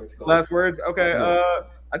 Johnny, last words. Last words. Okay.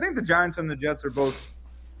 I think the Giants and the Jets are both,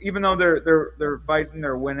 even though they're fighting,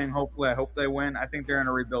 they're winning. Hopefully, I hope they win. I think they're in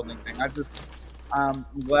a rebuilding thing. I'm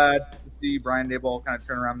glad to see Brian Daboll kind of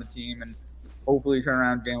turn around the team and hopefully turn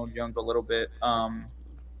around Daniel Jones a little bit.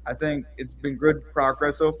 I think it's been good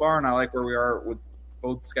progress so far, and I like where we are with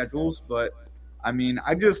both schedules. But I mean,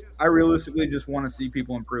 I realistically just want to see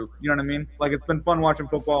people improve. You know what I mean? Like it's been fun watching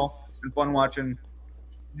football and fun watching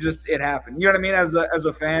just it happen. You know what I mean? As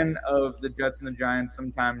a fan of the Jets and the Giants,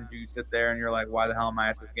 sometimes you sit there and you're like, why the hell am I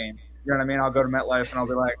at this game? You know what I mean? I'll go to MetLife and I'll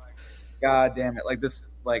be like, God damn it, like this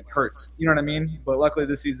like hurts. You know what I mean? But luckily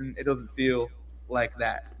this season it doesn't feel like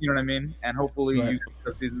that. You know what I mean? And hopefully you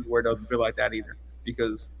have seasons where it doesn't feel like that either,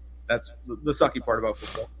 because that's the sucky part about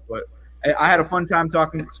football. But I had a fun time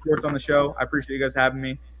talking sports on the show. I appreciate you guys having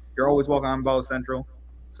me. You're always welcome on Ball Central.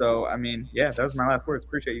 So I mean, yeah, that was my last words.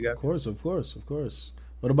 Appreciate you guys. Of course.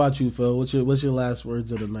 What about you, Phil? What's your last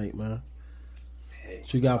words of the night, man?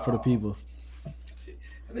 What you got for the people? I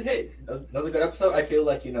mean, hey, another good episode. I feel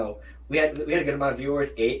like, we had a good amount of viewers,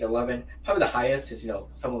 8, 11, probably the highest since,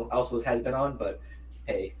 someone else has been on, but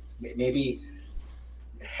hey, maybe,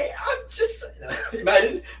 hey, I'm just,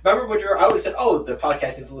 remember when I always said, oh, the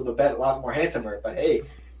podcast seems a little bit better, a lot more handsomer, but hey,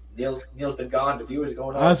 Neil's been gone, the viewers are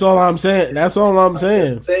going on. That's all I'm saying. Just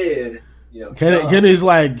saying. Kenny's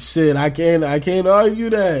like, shit, I can't argue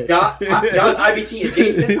that. John's IBT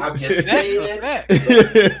adjacent. I'm just saying.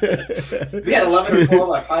 We had 11 or 12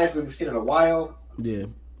 like highest we've seen in a while. Yeah.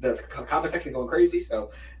 The comment section going crazy.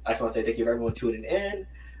 So I just want to say thank you for everyone tuning in.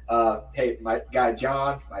 Hey, my guy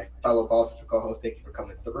John, my fellow Ball Central co-host, thank you for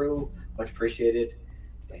coming through. Much appreciated.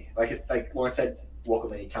 Like Lauren said,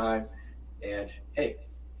 welcome anytime. And hey,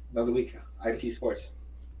 another week, IBT Sports.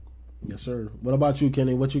 Yes, sir. What about you,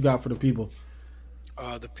 Kenny? What you got for the people?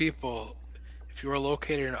 The people, if you are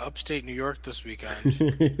located in upstate New York this weekend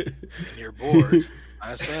and you're bored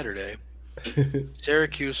on a Saturday,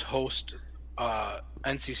 Syracuse hosts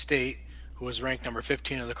NC State, who is ranked number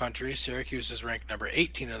 15 in the country. Syracuse is ranked number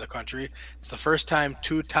 18 in the country. It's the first time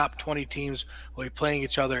 2 top 20 teams will be playing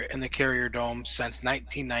each other in the Carrier Dome since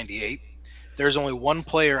 1998. There's only one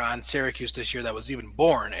player on Syracuse this year that was even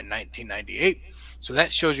born in 1998. So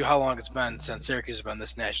that shows you how long it's been since Syracuse has been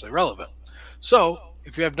this nationally relevant. So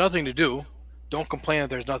if you have nothing to do, don't complain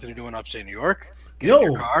that there's nothing to do in upstate New York. Get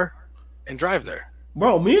in your car and drive there.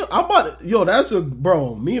 Bro, me and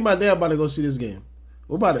my dad about to go see this game.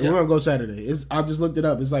 We're gonna go Saturday. I just looked it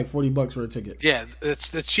up. It's like $40 for a ticket. Yeah,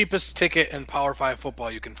 it's the cheapest ticket in Power 5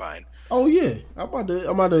 football you can find. Oh yeah, I'm about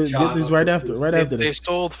to get this right after this. They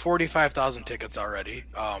sold 45,000 tickets already.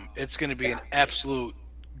 It's going to be an absolute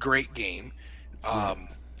great game.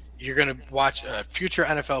 You're going to watch a future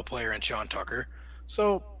NFL player in Sean Tucker.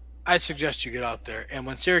 So I suggest you get out there. And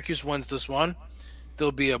when Syracuse wins this one,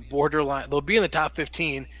 they'll be they'll be in the top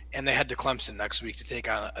 15, and they head to Clemson next week to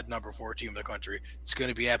take on a number 4 team in the country. It's going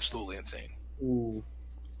to be absolutely insane. Ooh.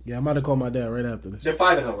 Yeah, I'm about to call my dad right after this. They're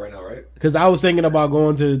 5-0 right now, right? Because I was thinking about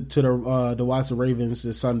going to watch the Ravens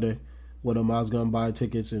this Sunday with him. I was going to buy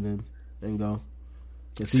tickets and go.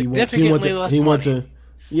 Because he went to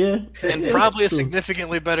yeah, and probably a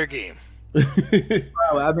significantly better game.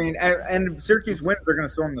 I mean, and Syracuse wins, they're going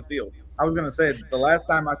to storm the field. I was going to say the last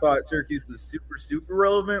time I thought Syracuse was super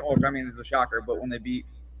relevant, or I mean, it's a shocker, but when they beat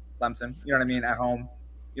Clemson. You know what I mean? At home.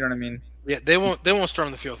 You know what I mean? Yeah, they won't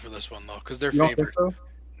storm the field for this one though, because they're You don't think favored. so?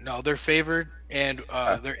 No, they're favored, and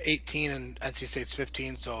they're 18 and NC State's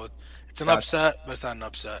 15, so it's an Gotcha. upset, but it's not an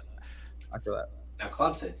upset. I feel that. Now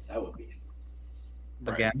Clemson, that would be.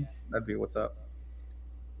 Right. Again, that'd be what's up.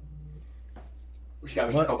 What you got,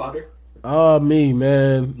 Mr. What? Co-founder? Me,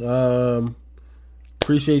 man.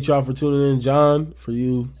 Appreciate y'all for tuning in, John, for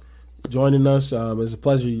you joining us. It's a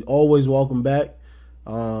pleasure. You always welcome back.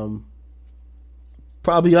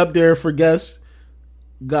 Probably up there for guests.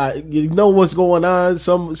 You know what's going on.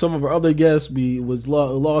 Some of our other guests was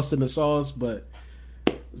lost in the sauce, but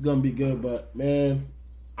it's gonna be good. But man,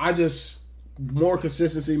 more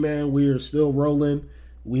consistency, man. We are still rolling.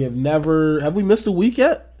 We have we missed a week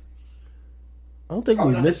yet? I don't think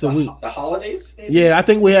we missed a week. The holidays? Maybe? Yeah, I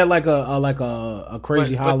think we had like a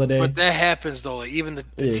crazy holiday. But that happens though. Like, even the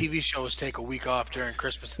TV shows take a week off during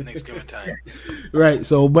Christmas and Thanksgiving time. Right.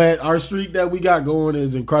 So, but our streak that we got going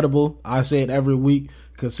is incredible. I say it every week.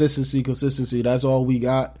 Consistency. That's all we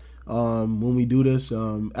got when we do this.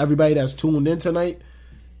 Everybody that's tuned in tonight,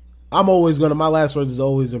 my last words is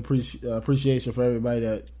always appreciation for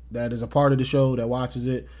everybody that is a part of the show, that watches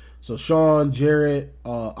it. So Sean, Jarrett,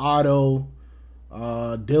 Otto,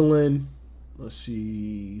 Dylan, let's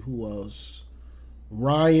see, who else?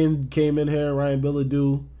 Ryan came in here, Ryan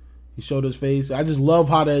Billadou. He showed his face. I just love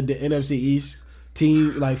how the NFC East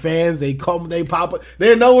team, like fans, they pop up.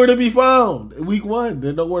 They're nowhere to be found. Week 1,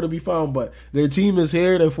 they're nowhere to be found, but their team is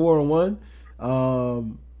here. They're 4-1.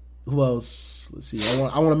 Who else? Let's see.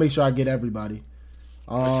 I want to make sure I get everybody.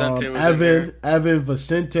 Evan,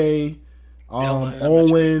 Vicente,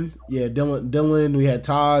 Owen, Dylan. We had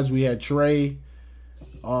Taj. We had Trey.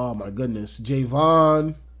 Oh my goodness,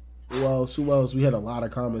 Javon. Who else? We had a lot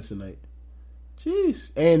of comments tonight.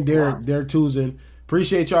 Jeez, and Derek Tuzin.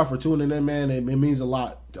 Appreciate y'all for tuning in, man. It means a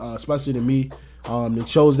lot, especially to me. It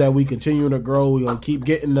shows that we continue to grow. We're gonna keep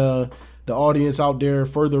getting the audience out there,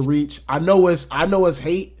 further reach. I know it's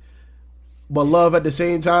hate, but love at the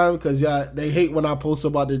same time, because they hate when I post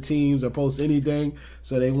about their teams or post anything,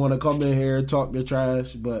 so they want to come in here and talk their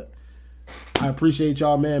trash. But I appreciate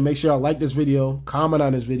y'all, man. Make sure y'all like this video, comment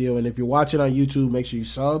on this video, and if you're watching on YouTube, make sure you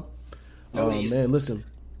sub. Man, listen,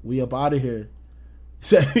 we up out of here.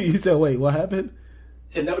 You said, wait, what happened?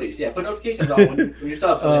 Said notice, yeah. Put notifications on when you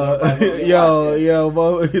sub.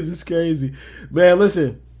 Bo, this is crazy, man.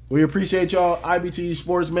 Listen, we appreciate y'all. IBTE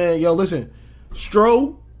Sports, man. Yo, listen,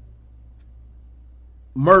 Stro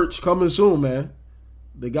merch coming soon, man.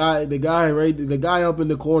 The guy up in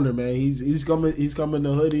the corner, man. He's coming. He's coming. The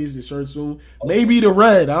hoodies, the shirt soon. Maybe the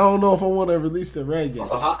red. I don't know if I want to release the red yet.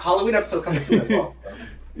 So Halloween episode coming soon as well.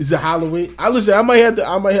 It's a Halloween. I might have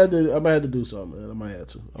to do something, man. I might have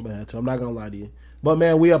to. I'm not gonna lie to you. But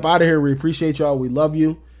man, we up out of here. We appreciate y'all. We love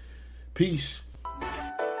you. Peace.